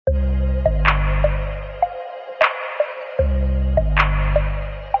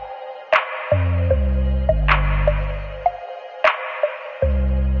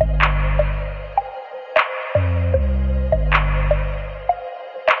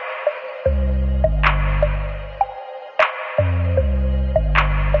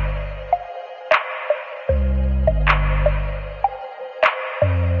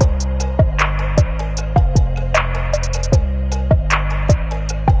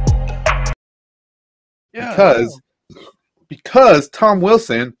Yeah, because Tom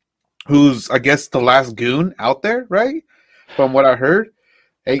Wilson, who's I guess the last goon out there, right? From what I heard.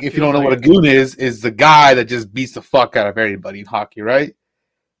 Hey, if you don't know what a goon is the guy that just beats the fuck out of everybody in hockey, right?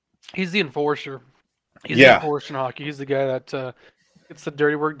 he's the enforcer. He's the enforcer in hockey. He's the guy that gets the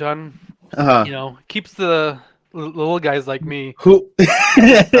dirty work done. You know, keeps the little guys like me. Who? The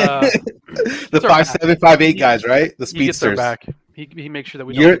 5'7", 5'8" guys, right? The speedsters. He gets our back. He makes sure that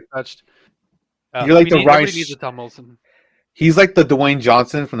we don't get touched. You're like the Ryan. Everybody needs a Tom Wilson. He's like the Dwayne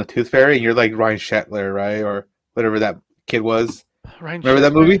Johnson from the Tooth Fairy, and you're like Ryan Shetler, right? Or whatever that kid was. Remember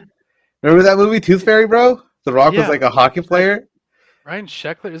that movie? Remember that movie, Tooth Fairy, bro? The Rock was like a hockey player. Ryan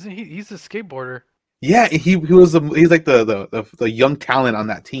Sheckler, isn't he? He's a skateboarder. Yeah, he's like the young talent on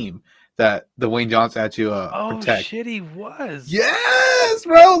that team that Dwayne Johnson had to protect. Oh shit, he was. Yes,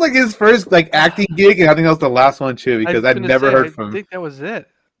 bro. Like his first acting gig, and I think that was the last one too because I'd never heard from him. I think that was it.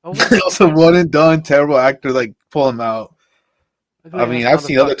 Oh, also one and done, terrible actor. Like pull him out. I mean, I've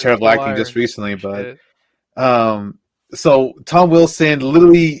seen other terrible acting just recently, but so Tom Wilson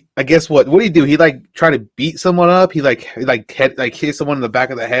literally, I guess what did he do? He try to beat someone up. He hit someone in the back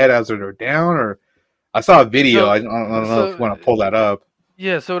of the head as they're down. Or I saw a video. I don't know if you want to pull that up.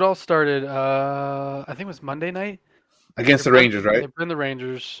 Yeah, so it all started. I think it was Monday night against the Rangers, right? They're in the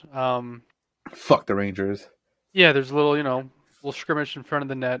Rangers. Fuck the Rangers. Yeah, there's a little skirmish in front of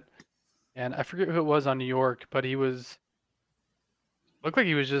the net, and I forget who it was on New York, but looked like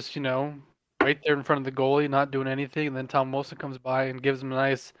he was just right there in front of the goalie, not doing anything. And then Tom Wilson comes by and gives him a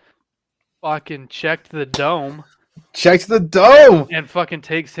nice fucking check to the dome. Check to the dome! And fucking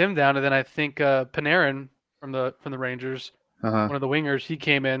takes him down. And then I think Panarin from the Rangers, one of the wingers, he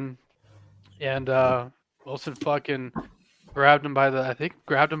came in and Wilson fucking grabbed him by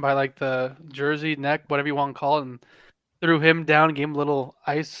the jersey, neck, whatever you want to call it, and threw him down, gave him a little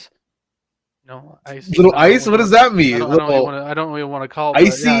ice. Ice. Little ice? What does that mean? I don't really want to call it.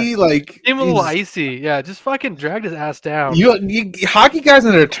 Icy, Gave him a little icy. Yeah, just fucking dragged his ass down. You hockey guys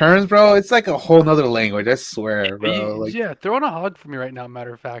in their terms, bro. It's like a whole nother language. I swear, bro. Throwing a hug for me right now.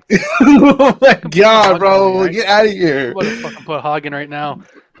 Matter of fact. Oh my god, bro! Get out of here. I'm gonna fucking put a hug in right now.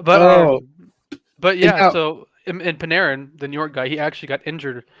 But yeah. So in Panarin, the New York guy, he actually got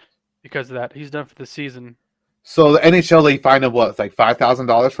injured because of that. He's done for the season. So the NHL, they fined him what, like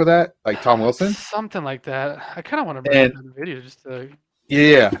 $5,000 for that, like Tom Wilson, something like that. I kind of want to bring up the video just to.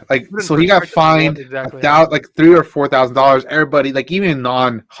 Yeah, so he got fined like $3,000 or $4,000. Everybody, even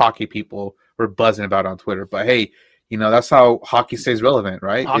non-hockey people, were buzzing about it on Twitter. But hey, that's how hockey stays relevant,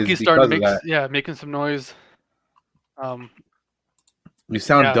 right? Hockey's starting to making some noise. You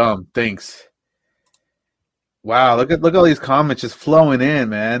sound dumb. Thanks. Wow, look at all these comments just flowing in,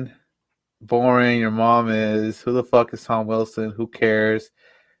 man. Boring. Your mom is. Who the fuck is Tom Wilson? Who cares?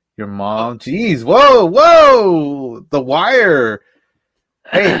 Your mom. Jeez. Whoa. The Wire.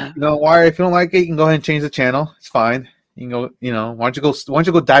 Hey, Wire. If you don't like it, you can go ahead and change the channel. It's fine. You can go. Why don't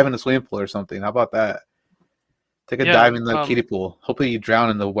you go dive in the swimming pool or something? How about that? Take a dive in the kiddie pool. Hopefully you drown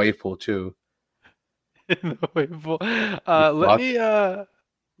in the wave pool too. In the wave pool. Let me. You got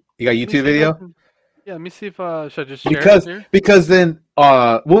YouTube video? Yeah, let me see if should I just share it here? Because then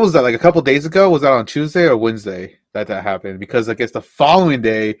what was that, like a couple days ago? Was that on Tuesday or Wednesday that happened? Because I guess the following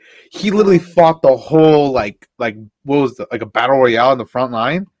day he literally fought the whole like what was the, like a battle royale in the front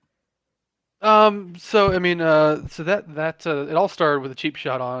line. So I mean so that it all started with a cheap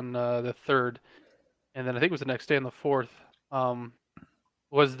shot on the 3rd, and then I think it was the next day on the 4th.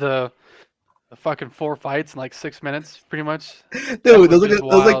 Was the fucking 4 fights in like 6 minutes, pretty much. Dude,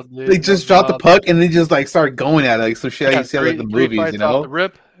 they just dropped the puck and they just started going at it, like some shit you see like the movies, off the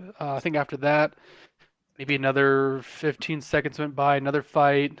rip. I think after that, maybe another 15 seconds went by, another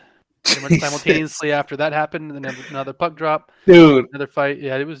fight. Pretty much simultaneously after that happened, and then another puck drop. Dude, another fight.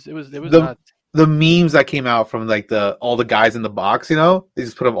 Yeah, it was nuts. The memes that came out from all the guys in the box, they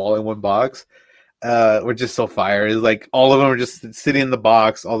just put them all in one box. Were just so fire. It's like all of them were just sitting in the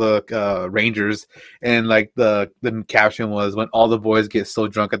box, all the Rangers, and like the caption was, "When all the boys get so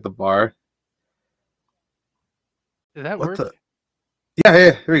drunk at the bar." Did that work? Yeah,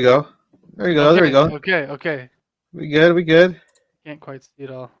 here we go. There we go. Okay. We good. Can't quite see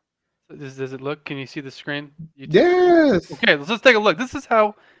it all. Does it look? Can you see the screen? Yes. Okay, let's just take a look. This is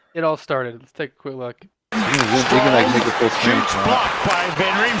how it all started. Let's take a quick look. You can make it full screen. Blocked by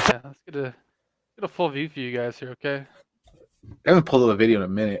Van Riemsdyk. Yeah, let's get a full view for you guys here, okay? I haven't pulled up a video in a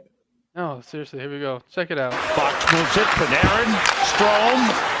minute. No, seriously, here we go. Check it out. Fox moves it. Panarin, Strome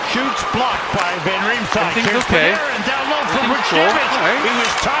shoots, blocked by Van Riemsdyk. Everything's okay. Panarin down low for Rich Davis. He was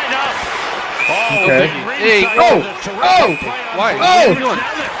tied up. Okay. Hey, oh, why? Oh! What are you doing?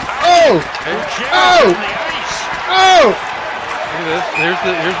 Oh! Oh! Oh! Look at this. Here's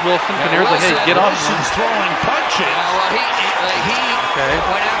Wilson. And here's like, hey, get off. Wilson's throwing punches. Well, he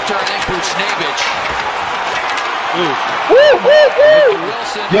went after, I think, Buchnevich. Ooh.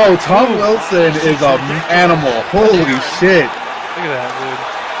 Wilson. Yo, Tom Wilson is an animal. Holy shit. Look at that, dude.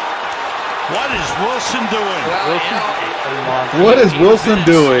 What is Wilson doing? Well, What is Wilson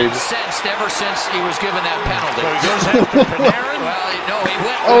doing? Sensed ever since he was given that penalty. So he goes after Panarin? Well, no, he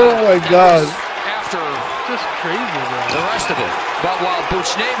went. Oh my God. After Just crazy, bro. the rest of it. But while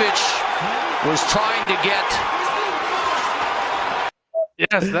Buchnevich was trying to get.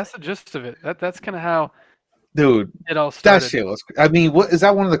 Yes, that's the gist of it. That's kind of how Dude, it all started. that shit was. I mean, what is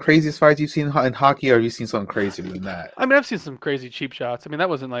that? One of the craziest fights you've seen in hockey, or have you seen something crazier than that? I mean, I've seen some crazy cheap shots. I mean, that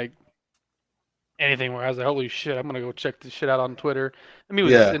wasn't like anything where I was like, "Holy shit, I'm gonna go check this shit out on Twitter." I mean,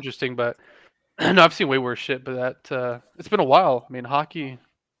 it was interesting, but no, I've seen way worse shit. But that it's been a while. I mean, hockey.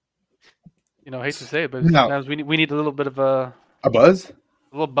 You know, I hate to say it, but sometimes we need a little bit of a buzz, a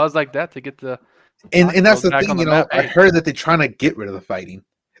little buzz like that to get the. And that's the back thing, on the you know. map. I heard that they're trying to get rid of the fighting,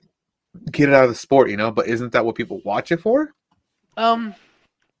 get it out of the sport, you know. But isn't that what people watch it for? Yeah,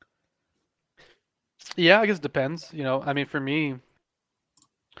 I guess it depends. You know, I mean, for me,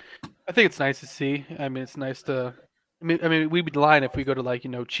 I think it's nice to see. I mean, it's nice to. I mean, we'd be lying if we go to like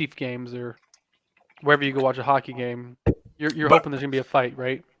Chief games or wherever you go watch a hockey game. You're hoping there's gonna be a fight,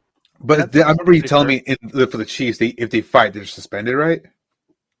 right? But I remember you telling me for the Chiefs, if they fight, they're suspended, right?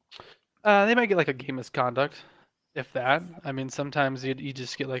 They might get like a game misconduct, if that. I mean, sometimes you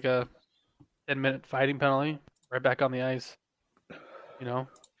just get like a 10-minute fighting penalty right back on the ice. You know.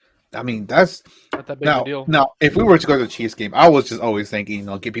 I mean, that's not that big of a deal. Now, if we were to go to the Chiefs game, I was just always thinking,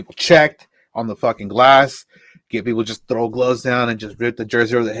 get people checked on the fucking glass, get people just throw gloves down and just rip the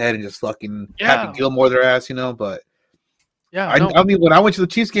jersey over the head and just fucking Happy Gilmore their ass, But I mean, when I went to the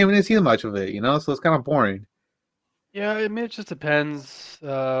Chiefs game, I didn't see much of it, so it's kind of boring. Yeah, I mean, it just depends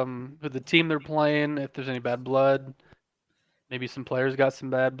who the team they're playing, if there's any bad blood. Maybe some players got some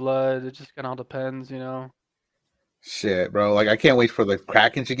bad blood. It just kind of all depends, Shit, bro. Like, I can't wait for the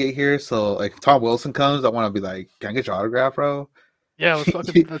Kraken to get here. So, like, if Tom Wilson comes, I want to be like, can I get your autograph, bro? Yeah,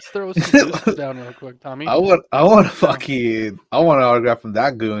 let's throw some juices down real quick, Tommy. I want an autograph from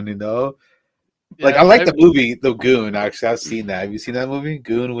that goon, Yeah, like, I like the movie, The Goon. Actually, I've seen that. Have you seen that movie,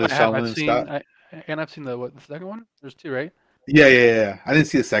 Goon with Sheldon and Scott? I've seen the second one. There's two, right? Yeah. I didn't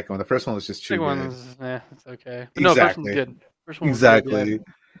see the second one. The first one was just true. The second one it's okay. But no, first one's good. First one was exactly. Good,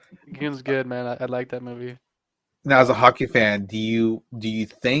 yeah. Goon's good, man. I like that movie. Now, as a hockey fan, do you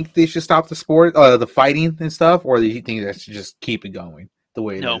think they should stop the sport, the fighting and stuff, or do you think they should just keep it going the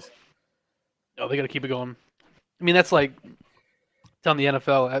way it is? No, they got to keep it going. I mean, that's like telling the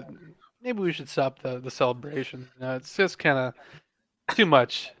NFL, maybe we should stop the celebration. It's just kind of too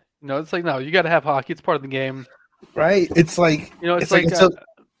much. It's like, no, you got to have hockey. It's part of the game, right? It's like it's like I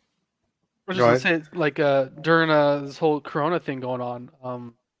was just gonna say, like during this whole Corona thing going on. I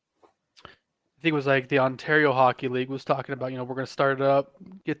think it was like the Ontario Hockey League was talking about, we're going to start it up,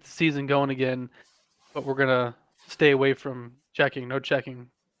 get the season going again, but we're going to stay away from checking, no checking.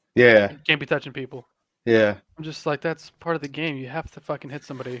 Yeah. You can't be touching people. Yeah. I'm just like, that's part of the game. You have to fucking hit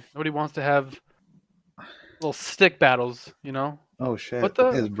somebody. Nobody wants to have little stick battles, Oh, shit. It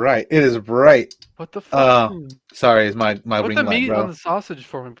is bright. It is bright. What the fuck? Sorry, it's my Put ring light, the meat bro. on the sausage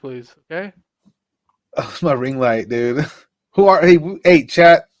for me, please, okay? Oh, it's my ring light, dude. Hey,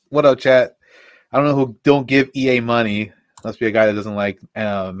 chat. What up, chat? I don't know who don't give EA money. Must be a guy that doesn't like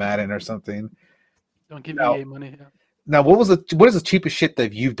Madden or something. Don't give EA money. Yeah. Now, what is the cheapest shit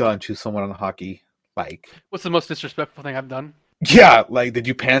that you've done to someone on hockey? Like, what's the most disrespectful thing I've done? Yeah, like, did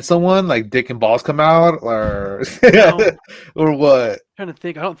you pants someone? Like, dick and balls come out, or or what? I'm trying to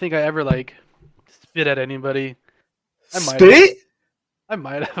think. I don't think I ever spit at anybody. Spit? I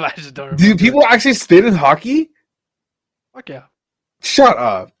might have. I just don't remember. Do people actually spit in hockey? Fuck yeah. Shut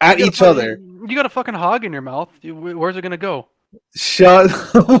up. At each other. You got a fucking hog in your mouth. Where's it going to go? Shut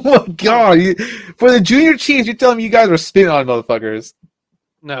Oh my god. For the Junior Chiefs, you're telling me you guys were spitting on motherfuckers.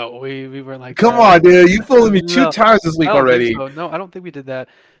 No, we weren't like Come that. on, dude. You fooled me two times this week already. So. No, I don't think we did that.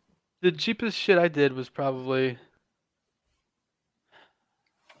 The cheapest shit I did was probably...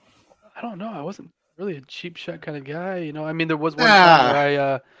 I don't know. I wasn't really a cheap shot kind of guy. I mean, there was one time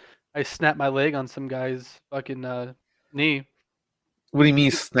where I snapped my leg on some guy's fucking knee. What do you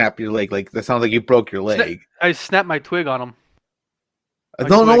mean snap your leg? Like, that sounds like you broke your leg. I snapped my twig on him. I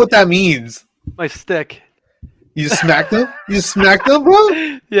don't know what that means. My stick. You just smacked him? You just smacked him,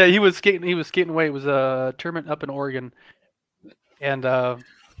 bro? Yeah, he was skating away. It was a tournament up in Oregon. And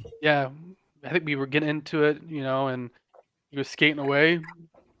yeah, I think we were getting into it, you know, and he was skating away.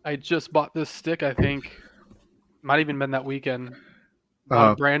 I just bought this stick. I think might even been that weekend.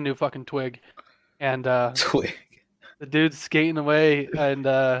 Bought a brand new fucking twig, and Twig. the dude's skating away, and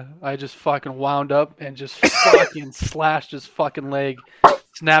I just fucking wound up and just fucking slashed his fucking leg,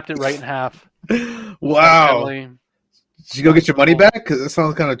 snapped it right in half. Wow. Did you go get your money back? Because it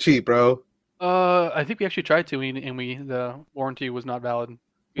sounds kind of cheap, bro. I think we actually tried to, and the warranty was not valid.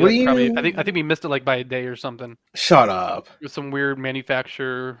 What do you? I think we missed it like by a day or something. Shut up. It was some weird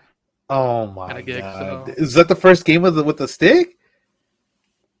manufacturer. Oh my gig, god! so. Is that the first game with the stick?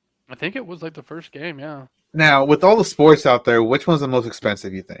 I think it was like the first game, yeah. Now, with all the sports out there, which one's the most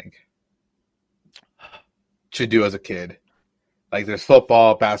expensive? You think to do as a kid? Like, there's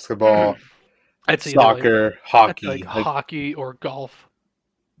football, basketball, soccer, hockey, like hockey or golf.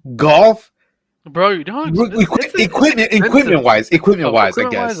 Golf. Bro, you don't equipment wise, I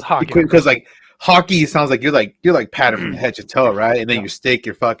guess. Because like hockey sounds like you're like padded from head to toe, right? And then your stick,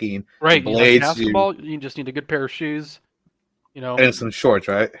 your fucking right. blades. Basketball, you just need a good pair of shoes, you know, and some shorts,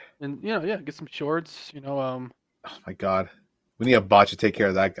 right? And get some shorts, you know. Oh my god, we need a bot to take care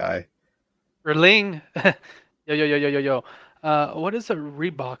of that guy. Erling, yo. What is a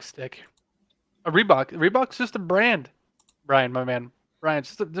Reebok stick? A Reebok. Reebok's just a brand. Brian, my man. Brian,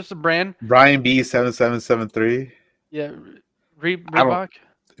 just a brand. Brian B7773. Yeah, Reebok.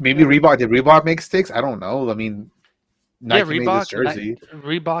 Maybe Reebok. Did Reebok make sticks? I don't know. I mean, Nike made this jersey.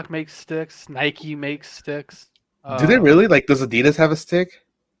 Reebok makes sticks. Nike makes sticks. Do they really? Like, does Adidas have a stick?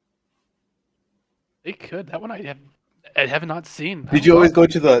 They could. That one I have not seen. Did you always go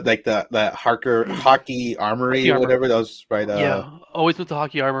to the hockey armory or whatever? That was right. Yeah, always went to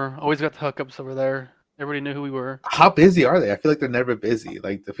Hockey Armor. Always got the hookups over there. Everybody knew who we were. How busy are they? I feel like they're never busy.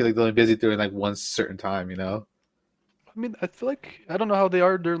 Like, I feel like they're only busy during like one certain time, you know? I mean, I feel like I don't know how they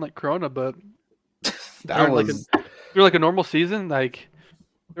are during like Corona, but during like a normal season, like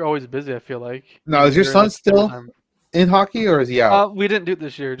they're always busy. I feel like. Now, is your son still in hockey, or is he out? We didn't do it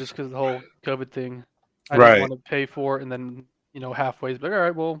this year just because of the whole COVID thing. I right. didn't want to pay for it, and then halfway, but all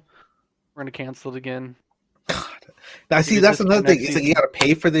right, well, we're gonna cancel it again. God. Now, see, that's another thing. It's like you gotta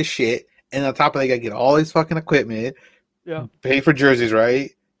pay for this shit. And on top of that, you gotta get all these fucking equipment. Yeah. Pay for jerseys,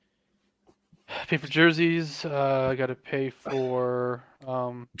 right? Pay for jerseys. I gotta pay for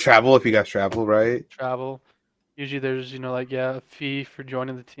travel if you guys travel, right? Travel. Usually there's a fee for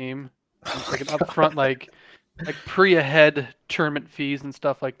joining the team. Like an upfront like pre-ahead tournament fees and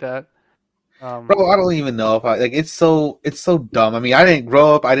stuff like that. Bro, I don't even know if it's so dumb. I mean, I didn't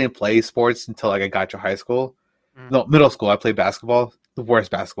grow up. I didn't play sports until I got to high school. No, middle school. I played basketball. The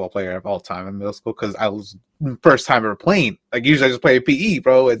worst basketball player of all time in middle school because I was first time ever playing. Like, usually I just play PE,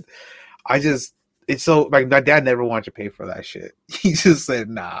 bro, and it's so like my dad never wanted to pay for that shit. He just said,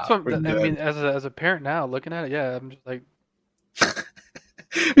 "Nah." So, I mean, as a parent now, looking at it, yeah, I'm just like.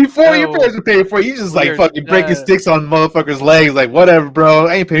 Before your parents would pay for it, you just like fucking breaking sticks on motherfuckers' legs, like whatever, bro.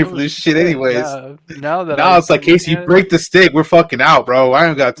 I ain't paying for this shit anyways. Yeah. Now it's like, Casey, you break the stick, we're fucking out, bro. I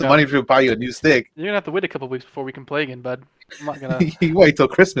ain't got the money to buy you a new stick. You're gonna have to wait a couple weeks before we can play again, bud. I'm not gonna. You wait till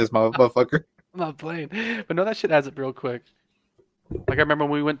Christmas, motherfucker. I'm not playing, but no, that shit adds up real quick. Like I remember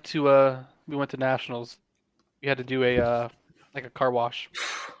when we went to nationals, we had to do a car wash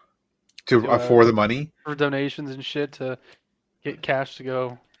for the money for donations and shit to get cash to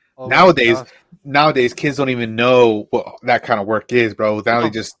go. Nowadays, kids don't even know what that kind of work is, bro. Now they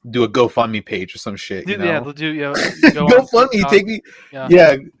just do a GoFundMe page or some shit. Yeah, they'll do. GoFundMe, take me.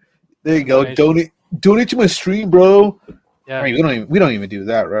 Yeah, there you go. Donate to my stream, bro. Yeah, I mean, we don't even do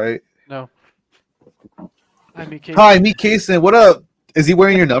that, right? No. Hi, Meat Kason. What up? Is he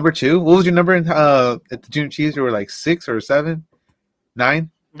wearing your number too? What was your number at the Junior Cheese? You were like 6 or 7,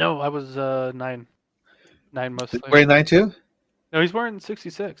 9? No, I was 9. 9 mostly. Wearing 9 too? No, he's wearing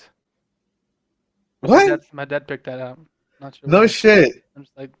 66. What? My dad picked that out. Not sure. No shit. I'm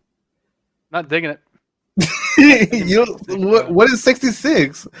just like, not digging it. What is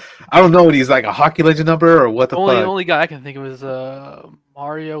 66? I don't know. He's like a hockey legend number or what the fuck? The only guy I can think of is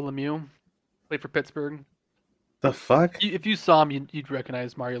Mario Lemieux. Played for Pittsburgh. The fuck? If you saw him, you'd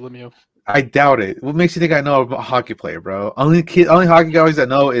recognize Mario Lemieux. I doubt it. What makes you think I know a hockey player, bro? Only hockey guys I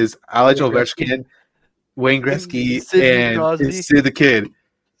know is Alex Ovechkin, Wayne Gretzky, and Sid the Kid.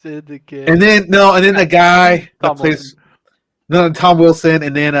 And then the guy that plays Tom Wilson,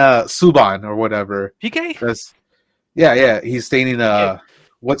 and then Subban or whatever. PK? Yeah. He's dating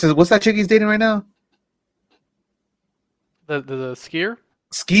what's that chick he's dating right now? The skier?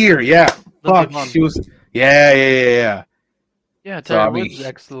 Skier, yeah. Fuck, she was. Yeah. Yeah, Tiger Woods'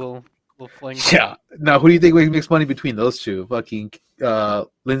 ex little fling. Yeah. Now, who do you think makes money between those two? Fucking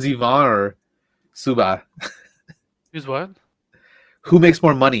Lindsey Vonn or Subban. Who's what? Who makes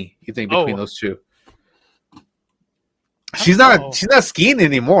more money? You think between those two? She's not skiing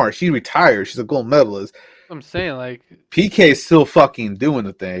anymore. She retired. She's a gold medalist. I'm saying, like, PK is still fucking doing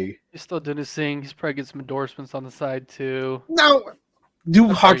the thing. He's still doing his thing. He's probably getting some endorsements on the side too. No, do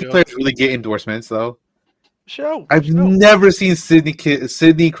hockey players really get endorsements though? I've never seen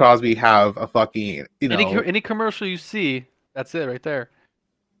Sidney Crosby have a fucking any commercial you see. That's it right there.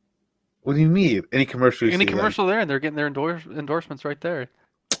 What do you mean? Any commercial? Any commercial there, and they're getting their endorsements right there.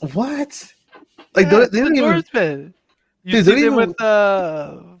 What? Like they don't even. You see them with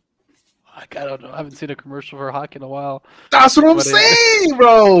I don't know. I haven't seen a commercial for hockey in a while. That's what I'm saying,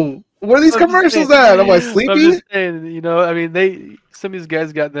 bro. Where are these commercials at? Am I sleepy? I'm just saying, I mean, some of these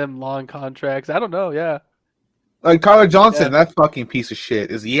guys got them long contracts. I don't know. Yeah. Like Tyler Johnson, that fucking piece of shit.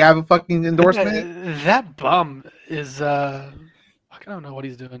 Does he have a fucking endorsement? That bum is I don't know what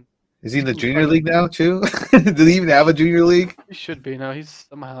he's doing. Is he in the junior league now too? Does he even have a junior league? He should be. No, he's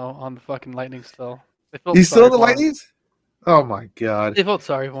somehow on the fucking Lightning still. He's still in the Lightnings? Oh my god. They felt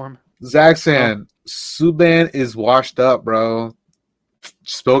sorry for him. Zaxxan, Subban is washed up, bro.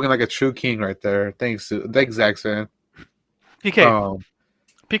 Spoken like a true king right there. Thanks, Zaxxan.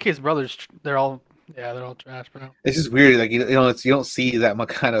 PK's brothers, they're all trash, bro. It's just weird, like you don't see that much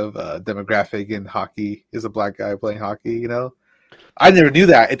kind of demographic in hockey. Is a black guy playing hockey, I never knew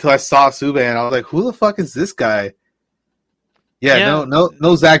that until I saw Subban. I was like, who the fuck is this guy? Yeah.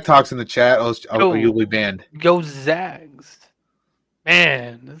 No Zag talks in the chat. Or you'll be banned. Go Zags.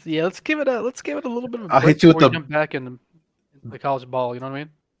 Man, let's give it a little bit of a break. I'll hit you with the jump back in the college ball. You know what I mean?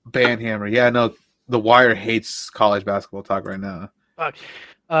 Banhammer. Yeah, no, the Wire hates college basketball talk right now. Fuck.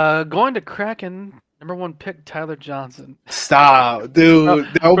 Going to Kraken, number 1 pick Tyler Johnson. Stop, dude.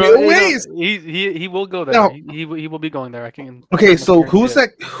 That would be a waste. He will go there. No. He will be going there. I can. Okay, so who's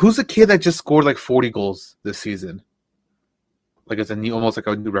the kid that just scored like 40 goals this season? Like it's almost like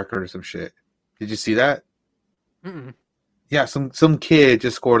a new record or some shit. Did you see that? Mm-mm. Yeah, some kid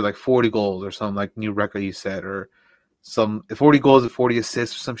just scored like 40 goals or some like new record he set, or some 40 goals and 40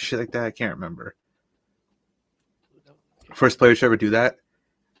 assists or some shit like that. I can't remember. First player to ever do that.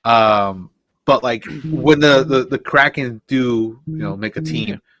 But like when the Kraken do make a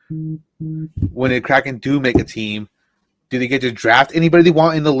team, when the Kraken do make a team, do they get to draft anybody they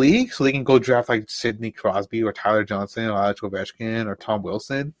want in the league so they can go draft like Sidney Crosby or Tyler Johnson or Alex Ovechkin or Tom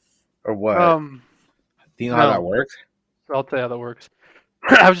Wilson or what? Do you know how that works? I'll tell you how that works.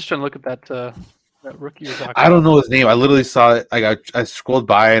 I was just trying to look at that rookie you're talking I don't know his name. I literally saw it. Like I scrolled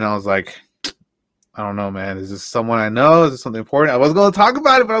by and I was like, I don't know, man. Is this someone I know? Is this something important? I wasn't going to talk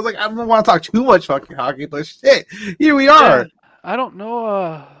about it, but I was like, I don't want to talk too much fucking hockey. But shit, here we are. Yeah, I don't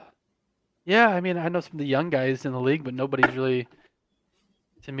know. Yeah, I mean, I know some of the young guys in the league, but nobody's really,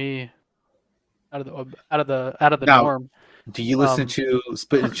 to me, out of the norm. Do you listen to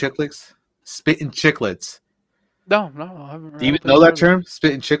Spittin' Chicklets? Spittin' Chicklets. No, I haven't. Do you even know that term?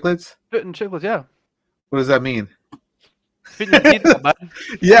 Spittin' Chicklets? Spittin' Chicklets, yeah. What does that mean? Spittin'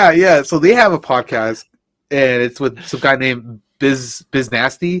 Yeah. So they have a podcast, and it's with some guy named Biz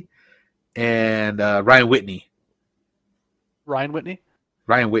Nasty and Ryan Whitney. Ryan Whitney,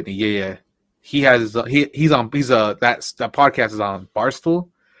 yeah. He has that podcast is on Barstool,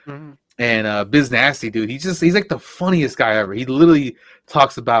 and Biz Nasty, dude. He's like the funniest guy ever. He literally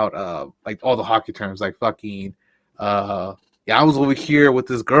talks about like all the hockey terms, like fucking. I was over here with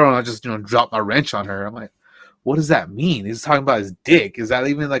this girl and I just dropped my wrench on her. I'm like, what does that mean? He's talking about his dick. Is that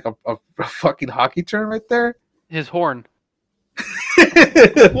even like a fucking hockey term right there? His horn.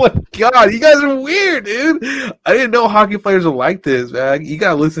 What God, you guys are weird, dude. I didn't know hockey players are like this, man. You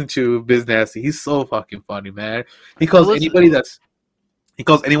gotta listen to Biz Nasty. He's so fucking funny, man. He calls anyone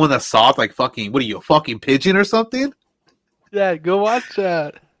that's soft like fucking, what are you, a fucking pigeon or something? Yeah, go watch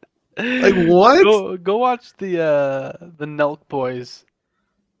that. Like what? Go watch the Nelk Boys.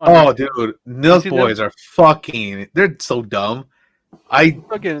 Oh, dude, Nelk Boys are they're so dumb. I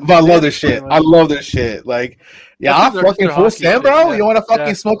love their shit. I love their shit. Like, yeah, I'm fucking full stand, bro. You want to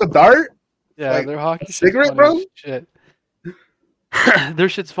fucking smoke a dart? Yeah, like, their hockey cigarette, bro. Shit. Their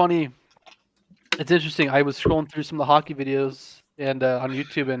shit's funny. It's interesting. I was scrolling through some of the hockey videos and on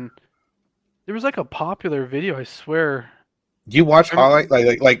YouTube, and there was like a popular video. I swear. Do you watch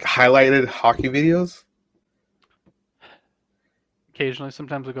highlighted hockey videos? Occasionally,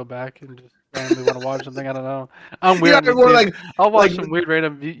 sometimes I go back and just randomly want to watch something. I don't know. I'm weird. I'll watch some weird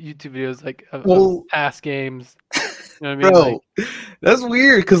random YouTube videos of past games. You know what I mean? Bro, that's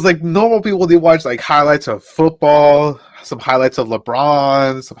weird because like normal people, they watch like highlights of football, some highlights of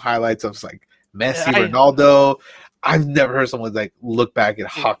LeBron, some highlights of like Messi, Ronaldo. I've never heard someone like look back at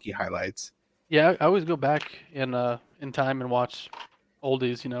hockey highlights. Yeah, I always go back in time and watch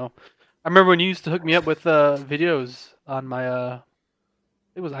oldies. I remember when you used to hook me up with videos on my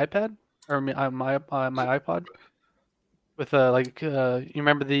it was iPad or my iPod with you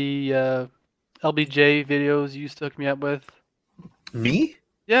remember the LBJ videos you used to hook me up with? Me?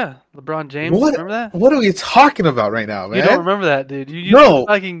 Yeah, LeBron James. What? Remember that? What are we talking about right now, man? You don't remember that, dude? You used No. to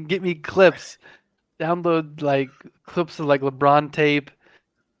fucking get me clips, download like clips of like LeBron tape.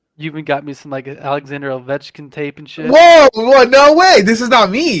 You even got me some like Alexander Ovechkin tape and shit. Whoa! What? No way! This is not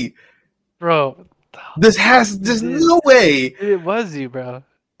me, Bro. There's no way. It was you, bro.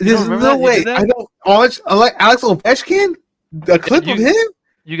 There's no way. I don't. I like Alex Ovechkin. A clip of him.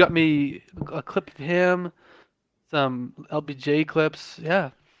 You got me a clip of him, some LBJ clips.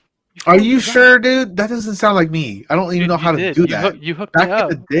 Yeah. Are you sure, dude? That doesn't sound like me. I don't even know how to do that. You hooked me up.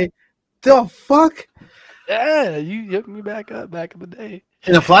 Back in the day. The fuck? Yeah, you hooked me back up back in the day.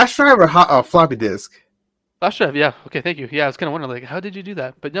 In a flash drive or floppy disk? Flash drive, yeah. Okay, thank you. Yeah, I was kind of wondering, like, how did you do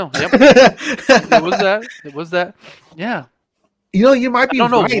that? But no, yep. It was that. It was that. Yeah. You might be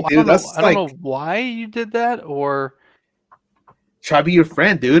right, dude. I don't know why you did that, or try to be your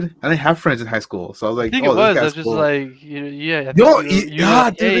friend, dude. I didn't have friends in high school, so I was like, I think it was. I was just like, yeah.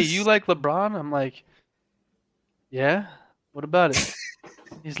 Hey, you like LeBron? I'm like, yeah. What about it?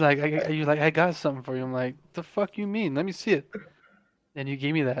 He's like, I got something for you. I'm like, the fuck you mean? Let me see it. And you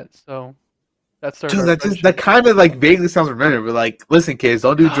gave me that, so that started. Dude, that kind of like vaguely sounds familiar. But like, listen, kids,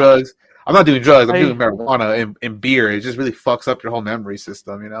 don't do drugs. I'm not doing drugs. I'm doing marijuana and beer. It just really fucks up your whole memory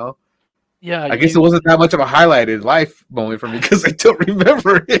system, Yeah, I guess it wasn't that much of a highlighted life moment for me because I don't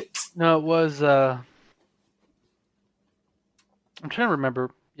remember it. No, it was. I'm trying to remember.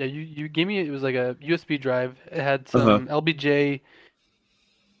 Yeah, you gave me. It was like a USB drive. It had some LBJ.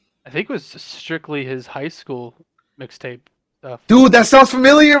 I think it was strictly his high school mixtape stuff. Dude, that sounds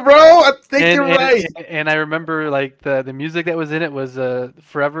familiar, bro. I think you're right. And I remember like the music that was in it was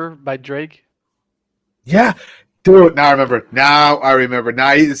 "Forever" by Drake. Yeah. Dude, now I remember.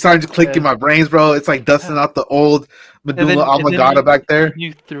 Now it's starting to click in my brains, bro. It's like dusting out the old Medulla Oblongata back there.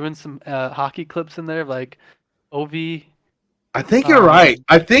 You threw in some hockey clips in there, like Ovi. I think you're right.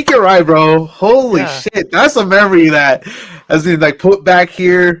 Bro. Holy shit, that's a memory that has been like put back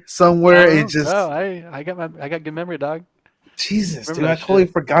here somewhere. And just I got good memory, dog. Jesus, dude, I totally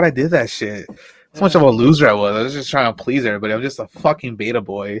forgot I did that shit. How much of a loser I was. I was just trying to please everybody. I'm just a fucking beta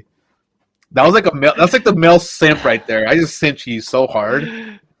boy. That's like the male simp right there. I just simped you so hard.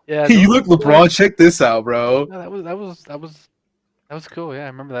 Yeah. You look LeBron. Check this out, bro. No, that was cool. Yeah, I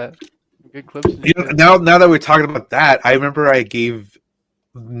remember that. Good clips. Now that we're talking about that, I remember I gave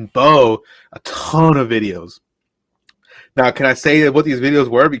Bo a ton of videos. Now, can I say what these videos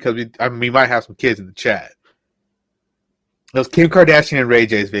were? Because we might have some kids in the chat. It was Kim Kardashian and Ray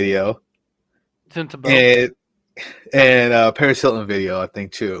J's video. And Paris Hilton video, I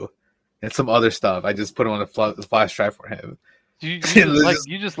think, too. And some other stuff. I just put it on the flash drive for him. You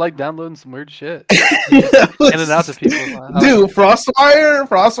just like downloading some weird shit. In and out to people. Dude, Frostwire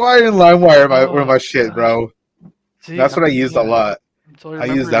and LimeWire were my shit, bro. That's what I used a lot. I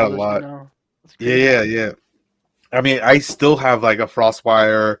used that a lot. Yeah. I mean, I still have like a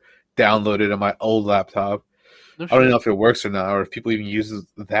Frostwire downloaded on my old laptop. I don't know if it works or not, or if people even use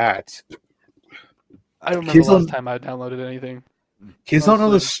that. I don't remember the last time I downloaded anything. Kids don't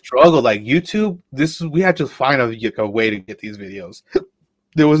know the struggle. Like YouTube, we had to find a way to get these videos.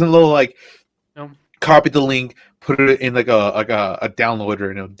 There wasn't a little copy the link, put it in like a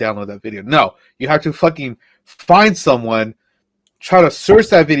downloader, and download that video. No, you have to fucking find someone, try to search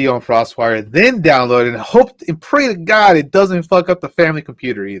that video on Frostwire, then download it, and hope and pray to God it doesn't fuck up the family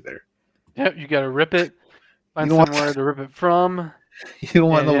computer either. Yep, you gotta rip it. Find somewhere to rip it from. You don't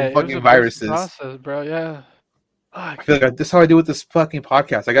want no fucking viruses. Process, bro. Yeah. I feel like this is how I do with this fucking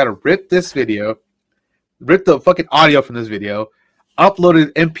podcast. I gotta rip this video, rip the fucking audio from this video, upload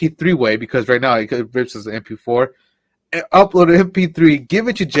it MP3 way because right now it rips as an MP4, and upload it MP3, give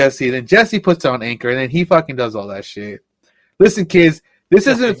it to Jesse, and then Jesse puts it on Anchor, and then he fucking does all that shit. Listen, kids, this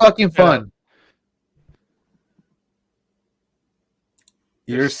isn't fucking fun.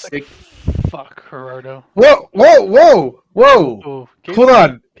 You're sick. Fuck, Gerardo. Whoa! Oh, hold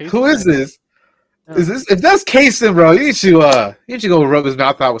on. Who is this? Is this? If that's Kaysen, bro, you need to go rub his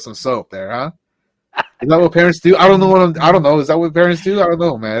mouth out with some soap there, huh? Is that what parents do? I don't know. Is that what parents do? I don't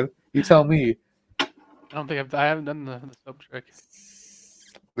know, man. You tell me. I don't think I haven't done the soap trick.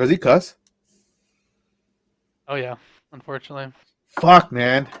 Does he cuss? Oh yeah, unfortunately. Fuck,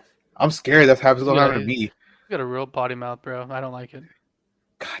 man. I'm scared that's going to happen to me. You got a real potty mouth, bro. I don't like it.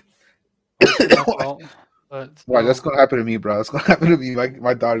 God. But Right, that's gonna happen to me, bro. That's gonna happen to me.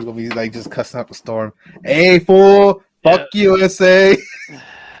 My daughter's gonna be like just cussing up a storm. Hey, fool! Fuck USA.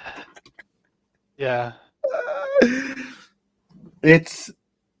 Yeah. It's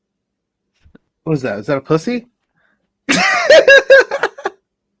what is that? Is that a pussy?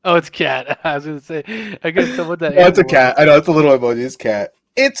 Oh, it's cat. I was gonna say. I couldn't tell what that. No, it's a animal cat. I know it's a little emoji. It's cat.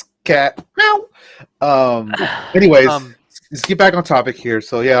 It's cat. Meow. Anyways, let's get back on topic here.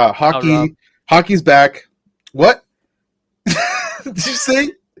 So yeah, hockey. Hockey's back. What? Did you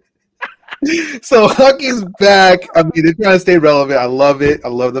say? So hockey's back. I mean, they're trying to stay relevant. I love it. I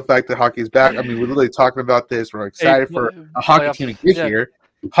love the fact that hockey's back. I mean, we're literally talking about this. We're excited for a hockey team to get here.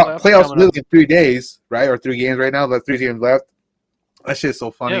 Playoffs literally in 3 days, right? Or 3 games right now. Like 3 games left. That shit's so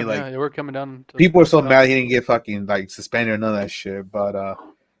funny. Yeah, we're coming down. People are so mad he didn't get fucking like suspended or none of that shit. But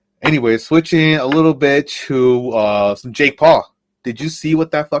anyway, switching a little bit to some Jake Paul. Did you see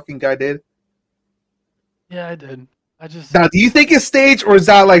what that fucking guy did? Yeah, I did. Now, do you think it's staged or is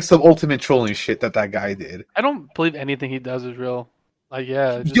that like some ultimate trolling shit that guy did? I don't believe anything he does is real. Like,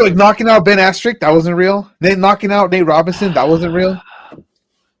 yeah. You like knocking out Ben Askren, that wasn't real. Knocking out Nate Robinson, that wasn't real.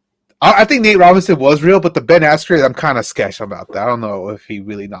 I think Nate Robinson was real, but the Ben Askren, I'm kind of sketch about that. I don't know if he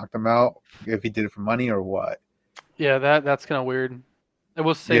really knocked him out, if he did it for money or what. Yeah, that's kind of weird. I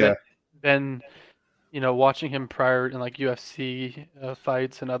will say that Ben, watching him prior in like UFC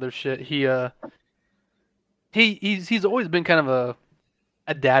fights and other shit, he's always been kind of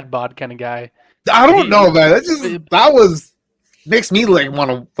a dad bod kind of guy. I don't know, man. Makes me like want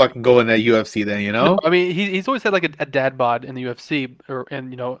to fucking go in that UFC then, No, I mean, he's always had like a dad bod in the UFC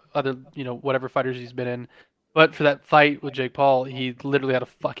and other whatever fighters he's been in. But for that fight with Jake Paul, he literally had a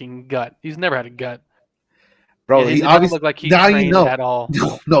fucking gut. He's never had a gut. Bro, he obviously looked like he trained at all.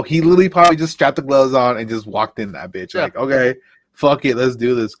 No, he literally probably just strapped the gloves on and just walked in that bitch. Yeah. Like, okay, fuck it, let's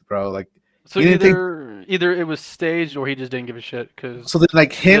do this, bro. Like, so either it was staged or he just didn't give a shit. So then,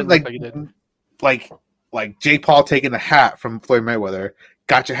 like him, like Jake Paul taking the hat from Floyd Mayweather,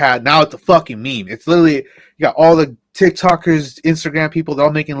 got your hat. Now it's a fucking meme. It's literally you got all the TikTokers, Instagram people, they're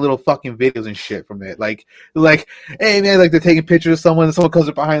all making little fucking videos and shit from it. Like, hey man, like they're taking pictures of someone and someone comes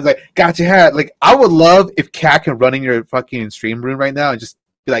up behind and is like, got your hat. Like, I would love if Cat can run in your fucking stream room right now and just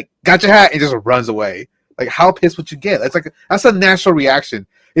be like, got your hat, and just runs away. Like, how pissed would you get? That's a natural reaction.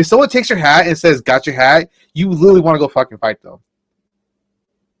 If someone takes your hat and says, got your hat, you literally want to go fucking fight them.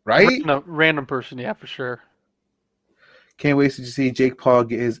 Right? No, random person, yeah, for sure. Can't wait to see Jake Paul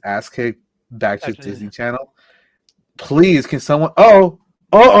get his ass kicked back to Disney Channel. Please, can someone...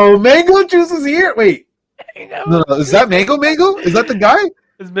 Mango Juice is here! Wait. No, is that Mango? Is that the guy?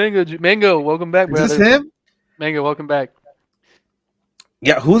 It's Mango. Mango, welcome back, brother. Is this him? Mango, welcome back.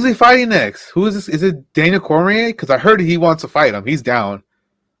 Yeah, who's he fighting next? Who is this? Is it Daniel Cormier? Because I heard he wants to fight him. He's down.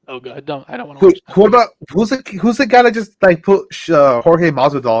 Oh god, I don't want to watch that. What about who's the guy that just like put Jorge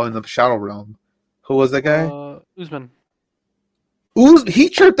Masvidal in the Shadow Realm? Who was that guy? Usman. He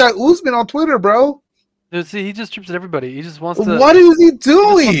tripped that Usman on Twitter, bro. Dude, see, he just trips at everybody. He just wants to. What is he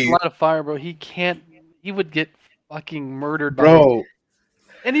doing? He just wants a lot of fire, bro. He can't. He would get fucking murdered, bro.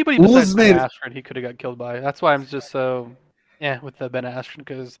 Anybody besides Ben Askren, he could have got killed by. That's why I'm just so with the Ben Askren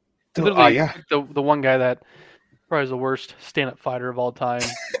because the one guy that. Probably the worst stand-up fighter of all time,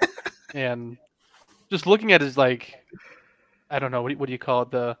 and just looking at his I don't know what do you call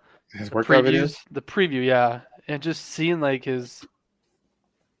it his workout videos, the preview, yeah, and just seeing like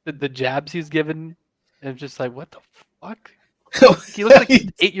the jabs he's given, and just like what the fuck, he looks like he's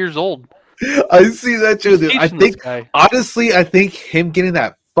 8 years old. I see that too. Dude. I think honestly, I think him getting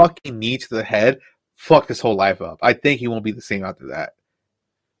that fucking knee to the head fucked his whole life up. I think he won't be the same after that.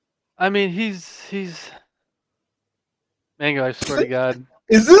 I mean, he's. Mango, I swear to God.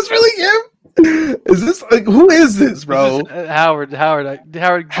 Is this really him? Is this who is this, bro? Howard, get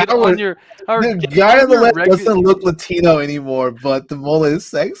on your the guy on the left doesn't look Latino anymore, but the mullet is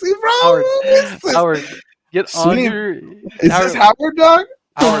sexy, bro. Howard, get on your. Is this Howard, dog?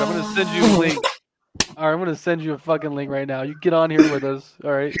 Howard, I'm gonna send you a link. All right, I'm gonna send you a fucking link right now. You get on here with us, all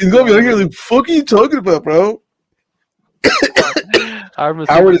right? He's gonna be like, "What the fuck are you talking about, bro?"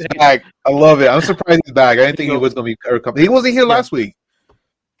 Howard is back. I love it. I'm surprised he's back. I didn't think he was going to be. He wasn't here last week.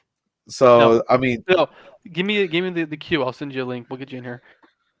 So, I mean. No, give me the queue. I'll send you a link. We'll get you in here.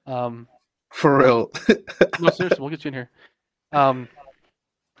 For real. No, seriously, we'll get you in here.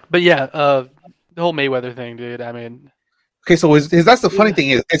 But yeah, the whole Mayweather thing, dude. I mean. Okay, so that's the funny thing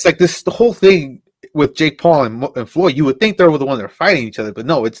is, it's like this, the whole thing with Jake Paul and Floyd, you would think they were the ones that are fighting each other, but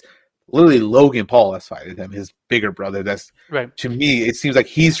no, it's literally Logan Paul that's fighting him, his bigger brother. That's right. To me, it seems like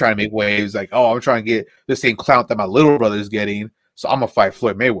he's trying to make waves. Like, oh, I'm trying to get the same clout that my little brother's getting, so I'm gonna fight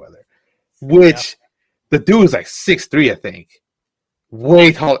Floyd Mayweather. Which The dude is like 6'3", I think,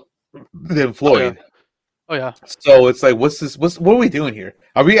 way taller than Floyd. Oh yeah. So it's like, what are we doing here?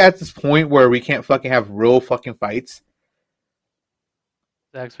 Are we at this point where we can't fucking have real fucking fights?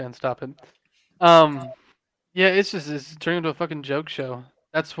 Zags fans, stop it. Yeah, it's turning into a fucking joke show.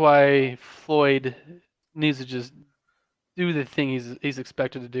 That's why Floyd needs to just do the thing he's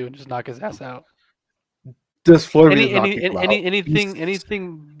expected to do and just knock his ass out. Does Floyd really knock people out?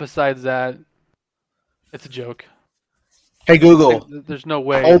 Anything besides that, it's a joke. Hey Google, there's no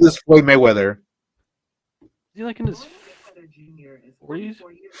way. How old is Floyd Mayweather? Is he like in his 40s?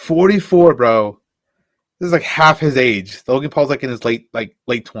 44, bro. This is like half his age. Logan Paul's like in his late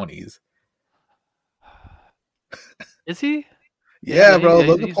 20s. Is he? Yeah, bro.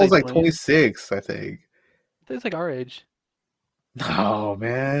 Logan Paul's like 26, I think. He's like our age. No,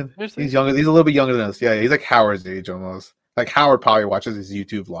 man. He's younger. He's a little bit younger than us. Yeah, he's like Howard's age almost. Like Howard probably watches his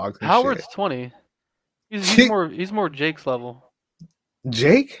YouTube vlogs. Howard's 20. He's more Jake's level.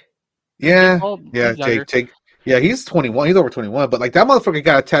 Jake? Yeah. Jake. Yeah, he's 21. He's over 21. But like that motherfucker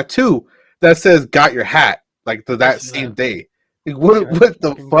got a tattoo that says "Got your hat" like that same day. Like, what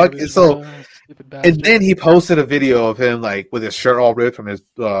the fuck? So, and then he posted a video of him like with his shirt all ripped from his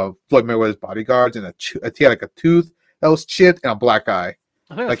Floyd Mayweather's bodyguards, and he had like a tooth that was chipped and a black eye.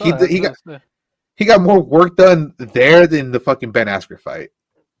 Like he got more work done there than the fucking Ben Askren fight.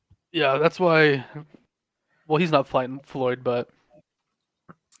 Yeah, that's why. Well, he's not fighting Floyd, but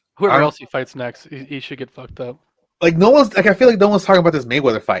whoever else he fights next, he should get fucked up. Like no one's like I feel like no one's talking about this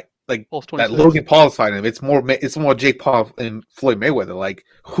Mayweather fight. Like that Logan Paul's fighting him. It's more Jake Paul and Floyd Mayweather. Like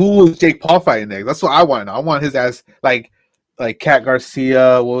who is Jake Paul fighting next? That's what I want to know. I want his ass like Kat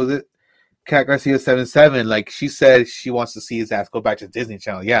Garcia. What was it? Kat Garcia 77. Like she said she wants to see his ass go back to Disney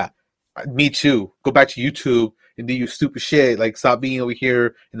Channel. Yeah, me too. Go back to YouTube and do your stupid shit. Like stop being over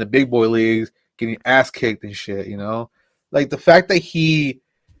here in the big boy leagues getting ass kicked and shit. You know, like the fact that he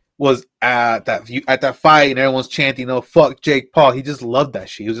was at that fight and everyone's chanting, "No, fuck Jake Paul." He just loved that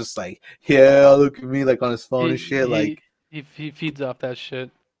shit. He was just like, "Yeah, look at me," like on his phone and shit. Like he feeds off that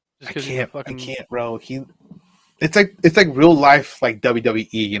shit. I can't, bro. It's like real life, like WWE.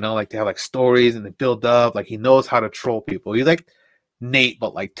 You know, like they have like stories and they build up. Like he knows how to troll people. He's like Nate,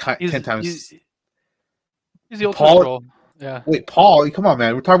 but like 10 times. He's the ultimate troll. Yeah. Wait, Paul? Come on,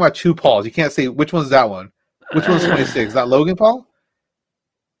 man. We're talking about two Pauls. You can't say which one's that one. Which one's 26? Is that Logan Paul?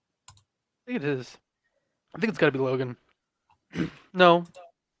 I think it is. I think it's got to be Logan. No.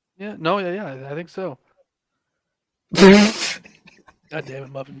 Yeah. No. Yeah. I think so. God damn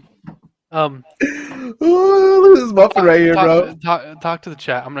it, Muffin. Ooh, look at this Muffin right here, bro. Talk to the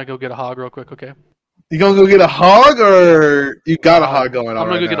chat. I'm gonna go get a hog real quick. Okay. You gonna go get a hog, or you got a hog going on? I'm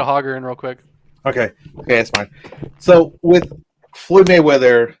gonna go get a hogger in real quick. Okay, that's fine. So with Floyd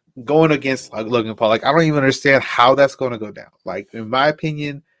Mayweather going against Logan Paul, like I don't even understand how that's going to go down. Like in my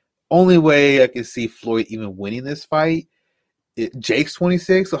opinion, only way I can see Floyd even winning this fight, Jake's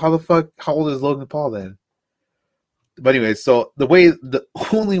 26. So how old is Logan Paul then? But anyway, so the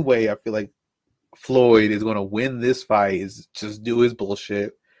only way I feel like Floyd is going to win this fight is just do his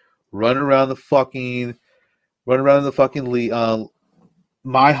bullshit, run around the fucking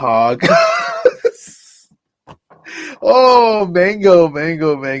my hog. Oh, Mango,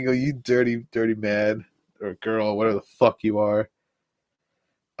 you dirty man or girl, whatever the fuck you are.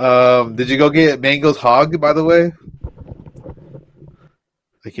 Did you go get Mango's hog, by the way?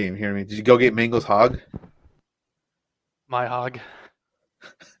 They can't even hear me. Did you go get Mango's hog? My hog.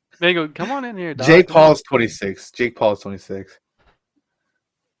 Mango, come on in here, dog. Jake Paul's 26. Jake Paul is 26.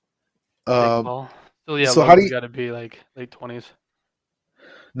 Paul. So so how do you got to be like late 20s?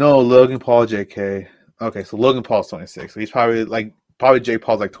 No, Logan Paul, JK. Okay, so Logan Paul's 26. So he's probably Jake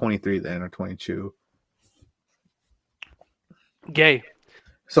Paul's like 23 then or 22. Gay.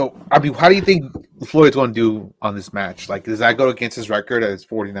 So I mean, how do you think Floyd's going to do on this match? Like, does that go against his record, his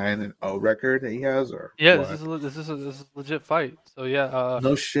 49-0 record that he has, or yeah, this is a legit fight. So yeah,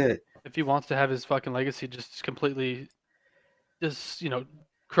 no shit. If he wants to have his fucking legacy just completely,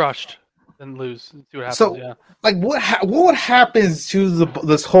 crushed and lose, and see what happens. So, yeah, like, what happens to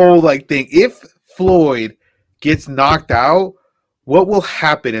this whole like thing if Floyd gets knocked out? What will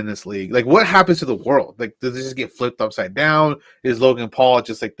happen in this league? Like, what happens to the world? Like, does it just get flipped upside down? Is Logan Paul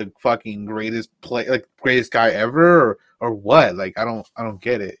just like the fucking greatest guy ever, or what? Like, I don't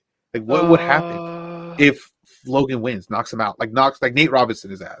get it. Like, what would happen if Logan wins, knocks him out, like Nate Robinson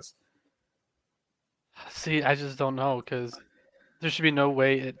his ass? See, I just don't know because there should be no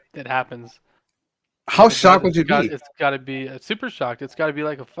way it happens. How shocked would you be? It's got to be super shocked. It's got to be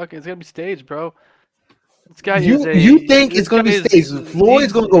like it's got to be staged, bro. This guy you think it's going to be staged?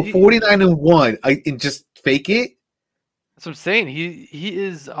 Floyd's going to go 49-1 and just fake it? That's what I'm saying. He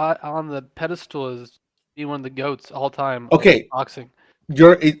is on the pedestal as being one of the GOATs all time. Okay, boxing.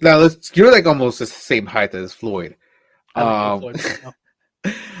 You're like almost the same height as Floyd.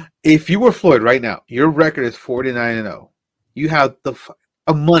 If you were Floyd right now, your record is 49-0. You have the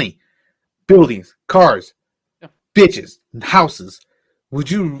money, buildings, cars, bitches, houses.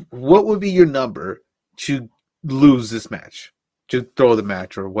 What would be your number to lose this match? To throw the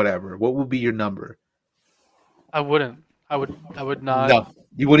match or whatever? What would be your number? I wouldn't. I would not. No,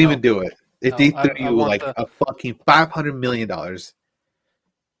 you wouldn't even do it. If they threw you like a fucking $500 million.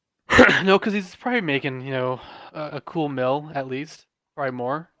 No, because he's probably making, a cool mill at least. Probably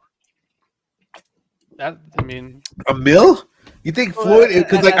more. A mill? You think Floyd?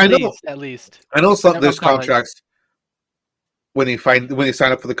 Because at least I know there's contracts when they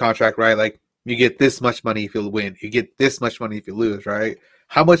sign up for the contract, right? Like you get this much money if you win, you get this much money if you lose, right?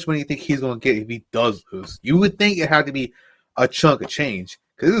 How much money do you think he's going to get if he does lose? You would think it had to be a chunk of change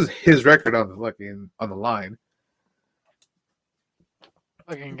because this is his record on the line.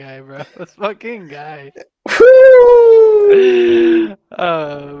 Fucking guy, bro. This fucking guy.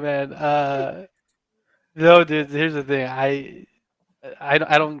 Oh man. No, dude. Here's the thing. I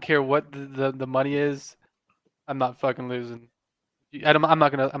don't care what the money is. I'm not fucking losing. I'm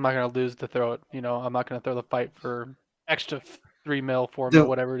not gonna lose to throw it. I'm not gonna throw the fight for extra $3 million, $4 million,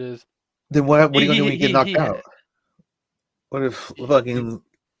 whatever it is. Then what are you gonna do when you get knocked out? What if fucking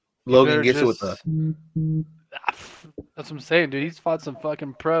Logan gets it with the? That's what I'm saying, dude. He's fought some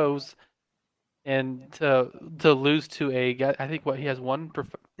fucking pros, and to lose to a guy, I think he has one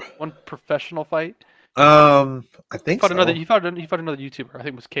professional fight. I think he fought another YouTuber. I think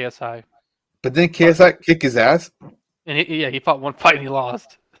it was KSI. But then KSI kicked his ass. And he fought one fight and he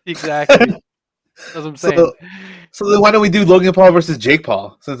lost. Exactly. That's what I'm saying. So then why don't we do Logan Paul versus Jake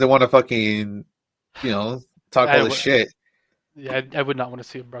Paul since they want to fucking, talk all this shit? Yeah, I would not want to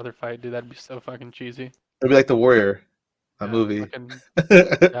see a brother fight, dude. That'd be so fucking cheesy. It'd be like The Warrior, movie.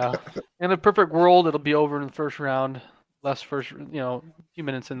 Yeah. In a perfect world, it'll be over in the first round. A few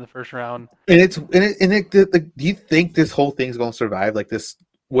minutes in the first round. Do you think this whole thing's gonna survive? Like this,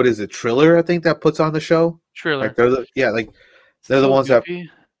 what is it, Triller? I think that puts on the show. Triller. Like they're the ones goofy.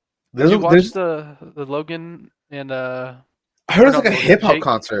 Did you watch the Logan and I heard it's like a hip hop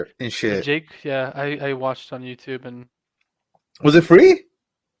concert and shit. Jake, yeah, I watched on YouTube and. Was it free?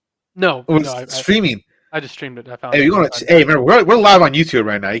 No, it was streaming. I just streamed it. I found. Hey, remember we're live on YouTube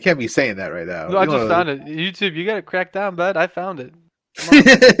right now. You can't be saying that right now. No, I just found it. YouTube, you got to crack down, bud. I found it.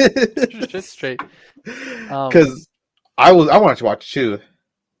 Shit straight. Because I wanted to watch it too.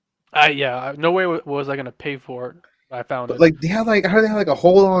 No way was I gonna pay for it. I found it. Like they had I heard they had like a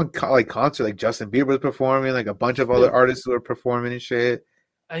whole on concert. Like Justin Bieber was performing. Like a bunch of other artists were performing and shit.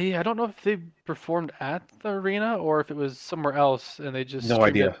 I don't know if they performed at the arena or if it was somewhere else and they just no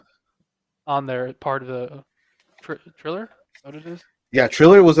idea. On there, part of the Triller. Is that what it is? Yeah,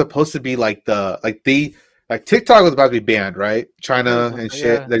 Triller was supposed to be TikTok was about to be banned, right? China and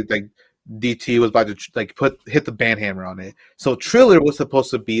shit. Yeah. Like DT was about to hit the ban hammer on it. So Triller was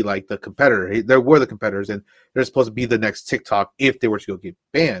supposed to be like the competitor. There were the competitors, and they're supposed to be the next TikTok if they were to go get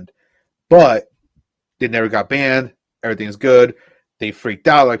banned. But they never got banned. Everything's good. They freaked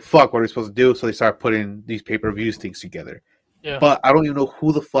out, like fuck, what are we supposed to do? So they started putting these pay-per-views things together. Yeah. But I don't even know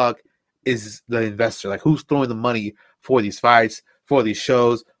who the fuck is the investor. Like who's throwing the money for these fights, for these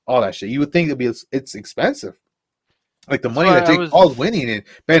shows, all that shit. You would think it's expensive. Like the money that Jake Paul's winning and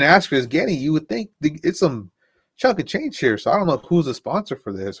Ben Askren is getting, you would think it's some chunk of change here. So I don't know who's the sponsor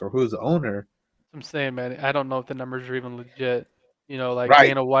for this or who's the owner. I'm saying, man, I don't know if the numbers are even legit.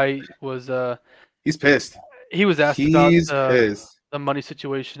 Dana White was he's pissed. He was asked about the money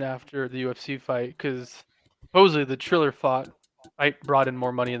situation after the UFC fight because supposedly the Triller fight brought in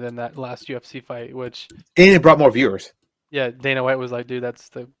more money than that last UFC fight, and it brought more viewers. Yeah, Dana White was like, dude, that's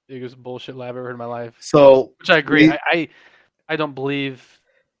the biggest bullshit lie I've ever heard in my life. So, which I agree. I don't believe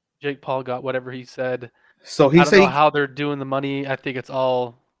Jake Paul got whatever he said. So I don't know how they're doing the money. I think it's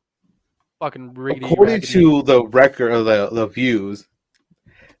all fucking riggedy. According to the record of the views,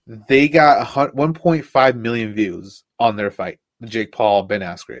 they got 1.5 million views on their fight, the Jake Paul Ben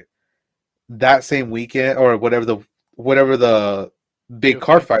Askren. That same weekend, or whatever the big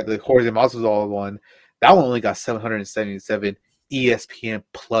card fight, the Jorge Masvidal one. That one only got 777 ESPN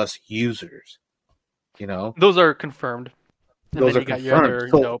Plus users. Those are confirmed. And those then are you got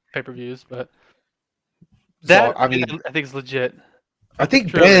confirmed. Your other, pay-per-views, but that I think it's legit. I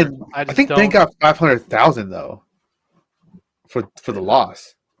think Ben got 500,000 though for the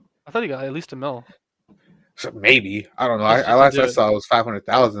loss. I thought he got at least $1 million. Maybe. I don't know. I last I saw it was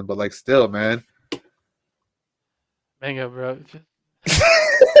 500,000, but like still, man. Mango, bro.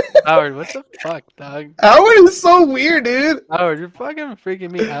 Howard, what the fuck, dog? Howard is so weird, dude. Howard, you're fucking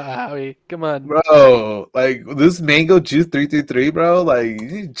freaking me out, Howie. Come on, bro. Like this Mango Juice 333, bro. Like, you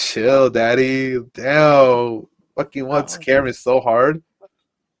need to chill, daddy. Damn, fucking wants Cameron so hard.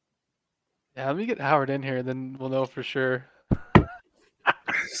 Yeah, let me get Howard in here, then we'll know for sure.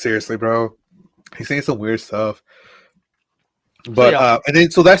 Seriously, bro. He's saying some weird stuff. But and then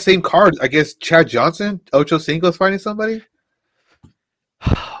so that same card, I guess Chad Johnson, Ocho Cinco's fighting somebody.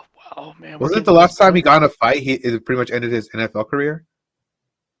 Wow, man! Wasn't it the last time he got in a fight? It pretty much ended his NFL career.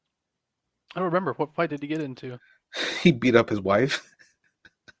 I don't remember what fight did he get into. He beat up his wife.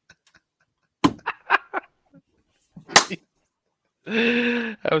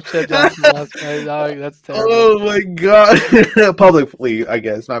 That was Chad Johnson last fight. Dog. That's terrible. Oh my god! Publicly, I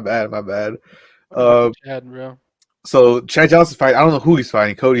guess. My bad. Chad, bro. So Chad Johnson fight. I don't know who he's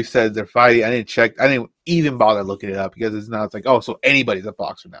fighting. Cody said they're fighting. I didn't check. I didn't even bother looking it up because it's like, oh, so anybody's a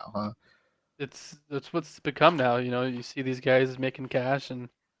boxer now, huh? That's what's become now. You know, you see these guys making cash, and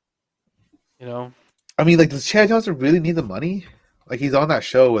you know. I mean, like, does Chad Johnson really need the money? Like, he's on that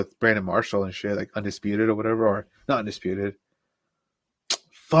show with Brandon Marshall and shit, like Undisputed or whatever, or not Undisputed.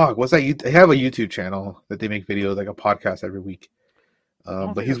 Fuck, what's that? They have a YouTube channel that they make videos, like a podcast every week.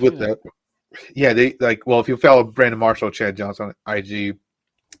 But he's with that. Yeah, they like. Well, if you follow Brandon Marshall, Chad Johnson on IG,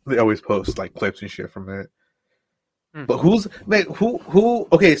 they always post like clips and shit from it. But who?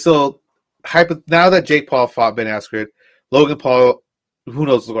 Okay, so now that Jake Paul fought Ben Askren, Logan Paul, who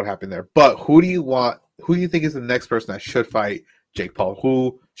knows what's going to happen there? But who do you want? Who do you think is the next person that should fight Jake Paul?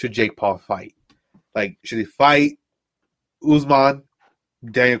 Who should Jake Paul fight? Like, should he fight Usman,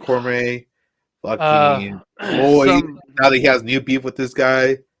 Daniel Cormier, fucking Floyd? Now that he has new beef with this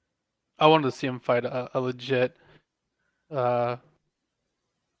guy. I wanted to see him fight a legit UFC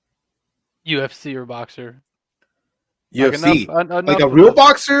or boxer. UFC? Like a real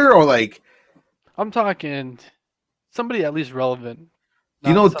boxer or like... I'm talking somebody at least relevant. Do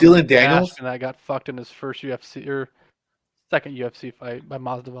you know Dylan Daniels? That got fucked in his first UFC or second UFC fight by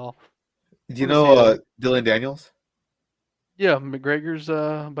Masvidal. Do you know Dylan Daniels? Yeah, McGregor's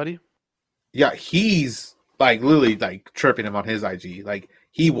buddy. Yeah, he's like literally like chirping him on his IG. Like,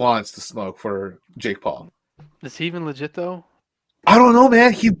 he wants to smoke for Jake Paul. Is he even legit though? I don't know,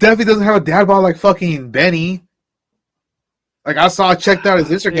 man. He definitely doesn't have a dad bod like fucking Benny. Like, I checked out his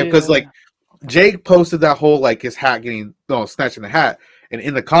Instagram because like Jake posted that whole like his hat snatching the hat, and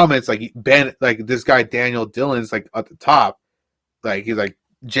in the comments like Ben, like this guy Daniel Dillon's like at the top, like he's like,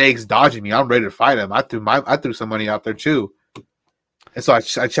 Jake's dodging me. I'm ready to fight him. I threw some money out there too. And so I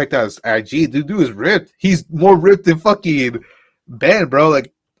checked out his IG. Dude is ripped. He's more ripped than fucking Ben, bro.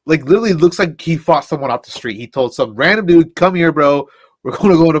 Like literally looks like he fought someone off the street. He told some random dude, "Come here, bro. We're going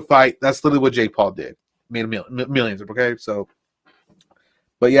to go in a fight." That's literally what Jake Paul did. Made millions. Okay, so.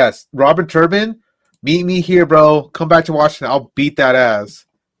 But yes, Robert Turbin, meet me here, bro. Come back to Washington. I'll beat that ass.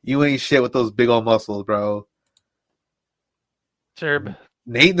 You ain't shit with those big old muscles, bro. Turb.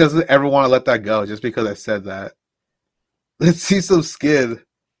 Nate doesn't ever want to let that go just because I said that. Let's see some skin.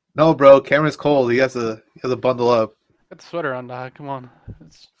 No, bro. Cameron's cold. He has to bundle up. Got the sweater on, dog. Come on.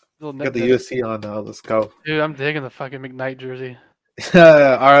 Got the UFC on now. Let's go. Dude, I'm digging the fucking McKnight jersey.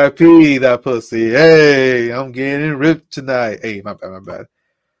 R.I.P. that pussy. Hey, I'm getting ripped tonight. Hey, my bad.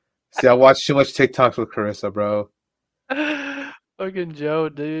 See, I watched too much TikToks with Carissa, bro. Fucking Joe,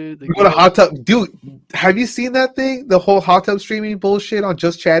 dude. We go to hot tub. Dude, have you seen that thing? The whole hot tub streaming bullshit on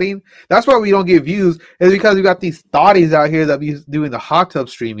Just Chatting? That's why we don't get views. It's because we got these thotties out here that be doing the hot tub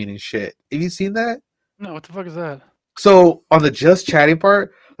streaming and shit. Have you seen that? No, what the fuck is that? So on the Just Chatting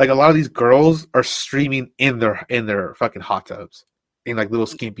part, like a lot of these girls are streaming in their fucking hot tubs in like little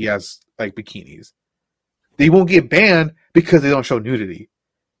skimpy ass like bikinis. They won't get banned because they don't show nudity.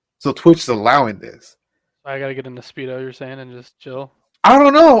 So Twitch is allowing this. I gotta get into Speedo, you're saying, and just chill. I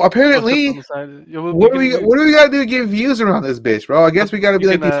don't know. Apparently, what do we gotta do to get views around this bitch, bro? I guess we gotta be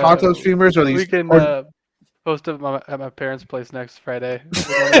like these hot tub streamers or these. We can post it at my parents' place next Friday.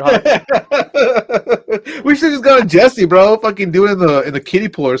 We should just go to Jesse, bro. Fucking do it in the kiddie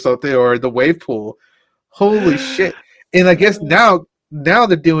pool or something, or the wave pool. Holy shit! And I guess now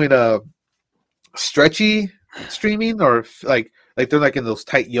they're doing a stretchy streaming or like they're like in those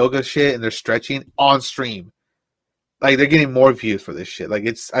tight yoga shit and they're stretching on stream. Like they're getting more views for this shit. Like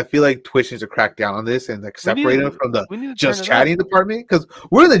I feel like Twitch needs to crack down on this and like separate them from the Just Chatting department because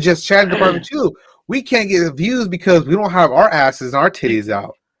we're in the Just Chatting department too. We can't get views because we don't have our asses and our titties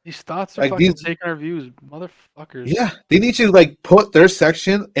out. These thoughts are Like fucking these, taking our views, motherfuckers. yeah, they need to like put their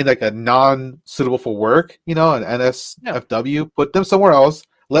section in like a non-suitable for work, an NSFW. Put them somewhere else.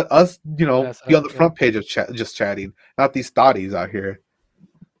 Let us, be on the front page of just chatting, not these thotties out here.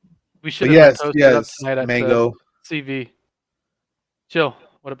 We should But have toasted up yes, tonight at Mango. CV. Chill.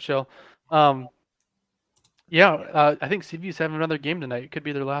 What up, Chill? Yeah, I think CV's having another game tonight. It could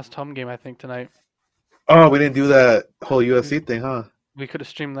be their last home game, I think, tonight. Oh, we didn't do that whole UFC thing, huh? We could have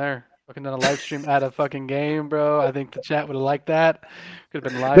streamed there. Fucking done a live stream at a fucking game, bro. I think the chat would have liked that. Could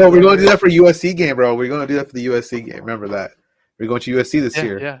have been live. No, we're going to do that for USC game, bro. We're going to do that for the USC game. Remember that. We're going to USC this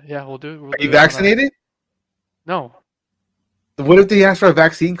year. Yeah, we'll do it. Are you vaccinated? No. What if they ask for a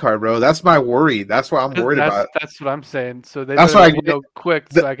vaccine card, bro? That's my worry. That's what I'm worried about. That's what I'm saying. So they that's why I go quick,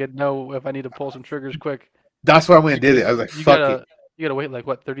 so I could know if I need to pull some triggers quick. That's why I went and did it. I was like, fuck it. You gotta wait like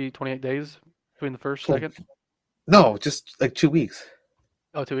what, 30, 28 days between the first, second? No, just like 2 weeks.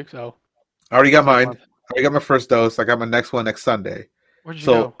 Oh, 2 weeks. Oh. I already got mine. I already got my first dose. I got my next one next Sunday. Where'd you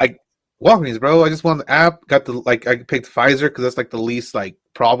go? Walgreens, bro. I just won the app. Got I picked Pfizer because that's like the least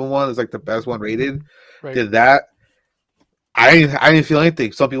problem one. It's like the best one rated. Right. Did that. I didn't feel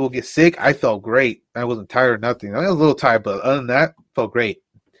anything. Some people get sick. I felt great. I wasn't tired or nothing. I was a little tired, but other than that, felt great.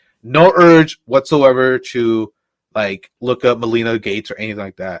 No urge whatsoever to look up Melina Gates or anything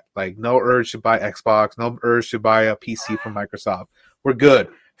like that. No urge to buy Xbox. No urge to buy a PC from Microsoft. We're good.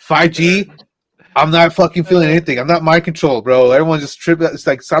 5G. I'm not fucking feeling anything. I'm not mind controlled, bro. Everyone just tripping. It's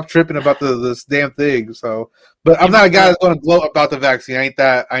stop tripping about this damn thing. So, but I'm not a guy that's going to gloat about the vaccine. I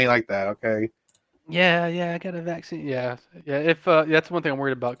ain't like that. Okay. Yeah, I got a vaccine. Yeah. If that's one thing I'm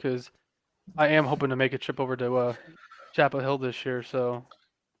worried about because I am hoping to make a trip over to Chapel Hill this year. So.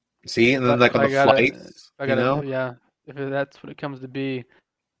 See, and then on the flights, yeah. If that's what it comes to be,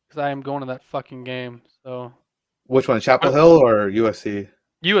 because I am going to that fucking game. So. Which one, Chapel Hill or USC?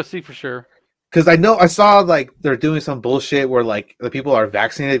 USC for sure. Because I saw they're doing some bullshit where the people are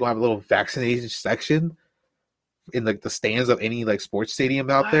vaccinated. They will have a little vaccination section in the stands of any sports stadium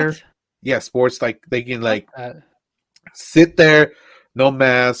out there. Yeah, sports they can sit there, no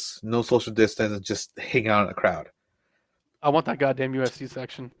masks, no social distance, and just hang out in a crowd. I want that goddamn USC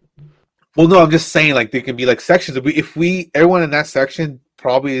section. Well, no, I'm just saying there can be sections. If everyone in that section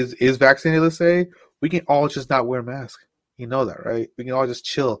probably is vaccinated, let's say, we can all just not wear masks. You know that, right? We can all just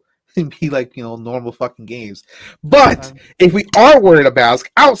chill and be normal fucking games. But if we are worried about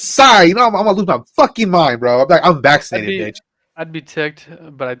outside, I'm gonna lose my fucking mind, bro. I'm vaccinated, bitch. I'd be ticked,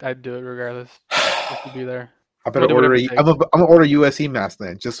 but I'd do it regardless. Just to be there. I better order. I'm gonna order USC mask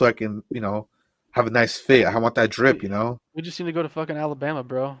then, just so I can, have a nice fit. I want that drip, We just need to go to fucking Alabama,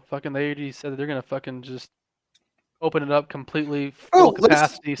 bro. Fucking they already said that they're gonna fucking just open it up completely, full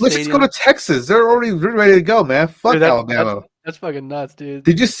capacity. Let's just go to Texas. They're already ready to go, man. Fuck Alabama. That's fucking nuts, dude.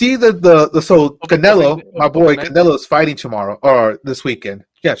 Did you see so Canelo, my boy Canelo is fighting tomorrow or this weekend?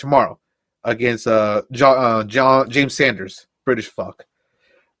 Yeah, tomorrow against James Sanders, British fuck,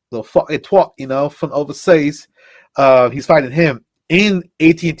 little fucking twat, from overseas. He's fighting him in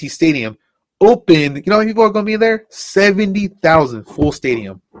AT&T Stadium. Open, how many people are going to be there? 70,000 full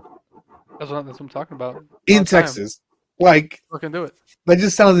stadium. That's what I'm talking about. In Texas. Fucking do it. That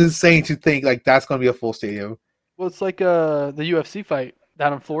just sounds insane to think that's going to be a full stadium. Well, it's like the UFC fight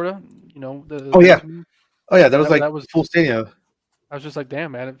down in Florida. Oh yeah. That was full stadium. I was just like,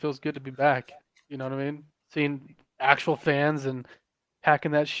 damn, man, it feels good to be back. You know what I mean? Seeing actual fans and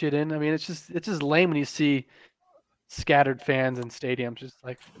packing that shit in. I mean, it's just lame when you see scattered fans in stadiums. Just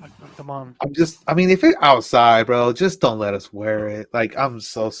come on. If it's outside, bro, just don't let us wear it. I'm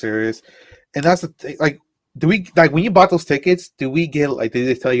so serious. And that's the thing. Do we when you bought those tickets? Do we get did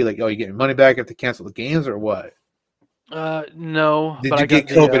they tell you you get your money back if they cancel the games or what? No. Did you get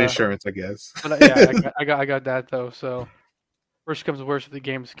COVID insurance? I guess. But yeah, I got that though. So worst comes to worst, if the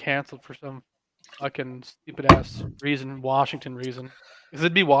game's canceled for some fucking stupid ass reason, Washington reason, because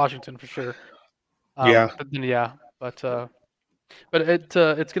it'd be Washington for sure. Yeah. But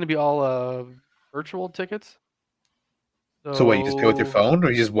it's gonna be all virtual tickets. So what? You just pay with your phone, or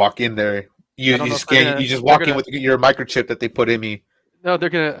you just walk in there? You just walk in with your microchip that they put in me. No, they're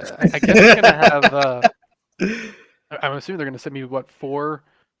gonna. I guess they're gonna have. I'm assuming they're gonna send me 4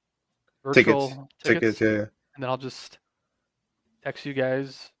 virtual tickets. Yeah. And then I'll just text you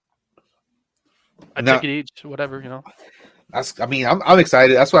guys. A ticket each, whatever. I'm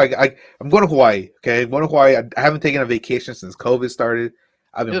excited. That's why I'm going to Hawaii. Okay, I'm going to Hawaii. I haven't taken a vacation since COVID started.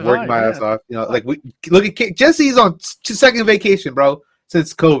 I've been working my ass off. Look at Jesse's on second vacation, bro,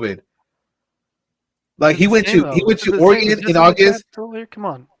 since COVID. He went to Oregon in August. Come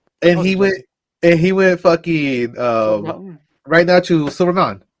on. And he went fucking right now to Silver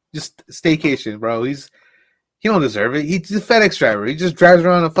Mountain. just staycation, bro. He don't deserve it. He's a FedEx driver. He just drives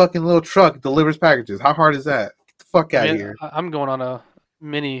around a fucking little truck, delivers packages. How hard is that? Get the fuck out of here. I'm going on a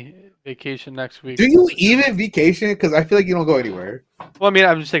mini vacation next week. Do you even vacation? Because I feel like you don't go anywhere. Well, I mean,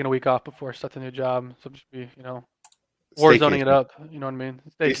 I'm just taking a week off before I start the new job, so just be, war zoning it up. You know what I mean?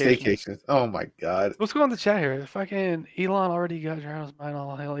 Staycation. Oh my god. What's going on in the chat here? Fucking Elon already got your house mine.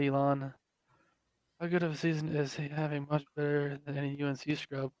 All hell, Elon. How good of a season is he having? Much better than any UNC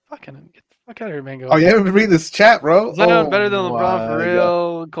scrub. Fucking get the fuck out of here, Mango. Oh, you haven't been reading this chat, bro? Zion better than LeBron for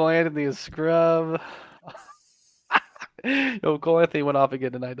real. Cole Anthony is scrub. Yo, Cole Anthony went off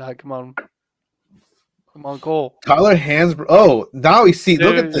again tonight, dog. Come on, Cole. Tyler Hansbrough. Oh, now we see.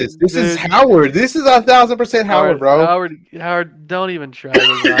 Look at this. This is Howard. This is 1,000% Howard, bro. Howard, don't even try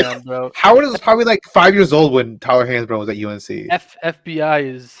this, Zion, bro. Howard is probably like 5 years old when Tyler Hansbrough was at UNC.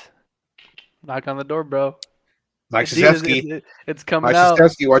 FBI is knock on the door, bro. Mike Krzyzewski. It's coming out. Mike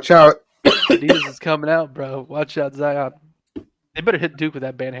Krzyzewski, watch out. Adidas is coming out, bro. Watch out, Zion. They better hit Duke with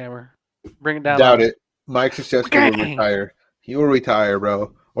that band hammer. Bring it down. Doubt it. Mike Krzyzewski will retire. He will retire,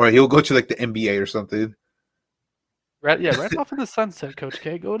 bro. Or he'll go to like the NBA or something. Right off in the sunset, Coach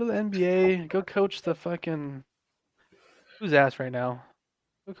K. Go to the NBA. Go coach the fucking. Who's ass right now?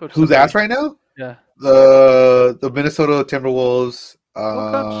 Go coach. Who's ass right now? Yeah. The Minnesota Timberwolves.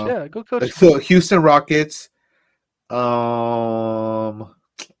 Go coach. So Houston Rockets. Trying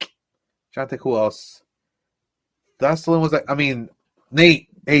to think who else. That's the one was like. I mean, Nate.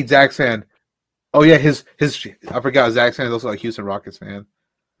 Hey, Zach's fan. Oh yeah, his. I forgot. Zach's fan is also a Houston Rockets fan.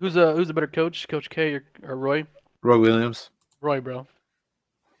 Who's a better coach, Coach K or Roy? Roy Williams. Roy, bro.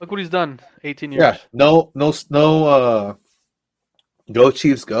 Look what he's done. 18 years. Yeah. No. Go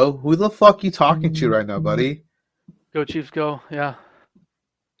Chiefs, go. Who the fuck you talking to right now, buddy? Go Chiefs, go. Yeah.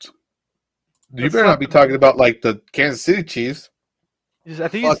 You better not be talking about like the Kansas City Chiefs. I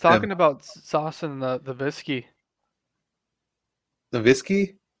think he's talking about Sauce and the Bisky. The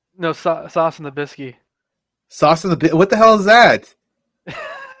Bisky? No, Sauce and the Bisky. Sauce and the What the hell is that?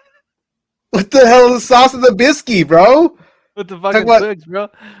 What the hell is Sauce and the Bisky, bro? With the fucking twigs, bro.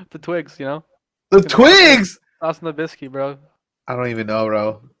 The twigs, The twigs? Sauce and the Bisky, bro. I don't even know,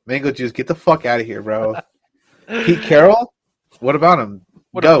 bro. Mango Juice, get the fuck out of here, bro. Pete Carroll? What about him?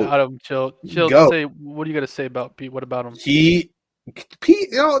 What about him? Chill. Go. Say, what do you got to say about Pete? What about him? Pete,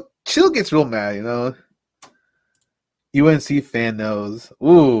 Chill gets real mad, UNC fan knows.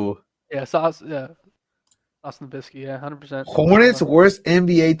 Ooh. Yeah, Sauce. Yeah. Sauce and the Bisky. Yeah, 100%. Hornets worst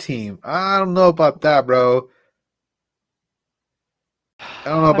NBA team. I don't know about that, bro. I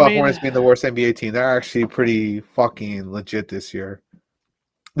don't know about Hornets being the worst NBA team. They're actually pretty fucking legit this year.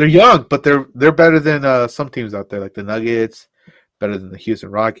 They're young, but they're better than some teams out there, like the Nuggets, better than the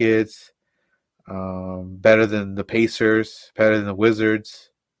Houston Rockets, better than the Pacers, better than the Wizards.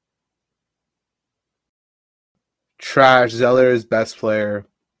 Trash. Zeller is best player.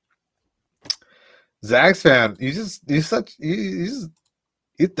 Zags fan, you're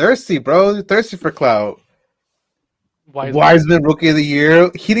thirsty, bro. You're thirsty for clout. Wiseman rookie of the year.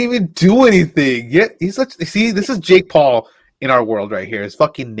 He didn't even do anything. Yet this is Jake Paul in our world right here. It's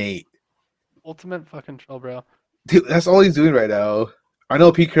fucking Nate. Ultimate fucking troll, bro. Dude, that's all he's doing right now. I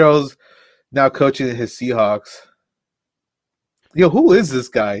know Pete Carroll's now coaching his Seahawks. Yo, who is this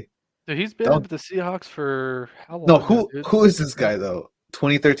guy? Dude, he's been with the Seahawks for how long? No, who is this guy though?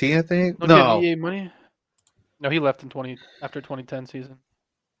 2013, I think. No. EA money? No, he left after 2010 season.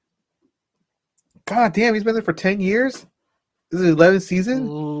 God damn, he's been there for 10 years? This is 11th season?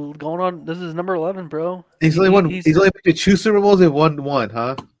 Going on, this is number 11, bro. He's only been to 2 Super Bowls and won 1,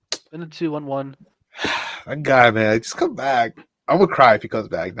 huh? Been to 2, won 1. That guy, man, just come back. I would cry if he comes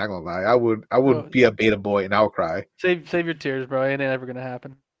back, not gonna lie. I would be a beta boy and I would cry. Save your tears, bro. It ain't ever gonna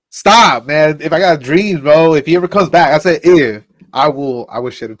happen. Stop, man. If I got dreams, bro, if he ever comes back, I said if. I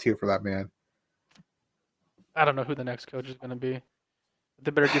would shed a tear for that man. I don't know who the next coach is gonna be. They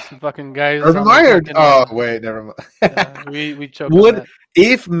better get some fucking guys. Urban Meyer. Oh wait, never mind. Yeah, we choked on that.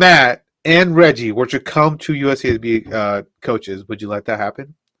 If Matt and Reggie were to come to USC to be coaches, would you let that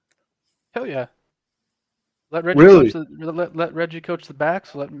happen? Hell yeah. Let Reggie let Reggie coach the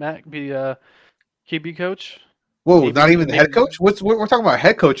backs. Let Matt be QB coach. Whoa, not even the head coach? We're talking about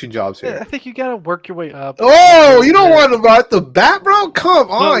head coaching jobs here. Yeah, I think you gotta work your way up. Oh, you don't want about the bat, bro?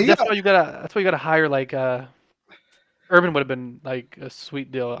 Come on. That's why you gotta hire like Urban would have been like a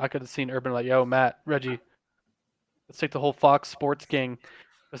sweet deal. I could have seen Urban like, yo, Matt, Reggie, let's take the whole Fox Sports gang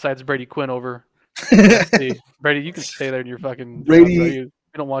besides Brady Quinn over. Brady, you can stay there in your fucking Brady. You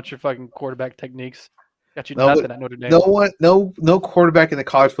don't want your fucking quarterback techniques. Got you nothing at Notre Dame. No quarterback in the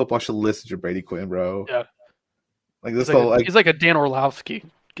college football should listen to Brady Quinn, bro. Yeah. Like this he's like a Dan Orlovsky.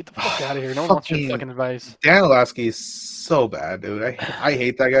 Get the fuck out of here. No one wants your fucking advice. Dan Orlovsky is so bad, dude. I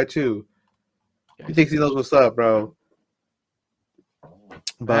hate that guy too. He thinks he knows what's up, bro.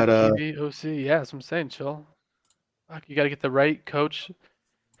 But TV, OC, yeah, that's what I'm saying. Chill. Fuck, you got to get the right coach.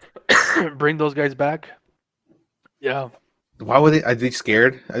 Bring those guys back. Yeah. Why would they? Are they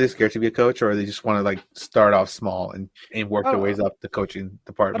scared? Are they scared to be a coach, or they just want to like start off small and work their ways up the coaching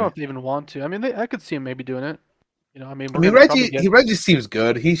department? I don't know if they even want to. I mean, I could see him maybe doing it. You know, I mean, Reggie seems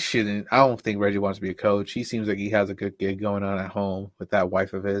good. He shouldn't. I don't think Reggie wants to be a coach. He seems like he has a good gig going on at home with that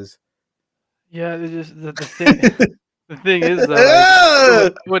wife of his. Yeah, it's just the thing. The thing is, though,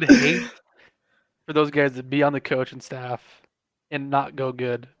 I would hate for those guys to be on the coaching staff and not go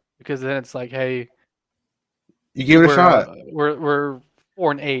good, because then it's like, hey, you gave it a shot. We're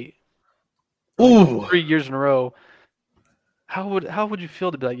 4-8. Ooh, 3 years in a row. How would you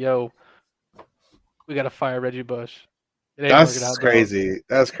feel to be like, yo, we got to fire Reggie Bush? That's crazy.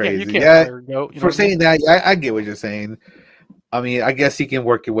 That's crazy. You can't fire Goat, for saying that, I get what you're saying. I mean, I guess you can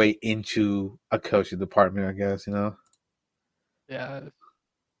work your way into a coaching department, I guess, you know? Yeah.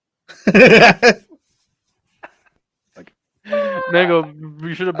 Mango,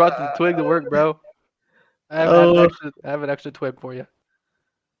 you should have brought the twig to work, bro. I have an extra twig for you.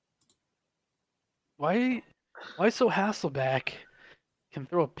 Why so Hasselbeck can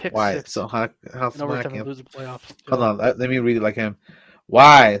throw a pick six? So Hasselbeck can lose the playoffs. Hold on, let me read it like him.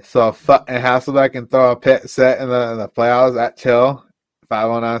 Why? So fucking Hasselbeck can throw a pit set in the playoffs at chill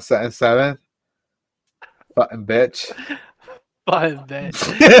 5-on-9 set and 7. Fucking bitch. Fucking bitch.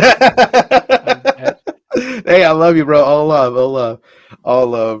 Hey, I love you, bro. All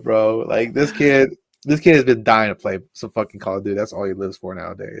love, bro. Like this kid has been dying to play some fucking Call of Duty. That's all he lives for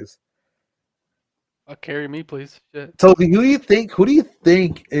nowadays. Carry me, please. Shit. So who do you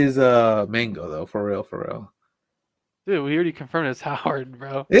think is Mango though? For real? Dude, we already confirmed it's Howard,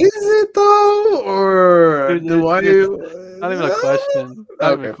 bro. Is it though, or dude, not even a question?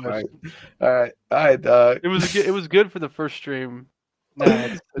 Okay, fine. All right, dog. It was good for the first stream.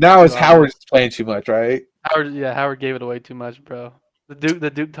 Now it's Howard's playing too much, right? Howard gave it away too much, bro.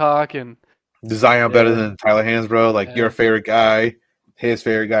 The Duke talk and the Zion better than Tyler Hansbrough. Like your favorite guy, his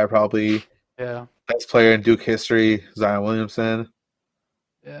favorite guy probably. Yeah. Best player in Duke history, Zion Williamson.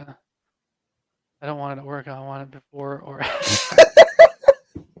 Yeah. I don't want it to work. I want it before or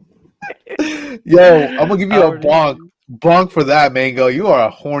Yo, I'm gonna give you a bonk for that, Mango. You are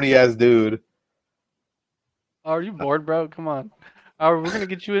a horny ass dude. Oh, are you bored, bro? Come on. We're gonna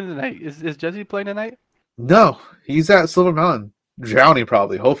get you in tonight. Is Jesse playing tonight? No, he's at Silver Mountain, drowning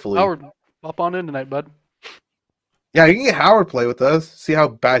probably. Hopefully, Howard, hop on in tonight, bud. Yeah, you can get Howard play with us. See how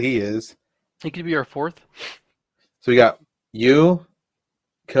bad he is. He could be our fourth. So we got you,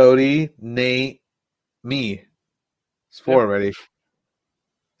 Cody, Nate, me. It's 4 already.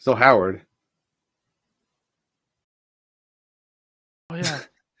 So Howard. Oh yeah.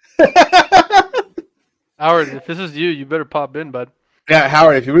 Howard, if this is you, you better pop in, bud. Yeah,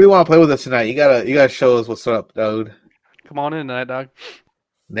 Howard, if you really want to play with us tonight, you gotta show us what's up, dude. Come on in tonight, dog.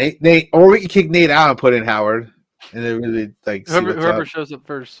 Nate, or we can kick Nate out and put in Howard, and then really like whoever shows up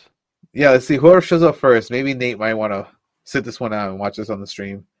first. Yeah, let's see whoever shows up first. Maybe Nate might want to sit this one out and watch us on the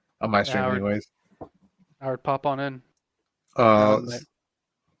stream, on my stream, anyways. Howard, pop on in. All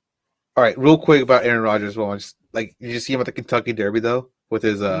right, real quick about Aaron Rodgers. Well, just like you see him at the Kentucky Derby though, with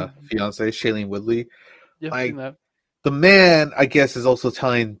his fiance Shailene Woodley. Yeah, like the man, I guess, is also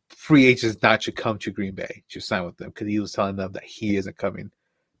telling free agents not to come to Green Bay to sign with them because he was telling them that he isn't coming.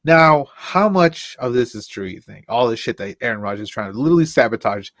 Now, how much of this is true? You think all this shit that Aaron Rodgers is trying to literally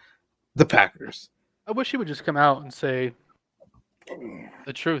sabotage the Packers? I wish he would just come out and say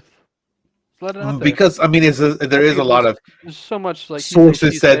the truth. Let it out there. Because I mean, there is a lot of there's so much like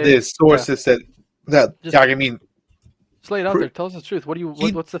sources said this, sources said that. Just, I mean, just lay it out there. Tell us the truth.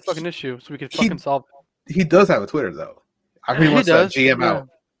 What's the fucking issue so we can fucking solve it? He does have a Twitter though. I mean, he wants that GM out.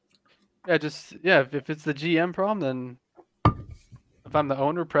 Yeah, if it's the GM problem, then if I'm the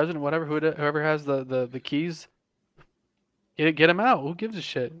owner, president, whatever, whoever has the keys, get him out. Who gives a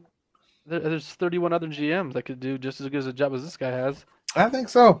shit? There's 31 other GMs that could do just as good a job as this guy has. I think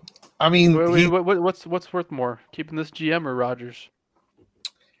so. I mean, what's worth more, keeping this GM or Rodgers?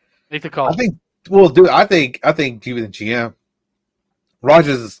 Make the call. I think. Well, dude, I think keeping the GM.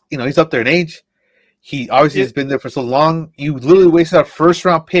 Rodgers, he's up there in age. He obviously has been there for so long. You literally wasted a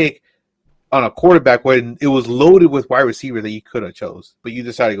first-round pick on a quarterback when it was loaded with wide receiver that you could have chose, but you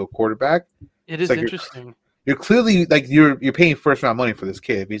decided to go quarterback. It is like interesting. You're clearly like you're paying first-round money for this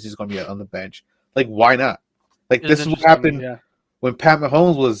kid if he's just going to be on the bench. Like, why not? Like, this is what happened when Pat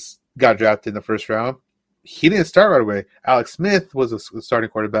Mahomes got drafted in the first round. he didn't start right away. Alex Smith was a starting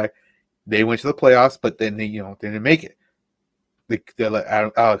quarterback. They went to the playoffs, but then they didn't make it. They let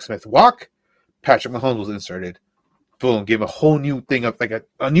Alex Smith walk. Patrick Mahomes was inserted. Boom, gave a whole new thing up, like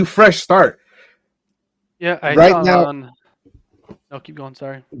a new fresh start. Yeah, keep going.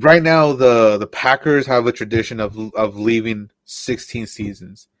 Sorry. Right now, the Packers have a tradition of leaving 16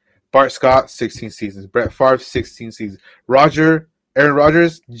 seasons. Bart Scott, 16 seasons. Brett Favre, 16 seasons. Aaron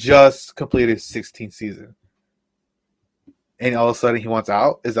Rodgers just completed 16 seasons. And all of a sudden he wants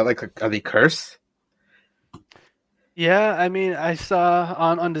out? Is that are they cursed? Yeah, I mean, I saw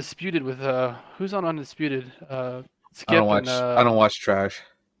on Undisputed with who's on Undisputed? Skip I don't watch trash.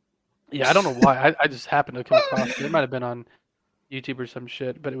 Yeah, I don't know why. I just happened to come across it. It might have been on YouTube or some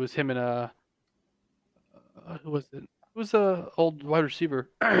shit, but it was him and who was it? Who was the old wide receiver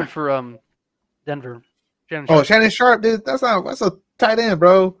for Denver? Shannon Sharp. Shannon Sharp, dude. That's a tight end,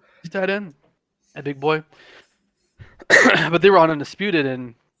 bro. He's tight end. A big boy. But they were on Undisputed,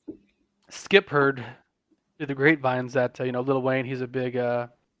 and Skip heard through the grapevines that Lil Wayne, he's a big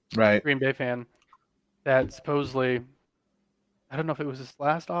Green Bay fan, that supposedly, I don't know if it was this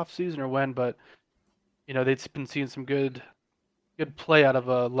last off season or when, but they'd been seeing some good play out of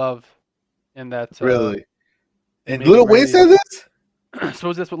Love in that. Really? And Lil Wayne said this?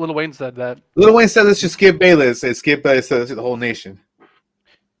 Suppose that's what Lil Wayne said. That Lil Wayne said this to Skip Bayless. Skip Bayless said this to the whole nation.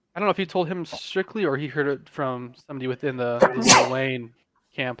 I don't know if he told him strictly or he heard it from somebody within the Lil Wayne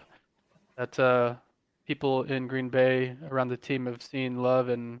camp that people in Green Bay around the team have seen Love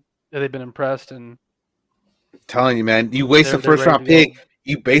and they've been impressed. And I'm telling you, man, you waste a first round pick,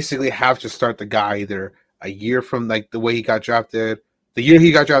 you basically have to start the guy either a year from the way he got drafted, the year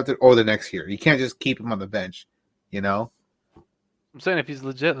he got drafted, or the next year. You can't just keep him on the bench, I'm saying if he's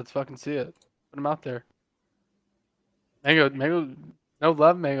legit, let's fucking see it. Put him out there. Mango, no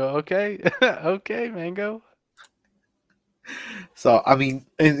love, Mango. Okay, okay, Mango. So I mean,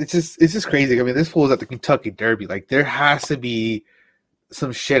 it's just crazy. I mean, this fool's at the Kentucky Derby. Like, there has to be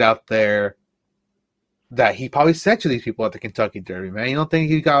some shit out there that he probably said to these people at the Kentucky Derby, man. You don't think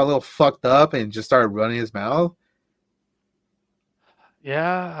he got a little fucked up and just started running his mouth?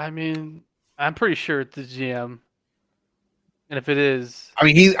 Yeah, I mean, I'm pretty sure it's the GM. And if it is, I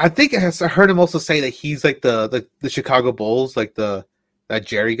mean, I think I heard him also say that he's like the Chicago Bulls, like that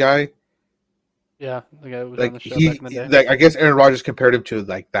Jerry guy. Yeah, the guy who was like on the show back in the day. Like, I guess Aaron Rodgers compared him to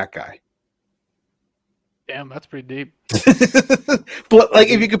like that guy. Damn, that's pretty deep. But like,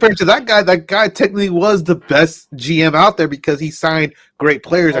 if you compare it to that guy technically was the best GM out there because he signed great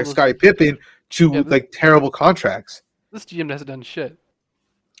players like Scottie Pippen to terrible contracts. This GM hasn't done shit.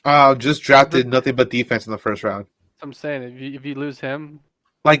 Just drafted nothing but defense in the first round. I'm saying if you lose him,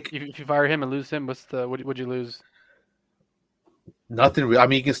 like if you fire him and lose him, what'd you lose? Nothing. I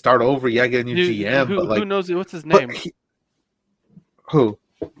mean, you can start over. Yeah, get a new GM. But who knows? What's his name? Who?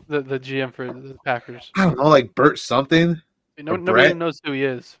 The GM for the Packers. I don't know, like Bert something. Nobody knows who he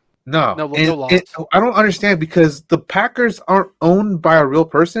is. No loss. I don't understand because the Packers aren't owned by a real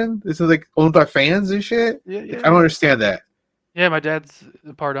person. This is like owned by fans and shit. Yeah. I don't understand that. Yeah, my dad's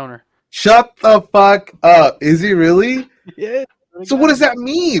a part owner. Shut the fuck up. Is he really? Yeah. So what does that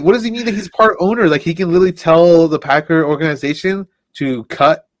mean? What does he mean that he's part owner? Like, he can literally tell the Packer organization to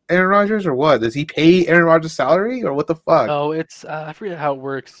cut Aaron Rodgers, or what? Does he pay Aaron Rodgers' salary, or what the fuck? No, it's I forget how it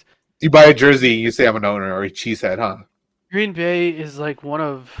works. You buy a jersey, you say I'm an owner, or a cheesehead, huh? Green Bay is like one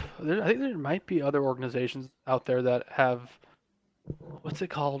of. I think there might be other organizations out there that have. What's it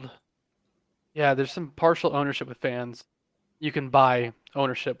called? Yeah, there's some partial ownership with fans. You can buy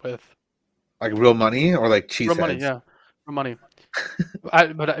ownership with. Like real money or like cheeseheads? Real money, yeah. Real money.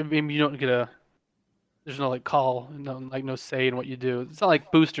 But I mean, you don't get there's no like call, no say in what you do. It's not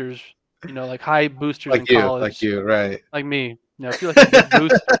like boosters, like high boosters like in you, college. Like you, right. Like me. If you're like a big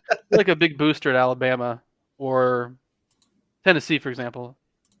booster, like a big booster at Alabama or Tennessee, for example.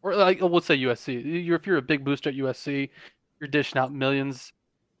 Or like, let's say USC. If you're a big booster at USC, you're dishing out millions.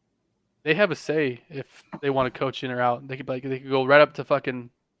 They have a say if they want to coach in or out. They could go right up to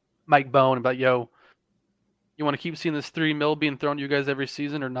fucking Mike Bone and be like, yo, you want to keep seeing this $3 million being thrown to you guys every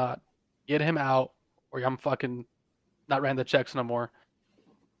season or not? Get him out, or I'm fucking not writing the checks no more.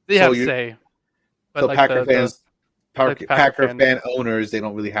 They have a say. But so like Packer fans, Packer fan owners, they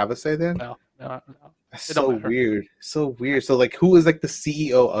don't really have a say then? No. That's so weird. So weird. So like, who is like the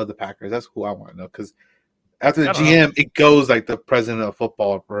CEO of the Packers? That's who I want to know, because after the GM, it goes like the president of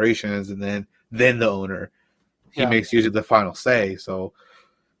football operations, and then the owner. He makes usually the final say. So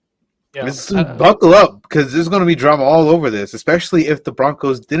buckle up, because there's going to be drama all over this, especially if the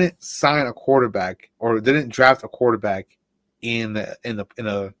Broncos didn't sign a quarterback or didn't draft a quarterback in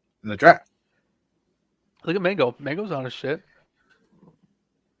the draft. Look at Mango. Mango's on his shit.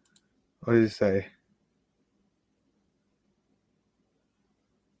 What did he say?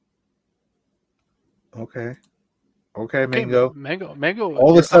 Okay. Okay, Mango. Mango.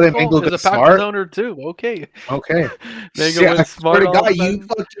 All of a sudden, Mango is gets a Packers smart. owner too. Okay. Okay. Mango Shit, I went swear smart to all of God, a you sudden.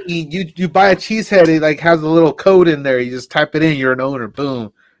 fucking you buy a cheesehead, it like has a little code in there. You just type it in, you're an owner.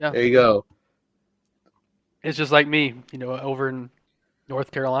 Boom. Yeah. There you go. It's just like me, over in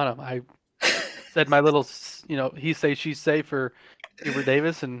North Carolina. I said my little, he say, she say for Hubert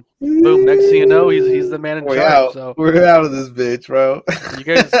Davis, and boom, next thing you know, he's the man in We're charge. out. So We're out of this bitch, bro. you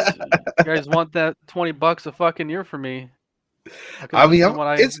guys want that $20 a fucking year from me? I mean,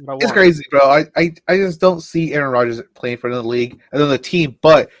 it's crazy, bro. I just don't see Aaron Rodgers playing for another league, another team.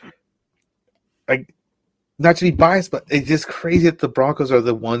 But not to be biased, but it's just crazy that the Broncos are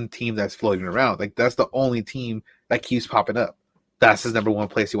the one team that's floating around. Like that's the only team that keeps popping up. That's his number one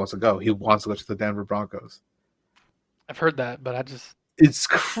place he wants to go. He wants to go to the Denver Broncos. I've heard that, but it's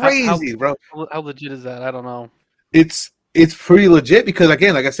crazy, bro. How legit is that? I don't know. It's pretty legit because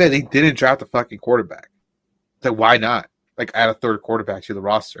again, like I said, they didn't draft a fucking quarterback. Like why not? Like add a third quarterback to the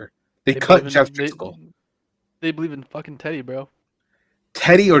roster. They cut Jeff Driscoll. They believe in fucking Teddy, bro.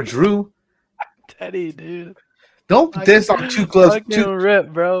 Teddy or Drew? Teddy, dude. Don't diss on two clubs.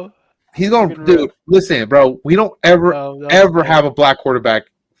 Rip, bro. He's going, dude. Listen, bro. We don't ever have a black quarterback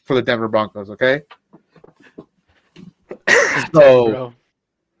for the Denver Broncos. Okay.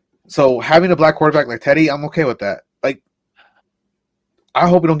 So having a black quarterback like Teddy, I'm okay with that. Like, I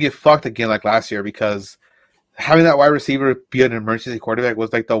hope we don't get fucked again like last year because having that wide receiver be an emergency quarterback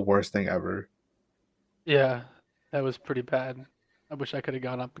was like the worst thing ever. Yeah, that was pretty bad. I wish I could have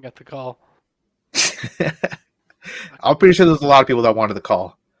gone up and got the call. I'm pretty sure there's a lot of people that wanted the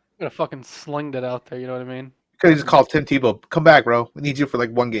call. Could have fucking slinged it out there, you know what I mean? Could have just called Tim Tebow. Come back, bro. We need you for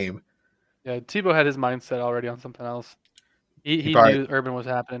like one game. Yeah, Tebow had his mindset already on something else. He knew Urban was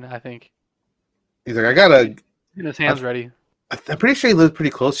happening, I think. He's like, I gotta get his hands ready. I'm pretty sure he lives pretty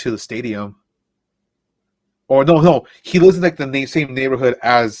close to the stadium. Or no. He lives in like the same neighborhood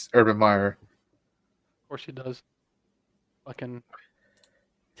as Urban Meyer. Of course he does. Fucking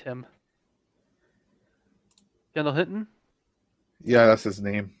Tim. Kendall Hinton? Yeah, that's his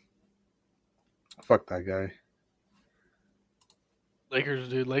name. Fuck that guy. Lakers,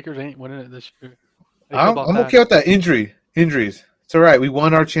 dude. Lakers ain't winning it this year. I'm okay with that. Injuries. It's all right. We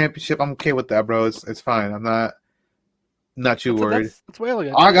won our championship. I'm okay with that, bro. It's fine. I'm not too worried. That's way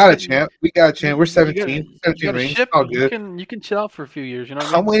I got a champ. We got a champ. We're 17. 17 rings. All good. You can chill out for a few years. You know what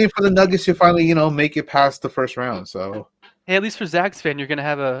I mean? I'm waiting for the Nuggets to finally, make it past the first round. So, hey, at least for Zach's fan, you're gonna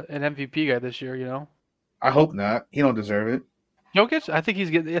have an MVP guy this year. You know. I hope not. He don't deserve it. Jokic, I think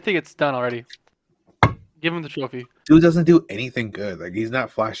it's done already. Give him the trophy. Dude doesn't do anything good. Like he's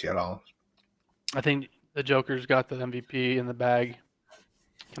not flashy at all. I think the Joker's got the MVP in the bag.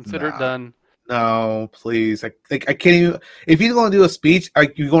 Consider it done. No, please. I can't even. If he's going to do a speech,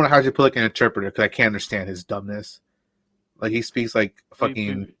 you're going to have to put like an interpreter because I can't understand his dumbness. Like he speaks like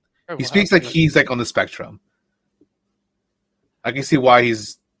fucking. He speaks like he's like on the spectrum. I can see why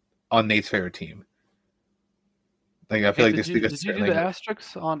he's on Nate's favorite team. Like I feel like they speak. Did you do the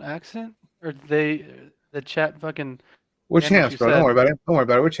asterisks on accent, or the chat fucking? We're champs, bro. Don't worry about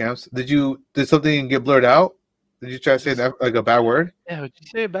it. We're champs. Did something get blurred out? Did you try to say that like a bad word? Yeah, did you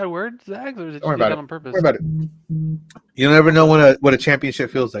say a bad word, Zach, or did you do that on purpose? Don't worry about it. You never know what a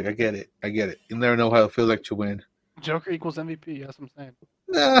championship feels like. I get it. You never know how it feels like to win. Joker equals MVP. That's what I'm saying.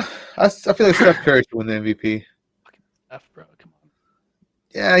 Nah, I feel like Steph Curry should win the MVP. Fucking Steph, bro. Come on.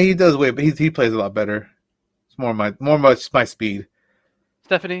 Yeah, he does win, but he plays a lot better. It's more my speed.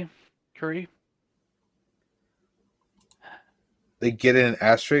 Stephanie Curry. They get in an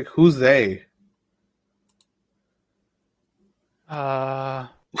asterisk. Who's they? Whoa!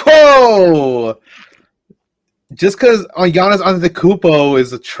 Just because Giannis Antetokounmpo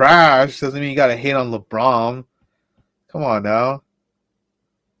is a trash doesn't mean you got to hate on LeBron. Come on now.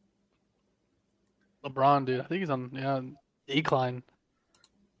 LeBron, dude. I think he's on decline.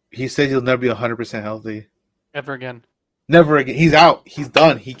 He said he'll never be 100% healthy. Ever again. Never again. He's out. He's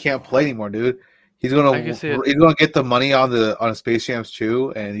done. He can't play anymore, dude. He's gonna get the money on Space Jams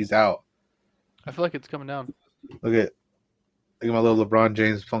 2, and he's out. I feel like it's coming down. Look at my little LeBron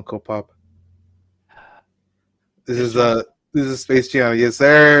James Funko Pop. This is Space Jam, yes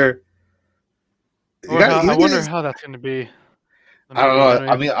sir. I wonder how that's gonna be. I don't know.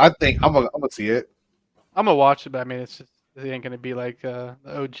 I mean, I think I'm gonna see it. I'm gonna watch it, but I mean, it ain't gonna be like the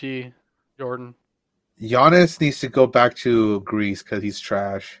OG Jordan. Giannis needs to go back to Greece because he's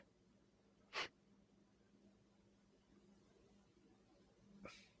trash.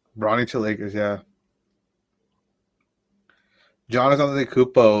 Bronny to Lakers, yeah. Jonathan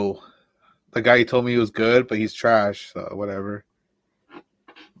Antetokounmpo, the guy he told me he was good, but he's trash. So whatever.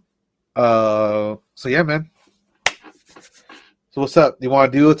 So yeah, man. So what's up? You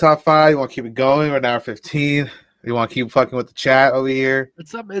want to do a top 5? You want to keep it going? We're an hour 15. You want to keep fucking with the chat over here?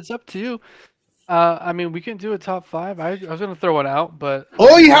 It's up to you. I mean, we can do a top 5. I was gonna throw one out, but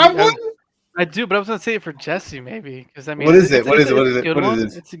You have one? I do, but I was gonna say it for Jesse maybe because I mean, what is it? It's a good one.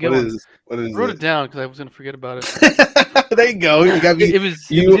 It's a good one. What is I wrote it? it down because I was gonna forget about it. There you go. You got me. It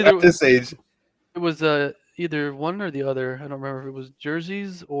was either, at this age. It was either one or the other. I don't remember if it was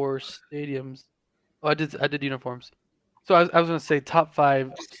jerseys or stadiums. Oh, I did uniforms. So I was gonna say top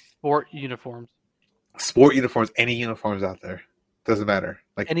 5 sport uniforms. Sport uniforms, any uniforms out there. Doesn't matter.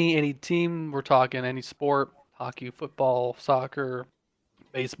 Like any team we're talking, any sport, hockey, football, soccer,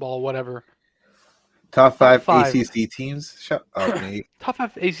 baseball, whatever. Top 5 ACC teams. Shut up, mate. Top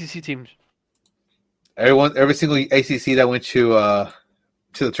 5 ACC teams. Every single ACC that went to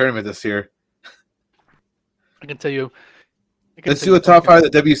the tournament this year. I can tell you. Let's do a top 5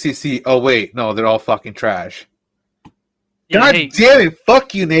 of the WCC. Oh wait, no, they're all fucking trash. Yeah, God damn it!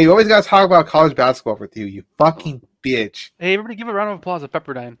 Fuck you, Nate. You always gotta talk about college basketball with you. You fucking bitch. Hey, everybody, give a round of applause to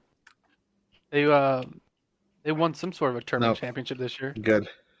Pepperdine. They won some sort of a tournament championship this year. Good.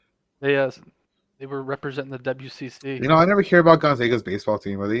 They were representing the WCC. You know, I never hear about Gonzaga's baseball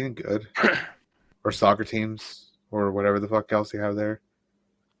team. Are they even good? Or soccer teams, or whatever the fuck else they have there.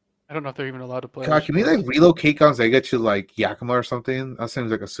 I don't know if they're even allowed to play. God, can we like relocate Gonzaga to like Yakima or something? That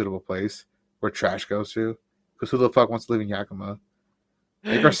seems like a suitable place where trash goes to. Because who the fuck wants to live in Yakima?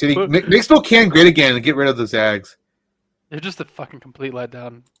 Make our city, make Spokane great again and get rid of the Zags. They're just a fucking complete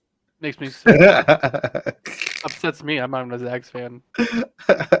letdown. Makes me upsets me. I'm not a Zags fan.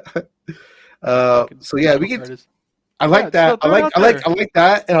 So yeah, we can. I like that. I like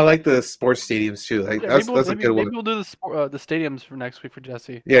that, and I like the sports stadiums too. Like that's a good one. Maybe we'll do the stadiums for next week for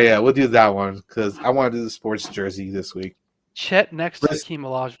Jesse. Yeah, we'll do that one because I want to do the sports jersey this week. Chet next to Hakeem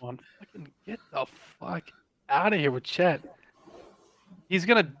Olajuwon. Fucking get the fuck out of here with Chet. He's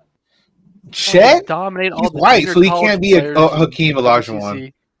gonna dominate all the white, so he can't be a Hakeem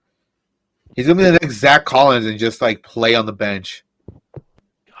Olajuwon. He's gonna be the next Zach Collins and just like play on the bench.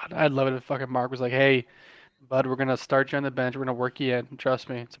 God, I'd love it if fucking Mark was like, "Hey, bud, we're gonna start you on the bench. We're gonna work you in. Trust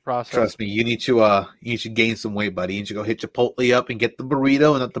me, it's a process." Trust me, you need to gain some weight, buddy. You need to go hit Chipotle up and get the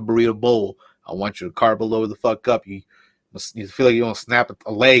burrito and not the burrito bowl. I want you to carb below the fuck up. You feel like you don't snap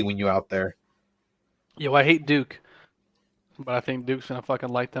a leg when you're out there. Yo, I hate Duke, but I think Duke's gonna fucking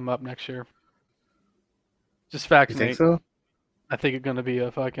light them up next year. Just facts, You think mate. so? I think it's gonna be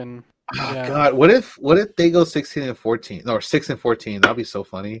a fucking. Oh yeah. God, what if they go 16-14 or 6-14? That'd be so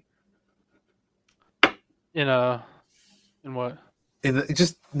funny. In what?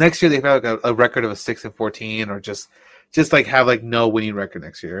 Just next year they have like a record of a 6-14, or just like have like no winning record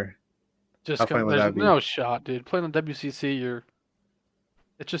next year. Just there's no shot, dude. Playing on WCC,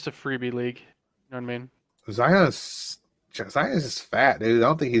 it's just a freebie league. You know what I mean? Zion is just fat, dude. I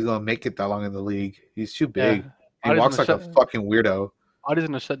don't think he's gonna make it that long in the league. He's too big. Yeah. He walks like a fucking weirdo. Audie's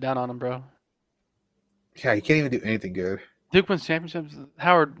gonna shut down on him, bro. Yeah, he can't even do anything good. Duke wins championships.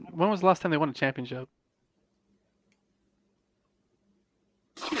 Howard, when was the last time they won a championship?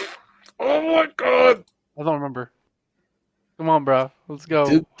 Oh my God! I don't remember. Come on, bro. Let's go.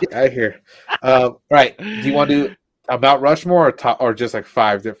 Dude, get out of here. Right. Do you want to do about Rushmore or just like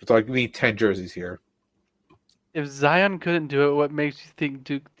 5 different? So like we need 10 jerseys here. If Zion couldn't do it, what makes you think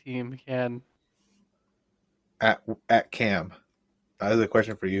Duke team can? At Cam. That is a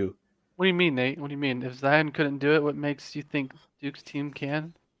question for you. What do you mean, Nate? What do you mean? If Zion couldn't do it, what makes you think Duke's team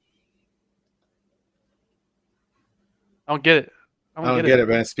can? I don't get it. I don't get it,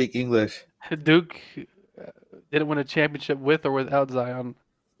 man. Speak English. Duke didn't win a championship with or without Zion.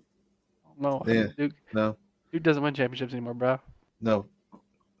 No, Yeah. Duke doesn't win championships anymore, bro. No.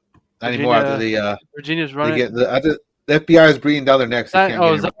 Not anymore after the Virginia's running. the FBI is breathing down their necks.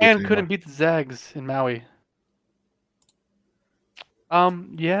 Zion couldn't beat the Zags in Maui.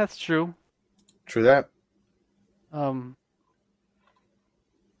 Yeah, that's true. True that.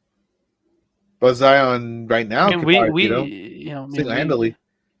 But Zion right now, I mean, single-handedly.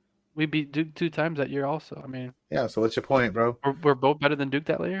 We beat Duke 2 times that year, also. I mean, yeah. So what's your point, bro? We're both better than Duke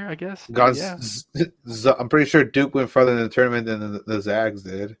that year, I guess. I'm pretty sure Duke went further in the tournament than the Zags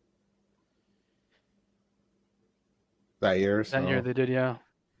did that year. That year they did, yeah.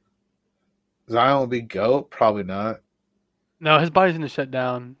 Zion will be GOAT? Probably not. No, his body's gonna shut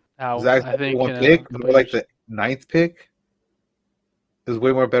down. Zags I think one pick, more like the 9th pick. There's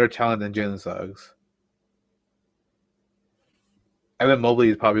way more better talent than Jalen Suggs. Evan Mobley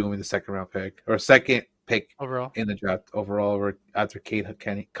is probably going to be the 2nd round pick or 2nd pick overall in the draft overall over after Cade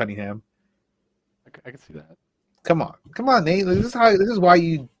Cunningham. I can see that. Come on, Nate. This is why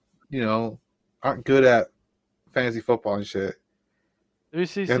you aren't good at fantasy football and shit.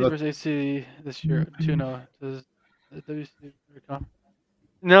 WCC versus AC this year 2-0. Does the WCC come?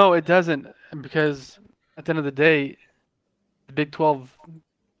 No, it doesn't, because at the end of the day, the Big 12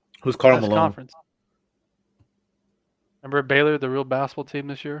 Who's Karl Malone? Conference. Remember Baylor, the real basketball team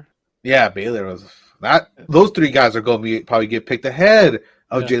this year? Yeah, Baylor was that. Those three guys are going to probably get picked ahead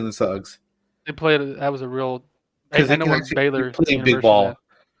of Jalen Suggs. They played. That was a real. I know what Baylor playing big ball.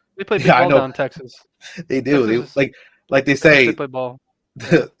 They play big ball down in Texas. They do. They like they say. They play ball.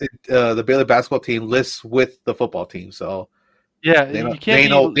 The Baylor basketball team lists with the football team, so yeah, they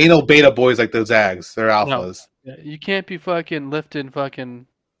know beta boys like the Zags. They're alphas. No, you can't be fucking lifting fucking.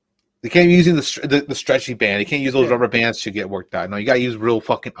 They can't be using the stretchy band. You can't use those rubber bands to get worked out. No, you gotta use real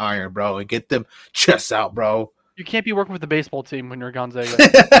fucking iron, bro, and get them chests out, bro. You can't be working with the baseball team when you're Gonzaga.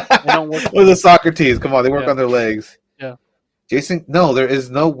 They don't work with the soccer teams. Come on, they work on their legs. Yeah. There is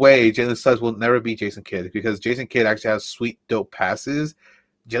no way Jalen Suggs will never beat Jason Kidd, because Jason Kidd actually has sweet, dope passes.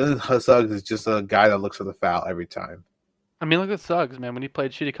 Jalen Suggs is just a guy that looks for the foul every time. I mean, look at Suggs, man. When he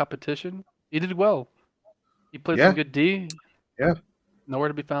played shitty competition, he did well. He played some good D. Yeah. Nowhere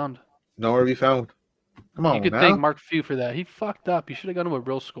to be found. Nowhere to be found. Come on, you could thank Mark Few for that. He fucked up. He should have gone to a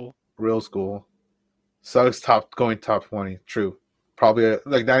real school. Real school. Suggs going top 20. True. Probably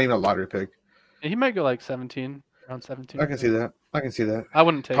not even a lottery pick. Yeah, he might go like 17, around 17. I can see that. I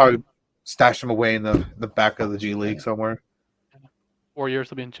wouldn't take probably him. Stash him away in the back of the G League somewhere. 4 years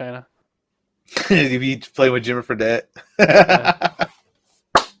he'll be in China. If you play with Jimmy Fredette.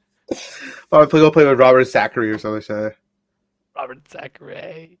 Or go play with Robert Zachary or something like that. Robert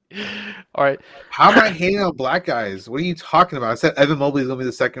Zachary. All right. How am I hating on black guys? What are you talking about? I said Evan Mobley is going to be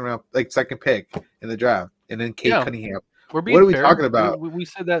the second pick in the draft, and then Cade Cunningham. What are we talking about? We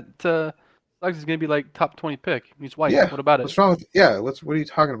said that Suggs is going to be like top 20 pick. He's white. Yeah. What about it? What's wrong with? Yeah. What are you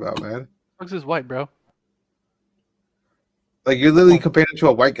talking about, man? Suggs is white, bro. Like, you're literally comparing it to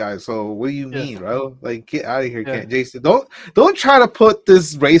a white guy. So what do you mean, bro? Like, get out of here, Jason. Don't try to put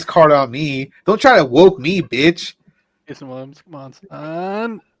this race card on me. Don't try to woke me, bitch. Jason Williams, come on,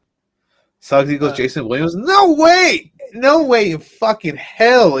 son. Suggs equals Jason Williams? No way! No way in fucking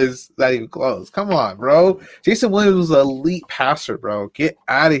hell is that even close. Come on, bro. Jason Williams was an elite passer, bro. Get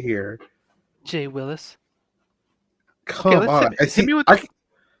out of here. Jay Willis. Come on.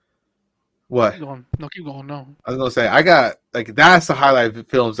 What? Keep going. No, keep going. No. I was gonna say I got that's the highlight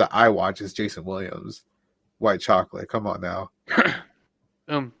films that I watch is Jason Williams, White Chocolate. Come on now.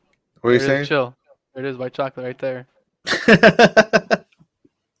 Boom. What are you saying? Chill. There it is, White Chocolate right there.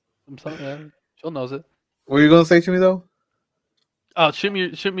 Chill knows it. What are you gonna say to me though? Oh, shoot me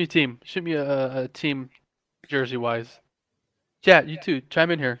a team. Shoot me a team, jersey wise. Chat, you too.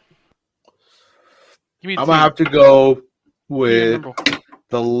 Chime in here. I'm gonna have to go with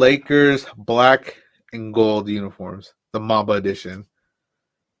the Lakers black and gold uniforms, the Mamba edition.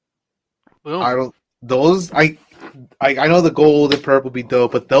 Boom. I know the gold and purple be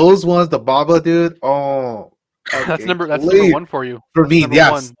dope, but those ones, the Mamba, dude. Oh, okay, that's number one for you. For me, that's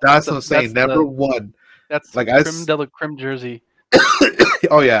yes, that's what I'm saying. Number one. That's like creme de la creme jersey.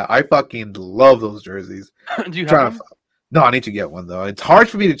 Oh yeah, I fucking love those jerseys. Do you have them? No, I need to get one though. It's hard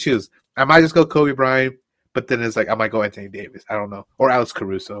for me to choose. I might just go Kobe Bryant. But then it's like I might go Anthony Davis. I don't know, or Alex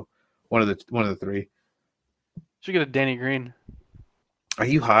Caruso, one of the three. Should get a Danny Green. Are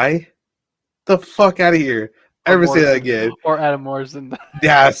you high? The fuck out of here! Ever say that again? Or Adam Morrison.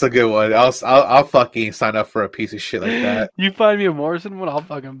 Yeah, that's a good one. I'll fucking sign up for a piece of shit like that. You find me a Morrison one, I'll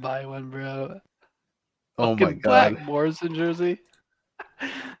fucking buy one, bro. Oh fucking my god! Black Morrison jersey.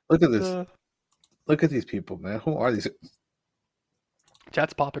 Look at this. Look at these people, man. Who are these?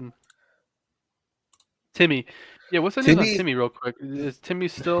 Chat's popping. Timmy. Yeah, what's the news on Timmy real quick? Is Timmy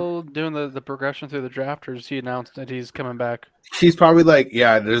still doing the progression through the draft, or has he announced that he's coming back? He's probably like,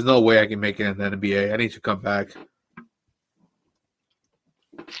 yeah, there's no way I can make it in the NBA. I need to come back.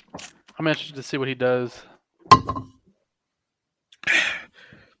 I'm interested to see what he does. All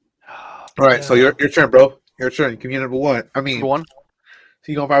right, so your turn, bro. Your turn. Give me number one. I mean, number one?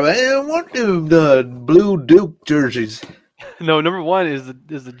 So you're going to probably, I want the blue Duke jerseys. No, number one is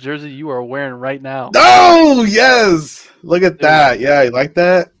the jersey you are wearing right now. Oh, yes. Look at that. Yeah, you like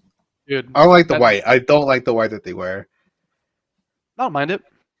that? Dude. I don't like the white. I don't like the white that they wear. I don't mind it.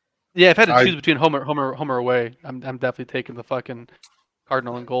 Yeah, if I had to choose between home or away, I'm definitely taking the fucking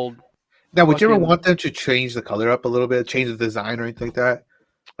Cardinal and gold. Now, would you ever want them to change the color up a little bit, change the design or anything like that?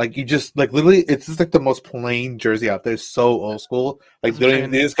 Like, you just, like, literally, it's just like the most plain jersey out there. It's so old school. Like, they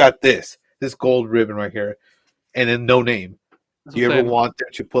just got this. this gold ribbon right here, and then no name. That's Do you what I'm ever saying. want them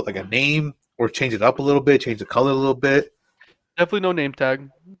to put like a name or change it up a little bit, change the color a little bit, Definitely no name tag.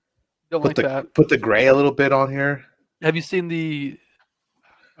 Don't like that. put the gray a little bit on here? Have you seen the?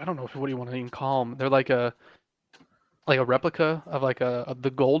 I don't know what do you want to even call them. They're like a replica of of the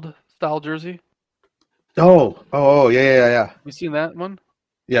gold style jersey. Oh, yeah. You seen that one?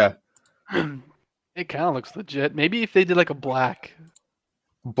 Yeah, It kind of looks legit. Maybe if they did like a black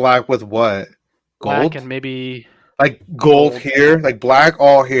black with what? Gold? and maybe Like gold gold. here, like black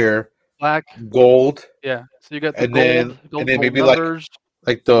all here, black. gold, Yeah. So you got the and then gold maybe numbers.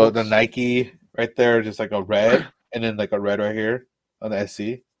 like the Nike right there, just like a red, and then like a red right here on the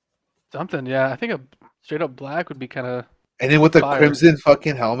SC. Something. Yeah. I think a straight up black would be kind of. And then with the Fire. crimson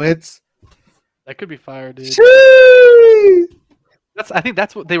fucking helmets. That could be fire, dude. Sheesh! I think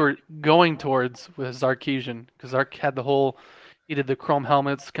that's what they were going towards with Zarkeesian, because Zark had the whole. He did the chrome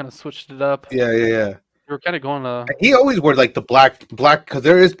helmets, kind of switched it up. Yeah. They were kind of going to. He always wore like the black, because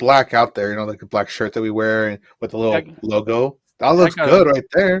there is black out there, like the black shirt that we wear and with the little logo. That looks good right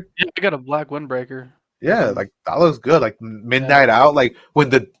there. Yeah, I got a black windbreaker. Yeah, like that looks good. Like midnight out, like when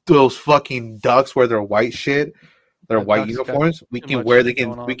those fucking ducks wear their white shit, their white uniforms, we can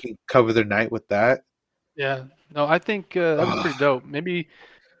cover their night with that. Yeah, no, I think that was pretty dope. Maybe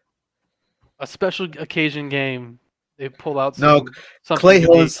a special occasion game. They pull out something Clay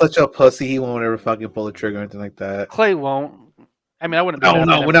Hill unique. is such a pussy. He won't ever fucking pull a trigger or anything like that. Clay won't. I mean, I wouldn't.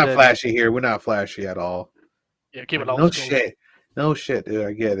 No, we're not flashy here. We're not flashy at all. Yeah, keep it all. No shit, dude.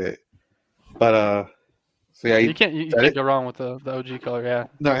 I get it. But so yeah, you can't go wrong with the OG color. Yeah.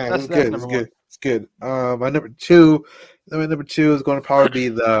 No, yeah, it's good. It's good. My number two is going to probably be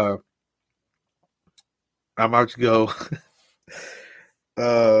the. I'm about to go.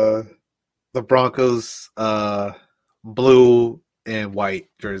 The Broncos blue and white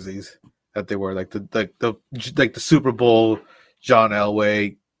jerseys that they wear, like the Super Bowl John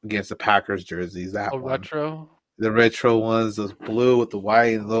Elway against the Packers jerseys. That one. Retro. The retro ones, those blue with the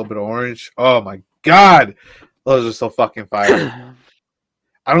white and a little bit of orange. Oh my god, those are so fucking fire.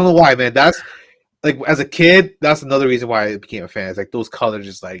 I don't know why, man. That's like as a kid, that's another reason why I became a fan. It's like those colors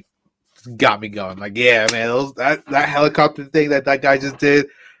just like got me going. Like, yeah, man, that helicopter thing that guy just did.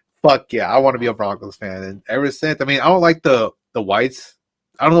 Fuck yeah, I want to be a Broncos fan. And ever since, I mean, I don't like the whites.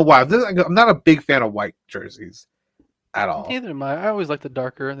 I don't know why. I'm not a big fan of white jerseys at all. Neither am I. I always like the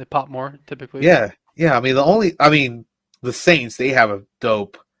darker. They pop more typically. Yeah. I mean, the Saints, they have a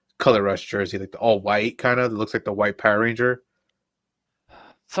dope color rush jersey, like the all white kind of. It looks like the white Power Ranger.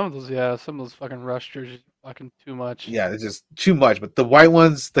 Some of those fucking rush jerseys fucking too much. Yeah, it's just too much. But the white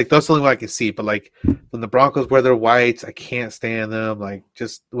ones, like that's the only one I can see. But like when the Broncos wear their whites, I can't stand them. Like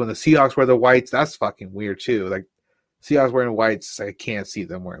just when the Seahawks wear their whites, that's fucking weird too. Like Seahawks wearing whites, I can't see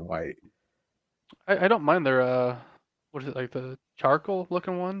them wearing white. I don't mind their what is it, like the charcoal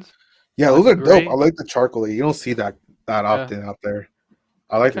looking ones? Yeah, those are dope. I like the charcoal. You don't see that often out there.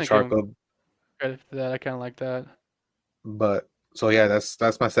 I like the charcoal. Credit for that. I kind of like that. But so yeah,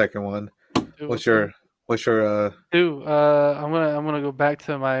 that's my second one. Dude, what's your Dude, I'm gonna go back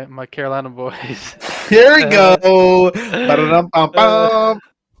to my Carolina boys. Here we go.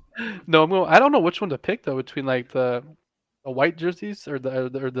 No, I don't know which one to pick though between like the white jerseys or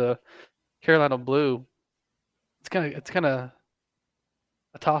the Carolina blue. It's kind of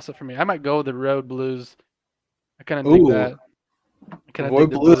a toss up for me. I might go with the road blues. I kind of dig that.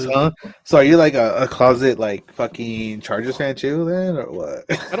 Road blues, huh? So are you like a closet like fucking Chargers fan too then, or what?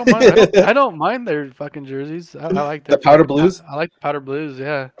 I don't mind. I don't mind their fucking jerseys. I like the powder blues. I like the powder blues.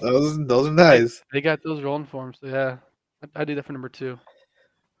 Yeah, those are nice. They got those rolling for them. So yeah, I do that for number 2.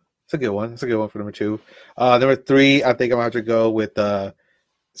 It's a good one. It's a good one for number 2. Number 3, I think I'm gonna have to go with.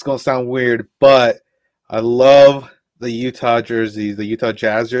 It's gonna sound weird, but I love the Utah jerseys, the Utah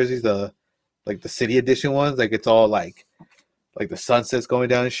Jazz jerseys, the city edition ones. Like it's all like the sunsets going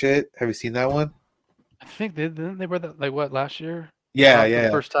down and shit. Have you seen that one? I think they wear that like what last year? Yeah.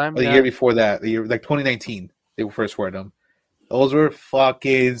 The first time. Or the year before that, the year like 2019, they first wore them. Those were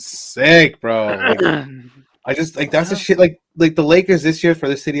fucking sick, bro. Like, I just like that's the shit. Like the Lakers this year for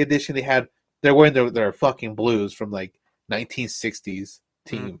the city edition, they're wearing their fucking blues from like 1960s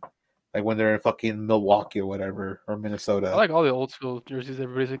team, like when they're in fucking Milwaukee or whatever or Minnesota. I like all the old school jerseys.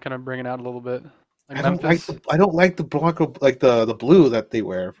 Everybody's kind of bringing out a little bit. I don't like the Bronco, like the blue that they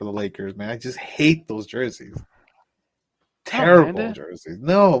wear for the Lakers, man. I just hate those jerseys. Terrible jerseys.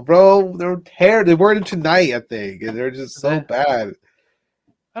 No, bro, they're terrible. They wore them tonight, I think, and they're just so bad.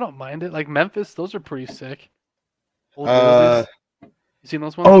 I don't mind it. Like Memphis, those are pretty sick. Old jerseys. You seen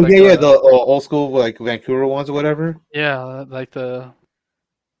those ones? Oh like, yeah, the old school like Vancouver ones or whatever. Yeah, like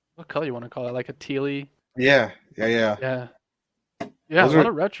what color you want to call it? Like a tealy? Yeah. Yeah. Yeah, Those a lot are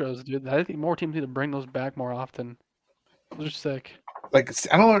of retros, dude. I think more teams need to bring those back more often. Those are sick. like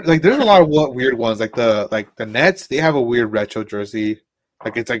I don't like. There's a lot of weird ones. Like the Nets, they have a weird retro jersey.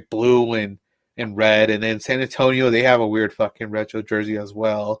 Like it's like blue and red, and then San Antonio, they have a weird fucking retro jersey as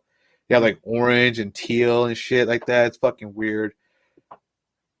well. They have like orange and teal and shit like that. It's fucking weird.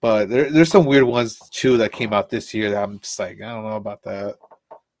 But there's some weird ones too that came out this year that I'm just like, I don't know about that.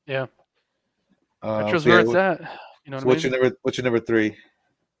 Yeah. Retro's where it's at. You know what I mean? What's your number 3?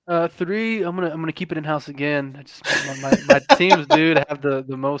 3. I'm gonna keep it in house again. I just my teams, dude, have the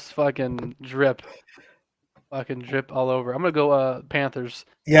most fucking drip all over. I'm gonna go Panthers.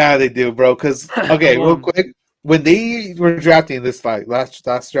 Yeah, they do, bro. Because okay, real quick, when they were drafting this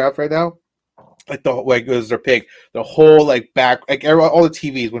last draft right now, like it was their pick, the whole like back like all the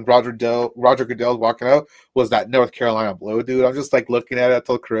TVs when Roger Goodell was walking out was that North Carolina blue, dude. I'm just like looking at it. I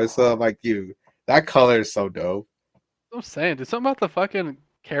told Carissa, I'm like, you, that color is so dope. I'm saying, dude, something about the fucking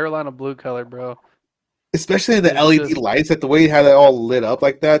Carolina blue color, bro. Especially in the LED lights, that the way you had it all lit up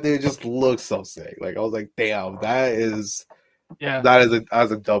like that, dude, it just looks so sick. Like I was like, damn, that is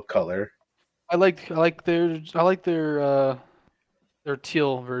a dope color. I like their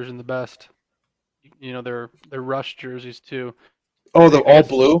teal version the best. You know, their Rush jerseys too. Oh, the all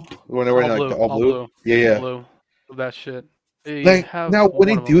blue when they were like the all blue. Yeah. Blue. That shit. Like, now, when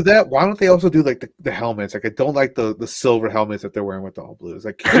they do that, why don't they also do like the helmets? Like, I don't like the silver helmets that they're wearing with the all blues.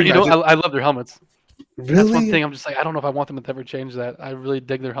 Like, you know, I love their helmets. Really? That's one thing. I'm just like, I don't know if I want them to ever change that. I really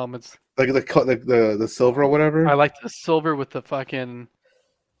dig their helmets. Like the silver or whatever. I like the silver with the fucking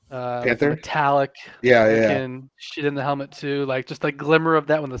Panther metallic. Yeah. Shit in the helmet too. Like just like glimmer of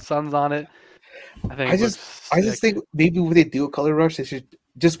that when the sun's on it. I just think maybe when they do a color rush, they should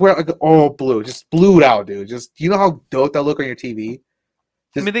just wear like all blue, just blued out, dude. Just you know how dope that look on your TV.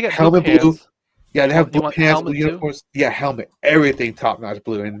 Just they got helmet blue. Yeah, they have blue pants, blue uniforms. Yeah, helmet, everything top notch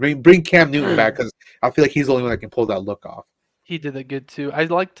blue, and bring Cam Newton back because I feel like he's the only one that can pull that look off. He did that good too. I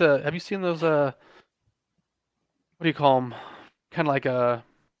like to. Have you seen those? What do you call them? Kind of like a.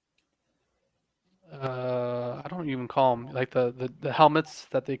 I don't even call them like the helmets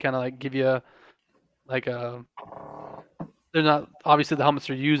that they kind of like give you, like a. They're not obviously the helmets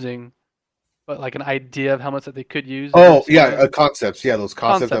they're using, but like an idea of helmets that they could use. Oh yeah, concepts. Yeah, those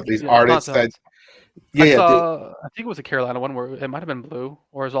concepts of these artists that. I think it was a Carolina one where it might have been blue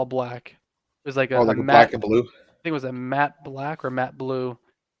or it was all black. It was like a matte, black and blue. I think it was a matte black or matte blue,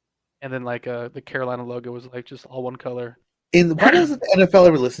 and then like the Carolina logo was like just all one color. And why doesn't the NFL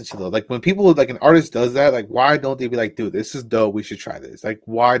ever listen to those? Like when people like an artist does that, like why don't they be like, dude, this is dope, we should try this? Like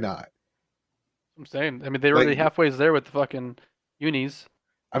why not? I'm saying. I mean, they were already halfway there with the fucking unis.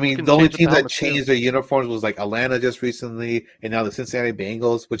 I mean, the only team that changed their uniforms was like Atlanta just recently, and now the Cincinnati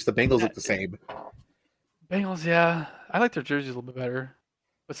Bengals, which the Bengals look the same. Bengals, yeah. I like their jerseys a little bit better.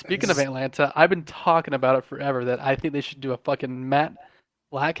 But speaking of Atlanta, I've been talking about it forever that I think they should do a fucking matte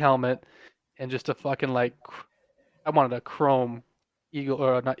black helmet and just a fucking like, I wanted a chrome eagle,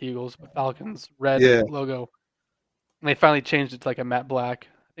 or not Eagles, but Falcons red logo. And they finally changed it to like a matte black.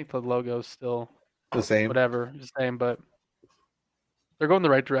 I think the logo's still the same. Whatever, the same, but they're going the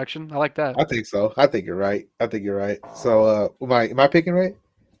right direction. I like that. I think so. I think you're right. So, am I picking right?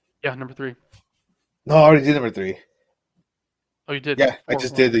 Yeah, number 3. No, I already did number 3. Oh, you did? Yeah, I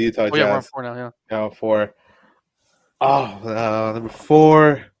just did the Utah Jazz. Yeah, we're on 4 now, yeah. No, 4. Oh, number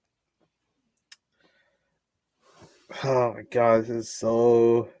 4. Oh, my God. This is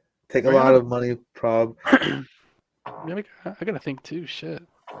so... Take a lot of money, prob. I got to think, too. Shit.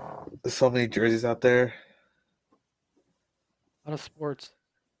 There's so many jerseys out there. A lot of sports.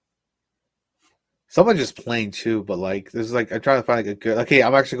 Someone just playing too, but like there's like I'm trying to find like a good. Okay,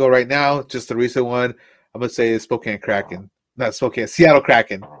 I'm actually go right now. Just the recent one. I'm gonna say Spokane Kraken, not Spokane, Seattle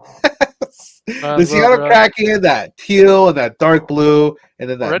Kraken. The Seattle Kraken, that teal and that dark blue, and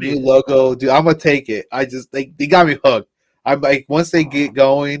then that new logo, dude. I'm gonna take it. I just they got me hooked. I'm like once they get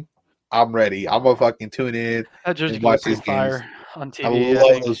going, I'm ready. I'm gonna fucking tune in and watch these games on TV. I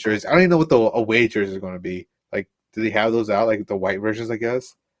love those jerseys. I don't even know what the away jerseys are gonna be. Like, do they have those out? Like the white versions, I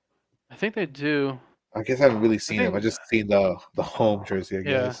guess. I think they do. I guess I haven't really seen them. I just seen the home jersey, I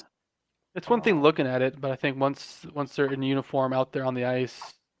guess. It's one thing looking at it, but I think once they're in uniform out there on the ice,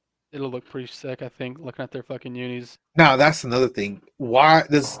 it'll look pretty sick, I think, looking at their fucking unis. Now, that's another thing. Why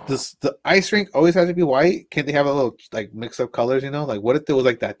does the ice rink always have to be white? Can't they have a little like mix up colors, you know? Like what if there was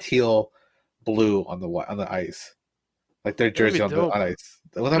like that teal blue on the ice? Like their jersey on the ice.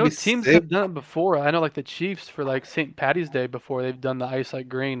 Wouldn't that be teams sick? Have done it before. I know like the Chiefs for like St. Patty's Day before they've done the ice like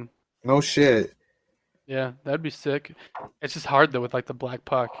green. No shit. Yeah, that'd be sick. It's just hard though with like the black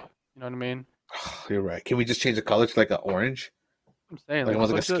puck. You know what I mean? You're right. Can we just change the color to like an orange? I'm saying Like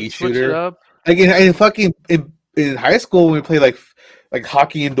almost like a ski switch it shooter. up. Like in fucking in high school when we played like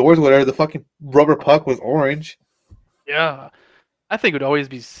hockey indoors, or whatever, the fucking rubber puck was orange. Yeah, I think it would always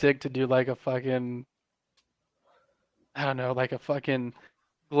be sick to do like a fucking, I don't know, like a fucking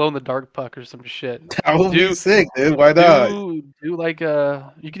glow in the dark puck or some shit. That would be sick, dude. Why not? Do like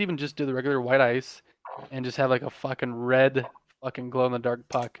you could even just do the regular white ice and just have like a fucking red fucking glow in the dark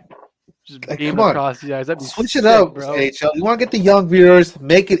puck. Just Like, beam come on. across the eyes. That'd be Switch sick, it up, bro. NHL. You want to get the young viewers,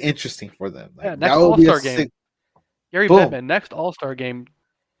 make it interesting for them. Like, Yeah, next that would be a All-Star game. sick. Gary Boom. Bettman, next All-Star game,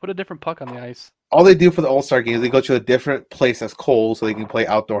 put a different puck on the ice. All they do for the All-Star game is they go to a different place that's cold so they can play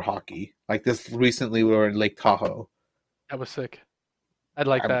outdoor hockey. Like this recently, we were in Lake Tahoe. That was sick. I'd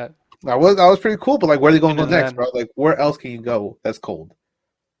like that. That was pretty cool, but like, where are they going to go next, then- bro? Like, where else can you go that's cold?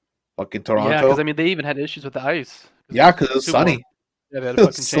 Fucking Toronto. Yeah, because I mean, they even had issues with the ice. Yeah, because it was too sunny. warm. Yeah, they had It to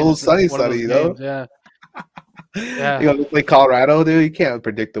was fucking so change sunny, one of those you know? games, Yeah. Yeah. You know, like Colorado, dude. You can't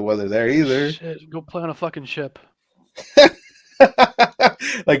predict the weather there either. Shit, go play on a fucking ship.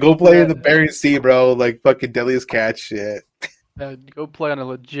 Like, go play in the Yeah. Bering Sea, bro. Like, fucking Deadliest Catch shit. Go play on a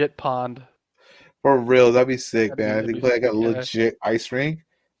legit pond. For real, that'd be sick, That'd man. be- If you that'd play like be a sick, yeah. legit ice rink,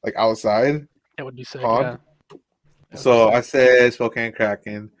 like outside. That would be sick. Pond? Yeah. That So would I said Spokane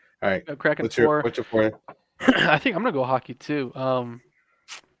Kraken. All right. be sick. Kraken What's your 4. what's your four? I think I'm gonna go hockey too.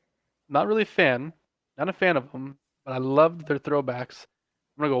 Not really a fan. Not a fan of them, but I love their throwbacks.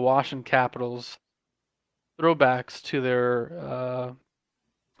 I'm gonna go Washington Capitals. Throwbacks to their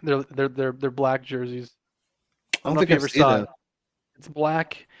black jerseys. I don't know if think you I've ever seen saw that. it. It's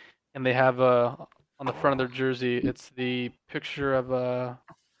black, and they have on the front of their jersey, it's the picture of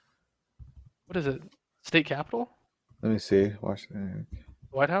what is it? State Capitol? Let me see. Washington.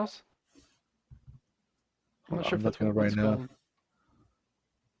 The White House? I'm not sure I'm if that's looking what it right it's now.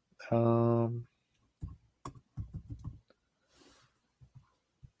 called.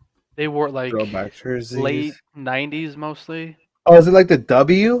 They wore it like Throwback jerseys. late 90s mostly. Oh, is it like the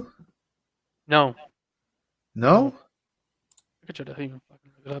W? No, No. I could try to even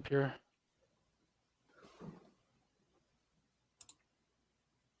fucking look it up here.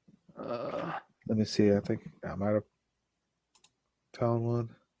 Let me see. I think I might have found one.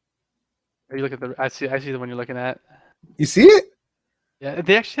 Are you looking at the? I see the one you're looking at. You see it? Yeah,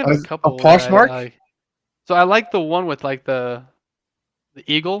 they actually have A a couple. Poshmark? that I like. So I like the one with like the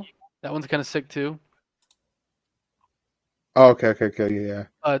eagle. That one's kind of sick too. Oh, okay, yeah.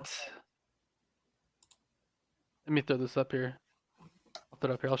 But let me throw this up here. I'll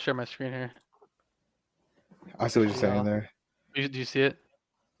throw it up here. I'll share my screen here. I see what you're saying Yeah. there. Do you see it?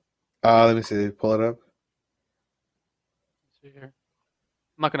 Let me see. Pull it up. Let's see here.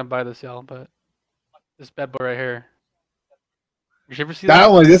 I'm not gonna buy this, y'all, but this bad boy right here. You ever see That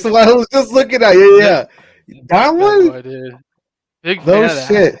one. This is what I was just looking at. Yeah. That Bad one. boy, dude. Big fan No of that.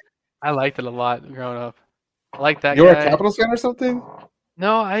 shit. I liked it a lot growing up. I like that You're guy. a Capitals fan or something?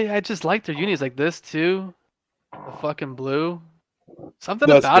 No, I just like their unis like this too. The fucking blue. Something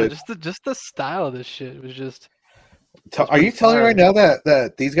That's about good. it. Just the style of this shit was just. Are you telling me right now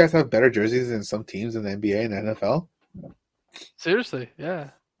that these guys have better jerseys than some teams in the NBA and NFL? Seriously, yeah.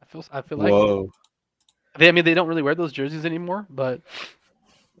 I feel like Whoa. I mean they don't really wear those jerseys anymore, but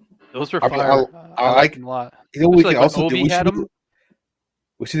those were I mean, fire. I I like- like them a lot. You know what we Especially, can like, when also do? Obi had 'em.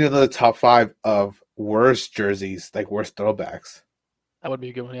 We should do another top 5 of worst jerseys, like worst throwbacks. That would be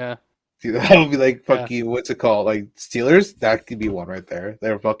a good one, yeah. Dude, that would be like Yeah. fucking what's it called? Like Steelers? That could be one right there.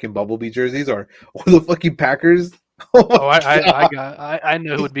 Their fucking Bumblebee jerseys or the fucking Packers. Oh, my Oh, I God. I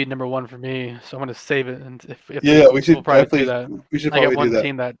know who would be number one for me, so I'm gonna save it. And if Yeah, we should we'll probably definitely do that. we should I got probably do one that.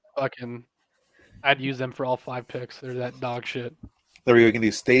 team that fucking I'd use them for all 5 picks. They're that dog shit. There we go. We can do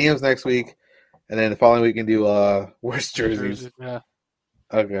stadiums next week, and then the following week we can do worst jerseys. Yeah.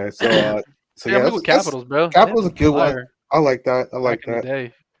 Okay, so Yeah, I'm yeah, gonna go Capitals, bro. Capitals They a good one. fire I like that. I like back in the that.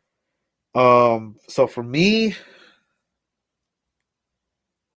 day. So for me,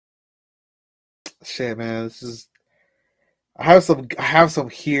 shit, man, this is. I have some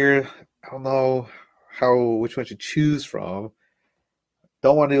here. I don't know which one to choose from.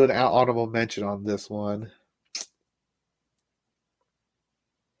 Don't want to do an honorable mention on this one.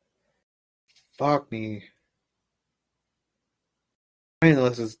 Fuck me. I know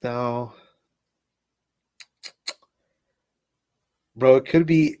this is now. Bro, it could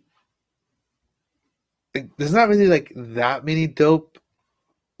be. Like, there's not really like that many dope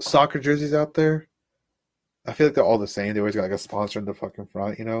soccer jerseys out there. I feel like they're all the same. They always got like a sponsor in the fucking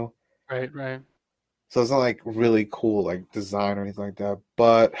front, you know? Right. So it's not like really cool like design or anything like that.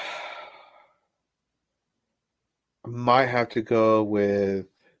 But I might have to go with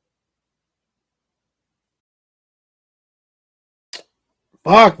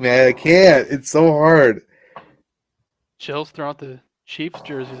Fuck, man, I can't. It's so hard. Chill's throwing out the Chiefs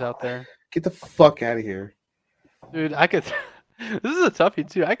jerseys out there. Get the fuck out of here. Dude, I could. This is a toughie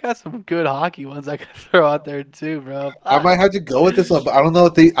too. I got some good hockey ones I could throw out there too, bro. I might have to go with this one, but I don't know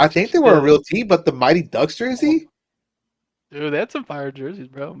if I think they were a real team, but the Mighty Ducks jersey? Dude, they had some fire jerseys,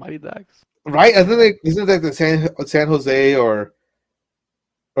 bro. Mighty Ducks. Right? Isn't it like the San Jose or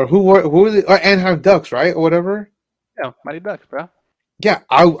who were they? Or Anaheim Ducks, right? Or whatever? Yeah, Mighty Ducks, bro. Yeah,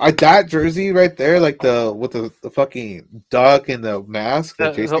 I that jersey right there, like with the fucking duck and the mask,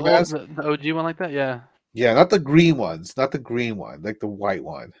 the Jason mask. The OG one like that, yeah. Yeah, not the green ones, not the green one, like the white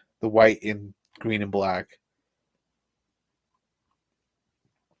one, the white in green and black.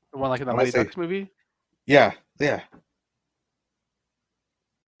 The one like in the Mighty Ducks movie. Yeah, yeah.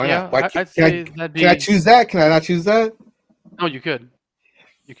 Yeah, I'd say that'd be. Can I choose that? Can I not choose that? No, you could.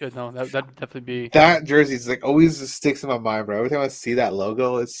 You could. No, that'd definitely be. That jersey is like always just sticks in my mind, bro. Every time I see that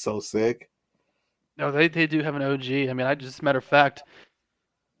logo, it's so sick. No, they do have an OG. I mean, matter of fact,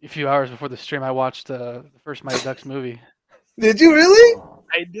 a few hours before the stream, I watched the first Mighty Ducks movie. Did you really?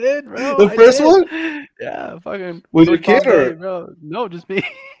 I did, bro. The first one? Yeah, fucking. Was your kid or? Bro? No, just me.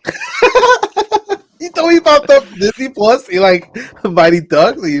 You told me about the Disney Plus, you like Mighty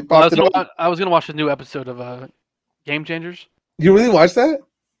Ducks. You popped I was gonna watch a new episode of Game Changers. You really watched that?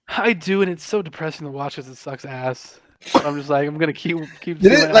 I do, and it's so depressing to watch because it sucks ass. But I'm just like, I'm gonna keep. Did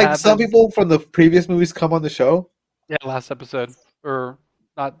it like some people from the previous movies come on the show? Yeah, last episode, or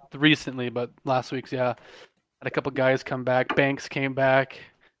not recently, but last week's. Yeah, had a couple guys come back. Banks came back.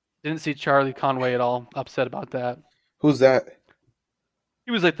 Didn't see Charlie Conway at all. Upset about that. Who's that?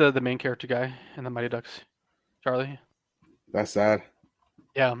 He was like the main character guy in the Mighty Ducks. Charlie. That's sad.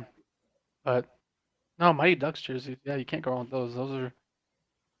 Yeah, but no Mighty Ducks jerseys. Yeah, you can't go wrong with those. Those are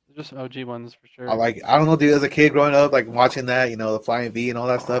just OG ones for sure. I don't know, dude. As a kid growing up, like watching that, the Flying V and all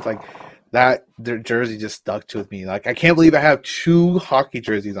that stuff, like that, their jersey just stuck with me. Like I can't believe I have 2 hockey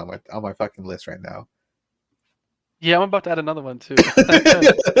jerseys on my fucking list right now. Yeah, I'm about to add another one too. Dude, how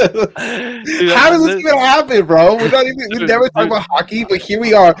does this even happen, bro? We never talk about hockey, but here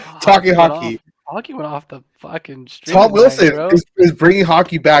we are talking hockey. Hockey went off the fucking street. Tom Wilson is bringing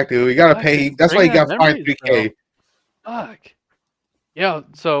hockey back, dude. We gotta pay. That's why he got fined $3K. Fuck. Yeah.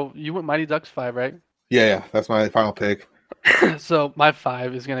 So you went Mighty Ducks 5, right? Yeah. That's my final pick. So my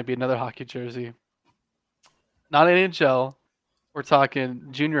 5 is gonna be another hockey jersey. Not NHL. We're talking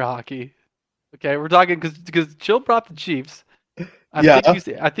junior hockey. Okay, we're talking because Chill brought the Chiefs.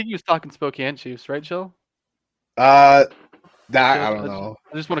 I think he was talking Spokane Chiefs, right, Chill? I don't know.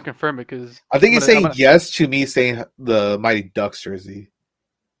 I just want to confirm it because I think he's saying yes to me saying the Mighty Ducks jersey.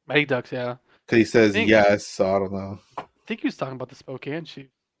 Mighty Ducks, yeah. Because he says yes, so I don't know. I think he was talking about the Spokane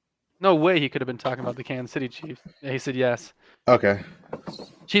Chiefs. No way he could have been talking about the Kansas City Chiefs. Yeah, he said yes. Okay.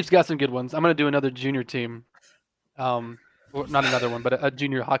 Chiefs got some good ones. I'm gonna do another junior team. Well, not another one, but a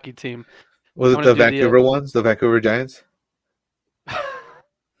junior hockey team. Was it the Vancouver ones? The Vancouver Giants?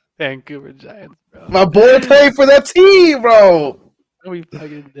 Vancouver Giants, bro. My boy played for that team, bro. No, we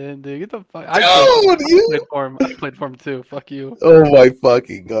fucking did, dude. Get the fuck. I played for him too. Fuck you. Oh my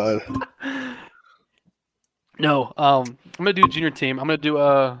fucking god. No, I'm gonna do a junior team. I'm gonna do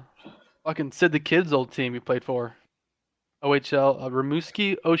fucking Sid the Kid's old team he played for. OHL,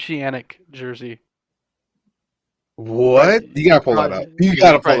 Rimouski Oceanic jersey. What? You gotta pull that up. You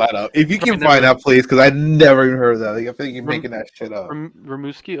gotta pull that up. If you can find that, please, because I never even heard of that. I think you're making that shit up.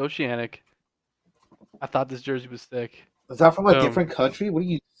 Rimouski Oceanic. I thought this jersey was thick. Is that from a different country? What are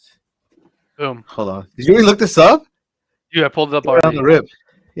you? Boom. Hold on. Did you really look this up? Yeah, I pulled it up already. On the rip.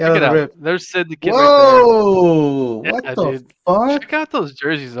 Yeah, on the rip. There's Sid the Kid. Whoa! Right there. What the fuck? Check out those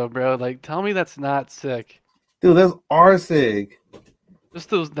jerseys, though, bro. Like, tell me that's not sick. Dude, those are sick. Just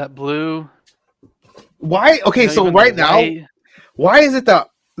that blue. Why? Okay, so right now, why is it that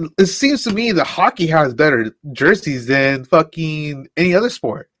it seems to me that hockey has better jerseys than fucking any other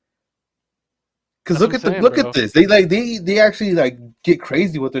sport? Because look at this. They actually like get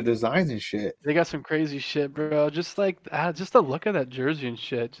crazy with their designs and shit. They got some crazy shit, bro. Just like just the look of that jersey and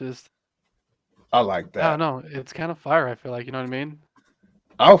shit. I like that. I don't know. It's kind of fire. I feel like, you know what I mean.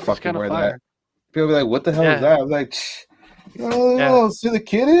 I'll fucking wear that. People be like, "What the hell is that?" I'm like, see the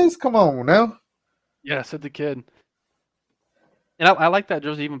kid is. Come on now. Yeah, Sid the Kid. And I like that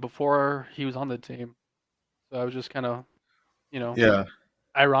jersey even before he was on the team. So I was just kind of,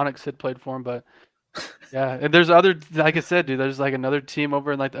 ironic Sid played for him. But yeah, and there's other, like I said, dude, there's like another team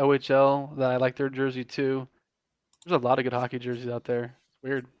over in like the OHL that I like their jersey too. There's a lot of good hockey jerseys out there. It's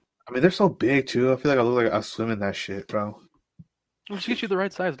weird. I mean, they're so big too. I feel like I look like I swim in that shit, bro. We'll just get you the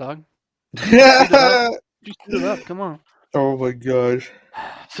right size, dog. Yeah. Just get it up. Come on. Oh my gosh.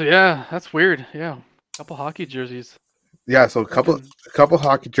 So yeah, that's weird. Yeah, a couple hockey jerseys. Yeah, so a couple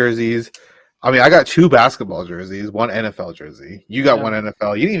hockey jerseys. I mean, I got 2 basketball jerseys, 1 NFL jersey. You got 1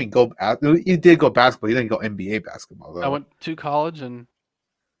 NFL. You didn't even go. You did go basketball. You didn't go NBA basketball though. I went 2 college and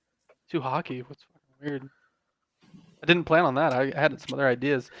 2 hockey. What's fucking weird? I didn't plan on that. I had some other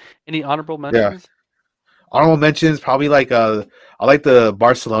ideas. Any honorable mentions? Yeah. Honorable mentions, probably like I like the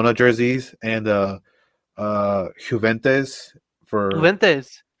Barcelona jerseys and Juventus for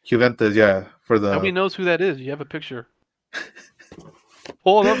Juventus, yeah. For the nobody knows who that is. You have a picture.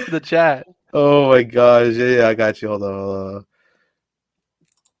 Pull it up for the chat. Oh my gosh, yeah, I got you. Hold on.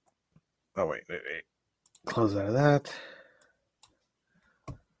 Oh wait. Close out of that.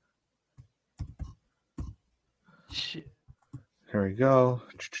 Shit. Here we go.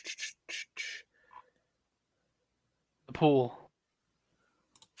 The pool.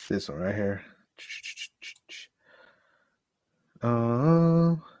 This one right here.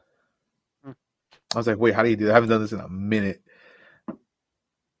 I was like, wait, how do you do that? I haven't done this in a minute.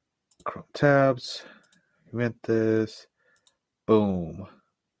 Chrome tabs. Juventus. Boom.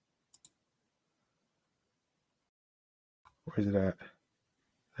 Where's it at?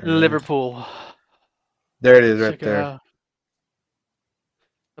 Liverpool. There it is, right there.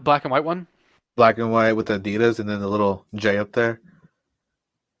 The black and white one? Black and white with the Adidas and then the little J up there.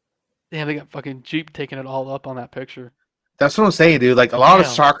 Damn, they got fucking Jeep taking it all up on that picture. That's what I'm saying, dude. Like a lot of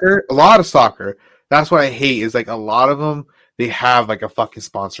soccer. That's what I hate is like a lot of them, they have like a fucking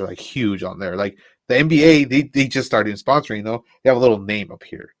sponsor like huge on there. Like the NBA, they just started sponsoring, you know? They have a little name up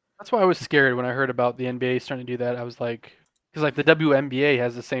here. That's why I was scared when I heard about the NBA starting to do that. I was like, because like the WNBA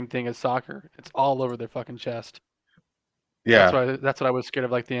has the same thing as soccer. It's all over their fucking chest. Yeah. That's what I was scared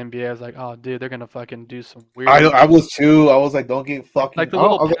of, like the NBA. I was like, oh, dude, they're going to fucking do some weird. I was too. I was like, don't get fucking. Like the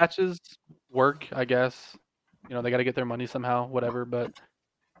little patches work, I guess. You know, they got to get their money somehow, whatever. But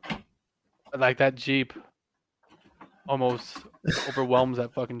like that Jeep almost overwhelms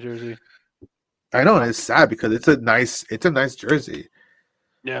that fucking jersey. I know, and it's sad because it's a nice jersey.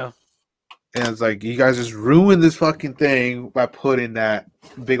 Yeah. And it's like you guys just ruined this fucking thing by putting that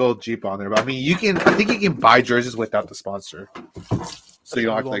big old Jeep on there. But I mean, I think you can buy jerseys without the sponsor, so you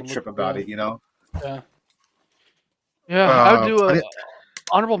don't have to like trip about it, you know? Yeah. Yeah, I would do a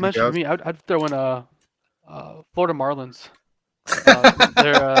honorable mention for me. I'd throw in Florida Marlins.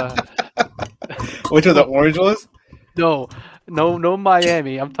 Which are the orange ones? No,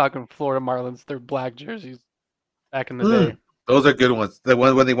 Miami. I'm talking Florida Marlins. They're black jerseys back in the day. Those are good ones. The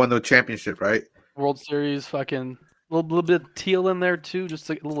one when they won the championship, right? World Series, fucking little bit of teal in there too, just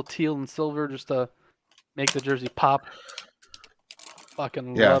like a little teal and silver, just to make the jersey pop.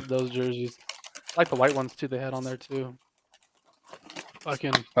 Fucking love those jerseys. I like the white ones too. They had on there too.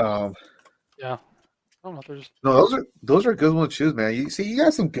 Fucking yeah. I don't know. They're just those are good ones to choose, man. You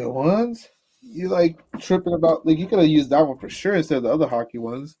got some good ones. You like tripping about like you could have used that one for sure instead of the other hockey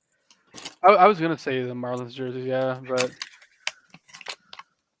ones. I was gonna say the Marlins jerseys, yeah, but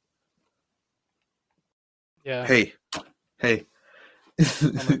yeah. Hey.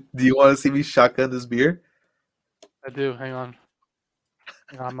 Do you want to see me shotgun this beer? I do. Hang on.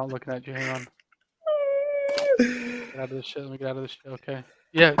 I'm not looking at you. Hang on. Get out of this shit. Let me get out of this shit. Okay.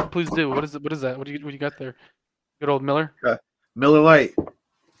 Yeah, please do. What is it? What is that? What do you got there? Good old Miller. Miller Lite. Here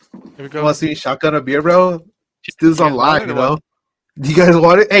we go. You want to see me shotgun a beer, bro? Let's do this on live, you know. Do you guys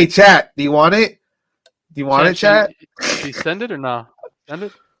want it? Hey, chat. Do you want it? Do you want it, chat? Did you send it or not? Send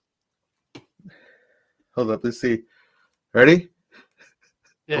it. Hold up. Let's see. Ready?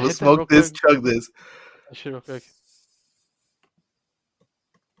 Yeah. Let's smoke this. Chug this. That shit real quick.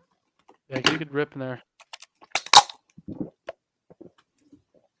 Yeah, you could rip in there.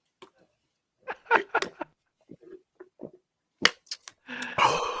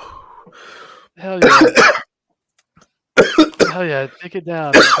 Hell yeah. Hell yeah. Take it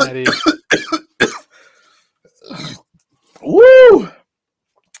down, Daddy. Woo!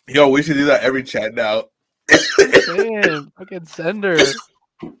 Yo, we should do that every chat now. Damn, fucking sender.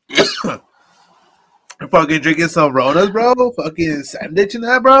 Fucking drinking some Ronas, bro. Fucking sandwich and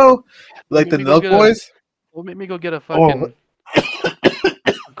that, bro. Like the Milk Boys. Well, make me go get a fucking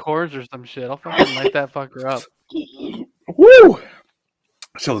Coors or some shit. I'll fucking light that fucker up. Woo!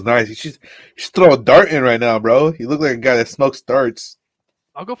 That shit was nice. You should throw a dart in right now, bro. You look like a guy that smokes darts.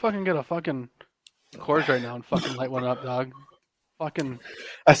 I'll go fucking get a fucking Coors right now and fucking light one up, dog. Fucking.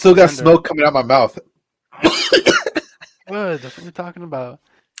 I still got smoke coming out my mouth. Good. That's what we're talking about.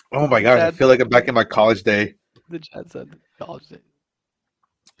 Oh my gosh, I feel like I'm back in my college day. The chat said college day.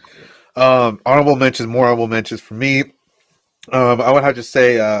 More honorable mentions for me. I would have to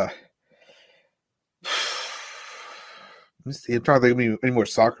say Let me see. I'm trying to think of any more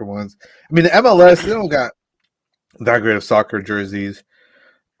soccer ones. I mean, the MLS, they don't got that great of soccer jerseys.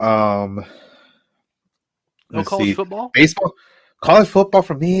 No Let's college see. football? Baseball, college football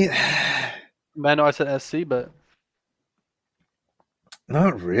for me. I know I said SC, but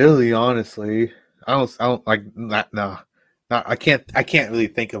Not really, honestly. I don't like that. No, not. I can't really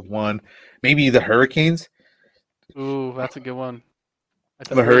think of one. Maybe the Hurricanes. ooh, that's a good one.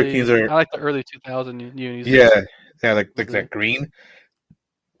 The Hurricanes are. I like the early 2000 unis. Yeah, like that green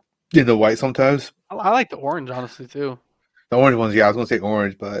and the white sometimes. I like the orange, honestly, too. The orange ones, yeah, I was gonna say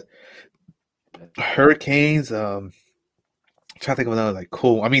orange, but Hurricanes. I'm trying to think of another like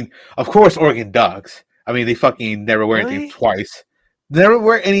cool. I mean, of course, Oregon Ducks. I mean, they fucking never wear anything twice. Never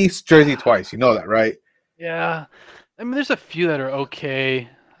wear any jersey twice. You know that, right? Yeah, I mean, there's a few that are okay.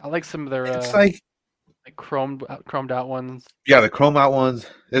 I like some of their It's like chromed out ones. Yeah, the chrome out ones.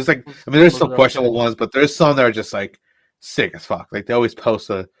 There's like, I mean, there's some questionable ones, but there's some that are just like sick as fuck. Like they always post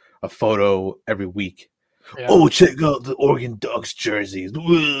a photo every week. Yeah. Oh, check out the Oregon Ducks jerseys.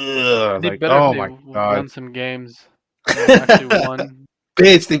 Like, oh my god, won some games. Actually won.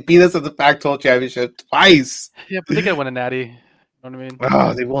 Bitch, they beat us at the Pac-12 championship twice. Yeah, but they gotta win a natty. You know what I mean?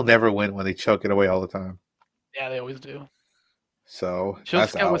 Oh, they will never win when they choke it away all the time. Yeah, they always do. So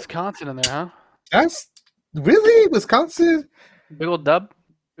just got Wisconsin in there, huh? That's really Wisconsin. Big old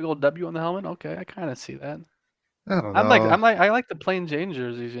W on the helmet. Okay, I kind of see that. I don't know. I like the plain Jane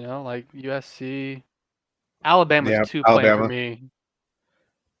jerseys. You know, like USC, Alabama's too plain for me.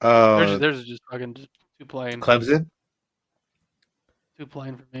 There's just fucking too plain. Clemson, too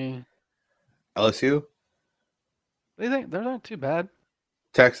plain for me. LSU. They think those aren't too bad.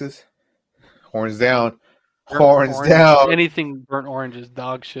 Texas, horns down. Horns down. Anything burnt orange is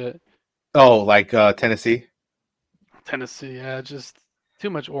dog shit. Oh, like Tennessee? Tennessee, yeah, just too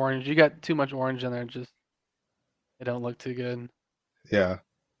much orange. You got too much orange in there. Just they don't look too good. Yeah.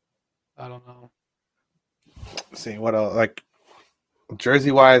 I don't know. See what else? Like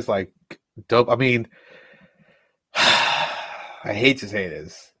jersey wise, like dope. I mean, I hate to say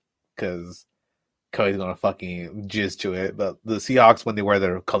this because Cody's gonna fucking jizz to it, but the Seahawks when they wear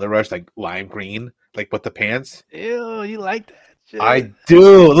their color rush, like lime green, like with the pants. Ew, you like that shit? I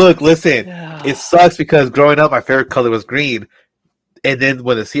do. Look, listen, It sucks because growing up, my favorite color was green. And then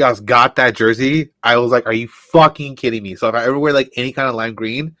when the Seahawks got that jersey, I was like, are you fucking kidding me? So if I ever wear like any kind of lime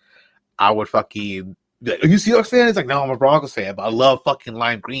green, I would fucking be like, are you Seahawks fan? It's like, no, I'm a Broncos fan, but I love fucking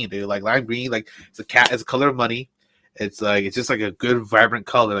lime green, dude. Like lime green, like it's a color of money. It's like it's just like a good vibrant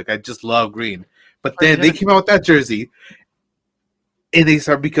color. Like I just love green. But then they came out with that jersey and they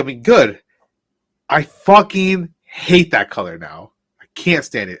started becoming good. I fucking hate that color now. I can't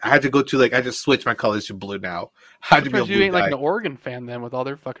stand it. I had to go to I just switch my colors to blue now. I had to be a blue you ain't guy. like an Oregon fan then with all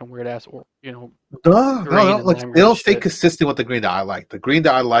their fucking weird ass, No, they don't stay consistent with the green that I like. The green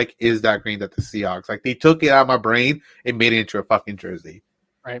that I like is that green that the Seahawks like. They took it out of my brain and made it into a fucking jersey.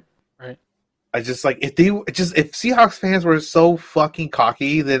 Right. I just like if Seahawks fans were so fucking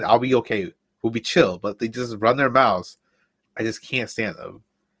cocky, then I'll be okay. We'll be chill. But they just run their mouths. I just can't stand them.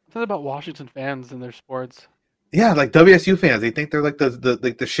 It's not about Washington fans and their sports. Yeah, like WSU fans, they think they're like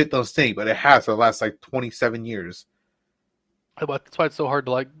the shit don't stink, but it has for the last 27 years. That's why it's so hard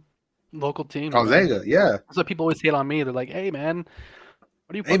to like local teams. Gonzaga, yeah. That's why people always hate on me. They're like, "Hey, man,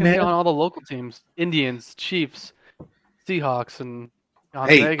 what do you fucking hate on all the local teams? Indians, Chiefs, Seahawks, and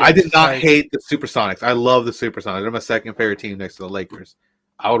Gonzaga." Hey, I did not hate the Supersonics. I love the Supersonics. They're my second favorite team next to the Lakers.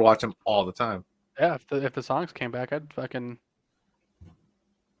 I would watch them all the time. Yeah, if the Sonics came back, I'd fucking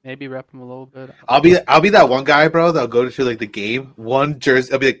maybe rep them a little bit. I'll be that one guy, bro. That'll go to the game. One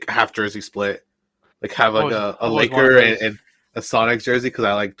jersey, I'll be half jersey split. Like have a Laker and a Sonics jersey because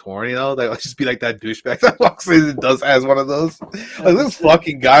I like torn. You know, like just be like that douchebag that walks in and has one of those. Like this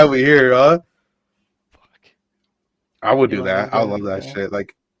fucking guy over here, huh? Fuck. I would do that. I would love that shit.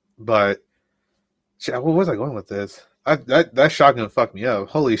 Like, but shit, where was I going with this? That shotgun fucked me up.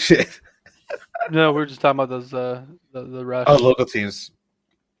 Holy shit. No, we were just talking about those the rush. Oh, local teams.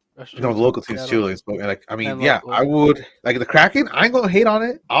 The local teams too. Like, I mean, yeah, I would like the Kraken. I ain't gonna hate on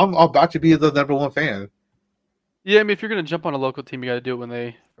it. I'm about to be the number one fan. Yeah, I mean, if you're gonna jump on a local team, you got to do it when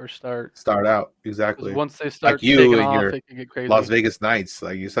they first start out. Exactly. Once they start like you taking and off, your it can get crazy. Las Vegas Knights.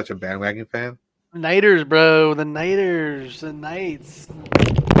 Like you're such a bandwagon fan. Knighters, bro. The Knighters. The Knights.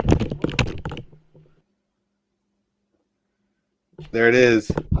 There it is.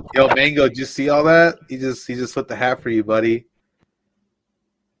 Yo, Mango, did you see all that? He just put the hat for you, buddy.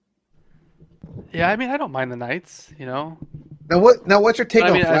 Yeah, I mean, I don't mind the Knights, you know. Now what's your take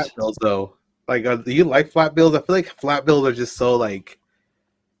on flat bills though? Like, do you like flat bills? I feel like flat bills are just so like.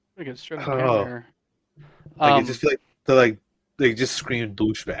 I don't know. Like, I just feel like they just scream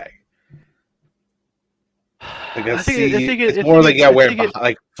douchebag. Like I think it's more like wear it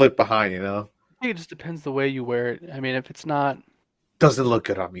like flip behind, you know. I think it just depends the way you wear it. I mean, if it's not, doesn't look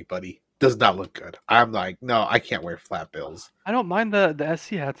good on me, buddy. Does not look good. I'm like, no, I can't wear flat bills. I don't mind the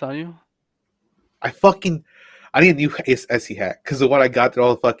SC hats on you. I need a new SC hat because the one I got, they're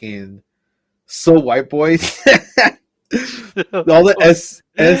all fucking so white boys. all the SC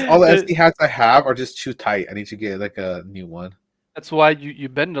hats I have are just too tight. I need to get like a new one. That's why you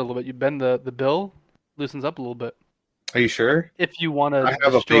bend it a little bit. You bend the bill, loosens up a little bit. Are you sure? If you want to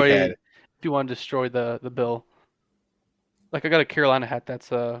destroy the bill, like I got a Carolina hat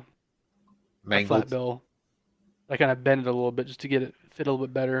that's a flat bill. I kind of bend it a little bit just to get it fit a little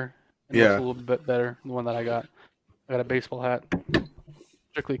bit better. And looks a little bit better than the one that I got. I got a baseball hat,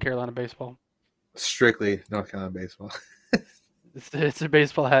 strictly Carolina baseball. Strictly North Carolina baseball. It's a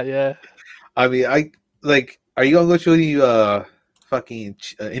baseball hat, yeah. I mean, are you gonna go to any fucking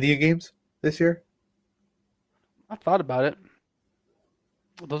Indian games this year? I thought about it.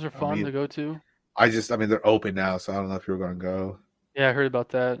 Those are fun to go to. I mean, they're open now, so I don't know if you're gonna go. Yeah, I heard about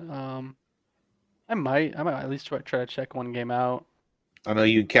that. I might at least try to check one game out. I know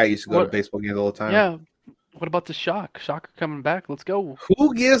you and Kat used to go to baseball games all the time. Yeah. What about the Shocker coming back? Let's go.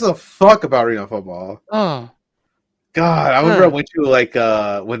 Who gives a fuck about arena football? Oh. God, I remember I went to like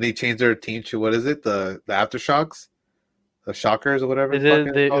when they changed their team to what is it? The Aftershocks? The Shockers or whatever.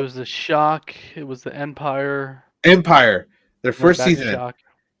 It was the Shock. It was the Empire. Their first season.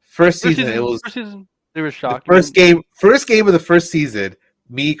 First season they were Shock. First game of the first season.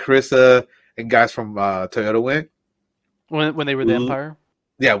 Me, Carissa, and guys from Toyota went. When they were the Empire?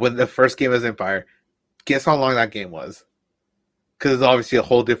 Yeah, when the first game was Empire. Guess how long that game was? Because it's obviously a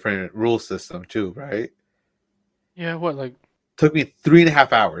whole different rule system too, right? Yeah, what, like... Took me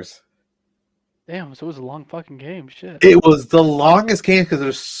 3.5 hours. Damn, so it was a long fucking game, shit. It was the longest game because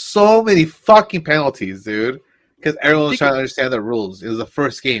there's so many fucking penalties, dude. Because everyone was trying to understand the rules. It was the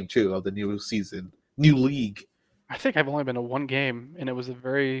first game, too, of the new season. New league. I think I've only been to one game, and it was the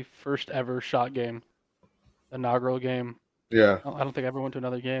very first ever shot game. The inaugural game. Yeah. I don't think I ever went to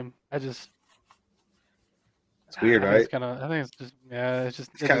another game. It's weird, right? I think it's just, yeah, it's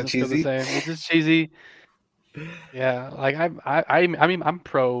kind of cheesy. It's just cheesy. Yeah, like I mean, I'm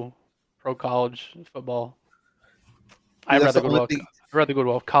pro college football. I'd rather go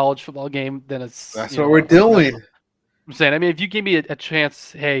to a college football game than That's what we're doing. I'm saying, I mean, if you give me a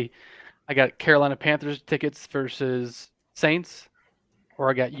chance, hey, I got Carolina Panthers tickets versus Saints, or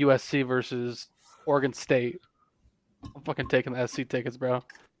I got USC versus Oregon State, I'm fucking taking the SC tickets, bro.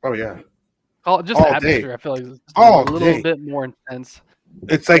 Oh yeah. Just the atmosphere, day. I feel like it's a little bit more intense.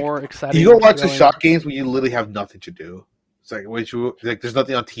 It's like more exciting. You go watch the shot games when you literally have nothing to do. It's like there's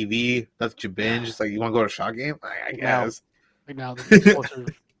nothing on TV, nothing to binge. It's like you want to go to a shot game? I guess. Now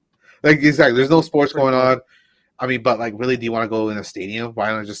like exactly. There's no sports going on. I mean, but like, really, do you want to go in a stadium?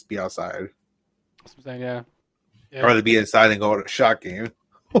 Why not just be outside? That's what I'm saying, yeah. I'd rather be inside and go to a shot game.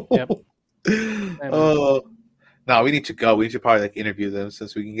 Yep. Oh. No, we need to go. We need to probably like interview them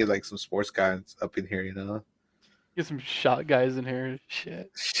since we can get like some sports guys up in here, you know. Get some shot guys in here.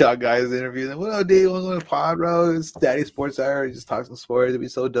 Shit. Shot guys interview them. What up, dude? You want to go to the pod, bro? It's Daddy Sports Hour. Just talk some sports. It'd be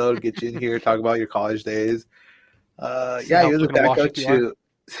so dope to get you in here, talk about your college days. Yeah, you're the backup to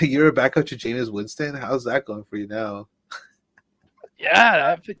you're a backup to Jameis Winston. How's that going for you now?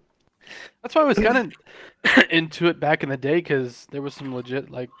 Yeah, that's why I was kind of into it back in the day because there was some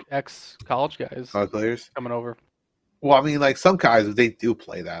legit like ex-college guys, players coming over. Well, I mean, like some guys, they do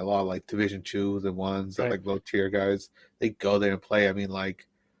play that. A lot of like Division 2s and 1s, right. Like low tier guys, they go there and play. I mean, like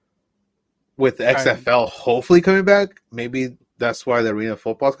with the XFL hopefully coming back, maybe that's why the arena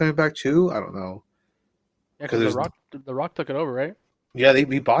football is coming back too. I don't know. Yeah, because the Rock took it over, right? Yeah,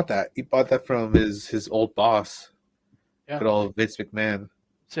 he bought that. He bought that from his old boss. Yeah, good old Vince McMahon.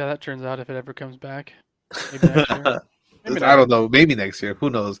 See how that turns out if it ever comes back. Maybe next year. I don't know. Maybe next year. Who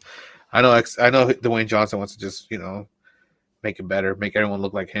knows? I know Dwayne Johnson wants to just, make it better, make everyone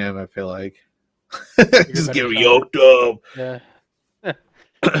look like him, I feel like. Just get yoked up. Yeah.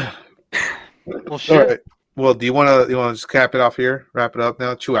 Well, shit. All right. Well, do you want to just cap it off here? Wrap it up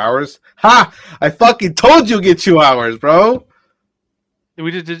now? 2 hours? Ha! I fucking told you to get 2 hours, bro.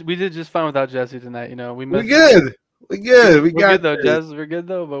 We did just fine without Jesse tonight, We missed. We're good. We're good though, Jess. We're good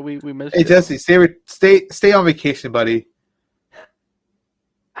though, but we missed. Hey, Jesse, stay on vacation, buddy.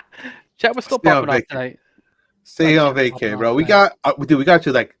 Chat was still popping off tonight. Stay on vacation, bro. We got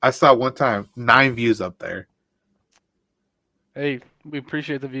to like I saw one time 9 views up there. Hey, we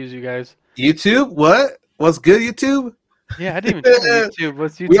appreciate the views, you guys. YouTube, what? What's good, YouTube? Yeah, I didn't even check YouTube.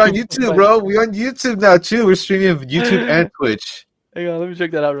 What's YouTube? We on YouTube, bro. We on YouTube now too. We're streaming YouTube and Twitch. Hang on, let me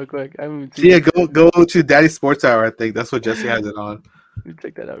check that out real quick. I haven't Yeah, go to Daddy Sports Hour. I think that's what Jesse has it on. Let me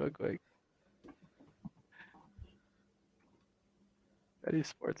check that out real quick. Daddy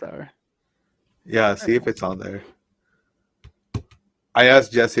Sports Hour. Yeah, see if it's on there. I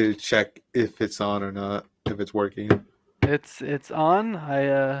asked Jesse to check if it's on or not, if it's working. It's on.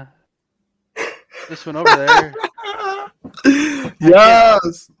 I just went over there.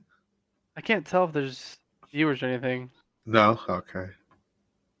 Yes. I can't tell if there's viewers or anything. No. Okay.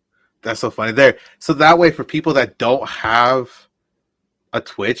 That's so funny. There. So that way, for people that don't have a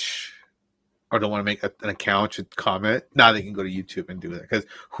Twitch or don't want to make an account to comment, now they can go to YouTube and do that. Because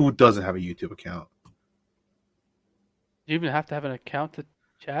who doesn't have a YouTube account? Do you even have to have an account to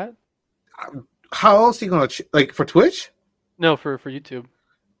chat? How else are you gonna like for Twitch? No, for YouTube.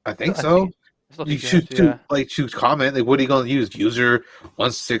 I think so. You choose choose comment. Like, what are you gonna use? User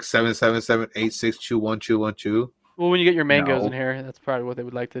 1677778621212. Well, when you get your mangoes in here, that's probably what they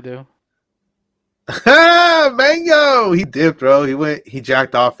would like to do. Mango! He dipped, bro. He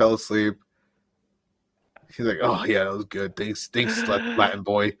jacked off, fell asleep. He's like, oh yeah, that was good. Thanks, Latin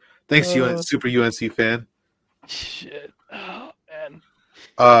boy. Thanks, Super UNC fan. Shit. Oh man.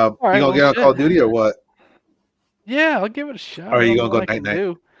 You gonna get on Call of Duty or what? Yeah, I'll give it a shot. Or are you gonna go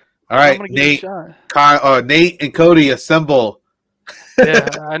night? All right, Nate, Nate and Cody, assemble. Yeah,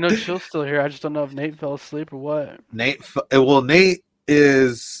 I know Chill's still here. I just don't know if Nate fell asleep or what. Nate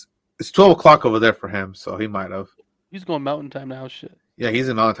is. It's 12 o'clock over there for him, so he might have. He's going Mountain Time now. Shit. Yeah, he's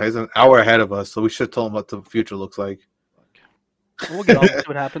in Mountain Time. He's an hour ahead of us, so we should tell him what the future looks like. We'll get on to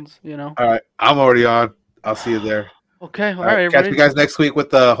what happens, you know. All right, I'm already on. I'll see you there. Okay, all right. Catch you guys next week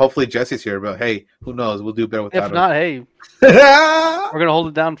with hopefully Jesse's here, but hey, who knows? We'll do better with that. If not, hey, we're gonna hold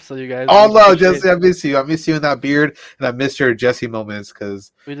it down for you guys. Oh no, Jesse, I miss you. I miss you in that beard, and I miss your Jesse moments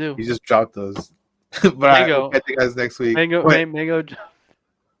because we do. You just dropped those. But Mango. I'll catch you guys next week. Mango.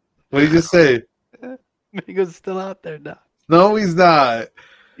 What did you just say? Mango's still out there now. No, he's not.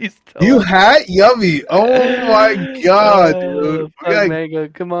 He's still you hat yummy. Oh my god, dude. Mango,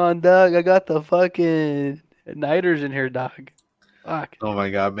 come on, Doug. I got the fucking nighters in here, dog. Fuck. Oh my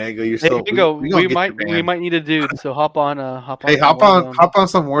god, Mango, you're so. Mango, we might need a dude. So hop on. Hey, hop on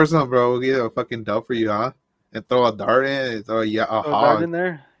some Warzone, bro. We'll get a fucking dove for you, huh? And throw a dart in. And throw a hog dart in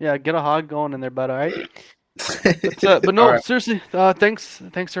there. Yeah, get a hog going in there, bud. All right. But no, right. Seriously. Thanks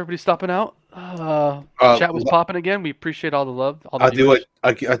everybody stopping out. Chat was popping again. We appreciate all the love. I'll do what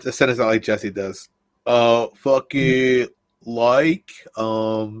I send us out like Jesse does. Fucking like,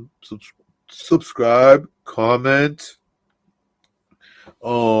 subscribe, comment,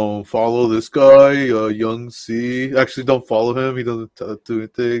 follow this guy, Young C. Actually, don't follow him. He doesn't do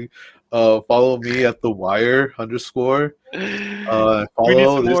anything. Follow me at the wire _.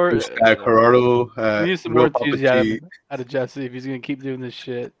 Follow this guy Gerardo. We need some more enthusiasm out of Jesse if he's gonna keep doing this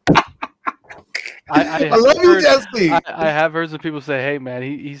shit. I love you, Jesse. I have heard some people say, "Hey, man,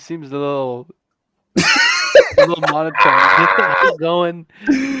 he seems a little." A little monotone. Get going.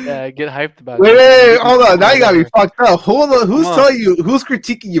 Get hyped about it. Wait, hold on. Now you got me fucked up. Hold on. Who's telling you? Who's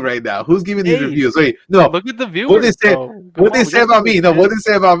critiquing you right now? Who's giving these reviews? Wait, no. Look at the viewers. What they say about me? No, what they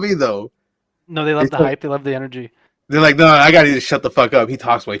say about me though? No, they love the hype. They love the energy. They're like, no, I gotta shut the fuck up. He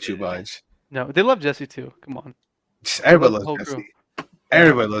talks way too much. No, they love Jesse too. Come on. Everybody loves Jesse.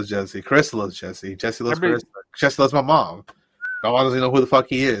 Everybody loves Jesse. Chris loves Jesse. Jesse loves Chris. Jesse loves my mom. My mom doesn't know who the fuck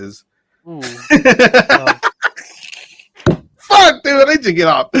he is. Fuck, dude, I need to get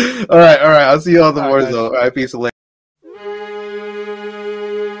off. All right. I'll see you on the Warzone. All right, peace.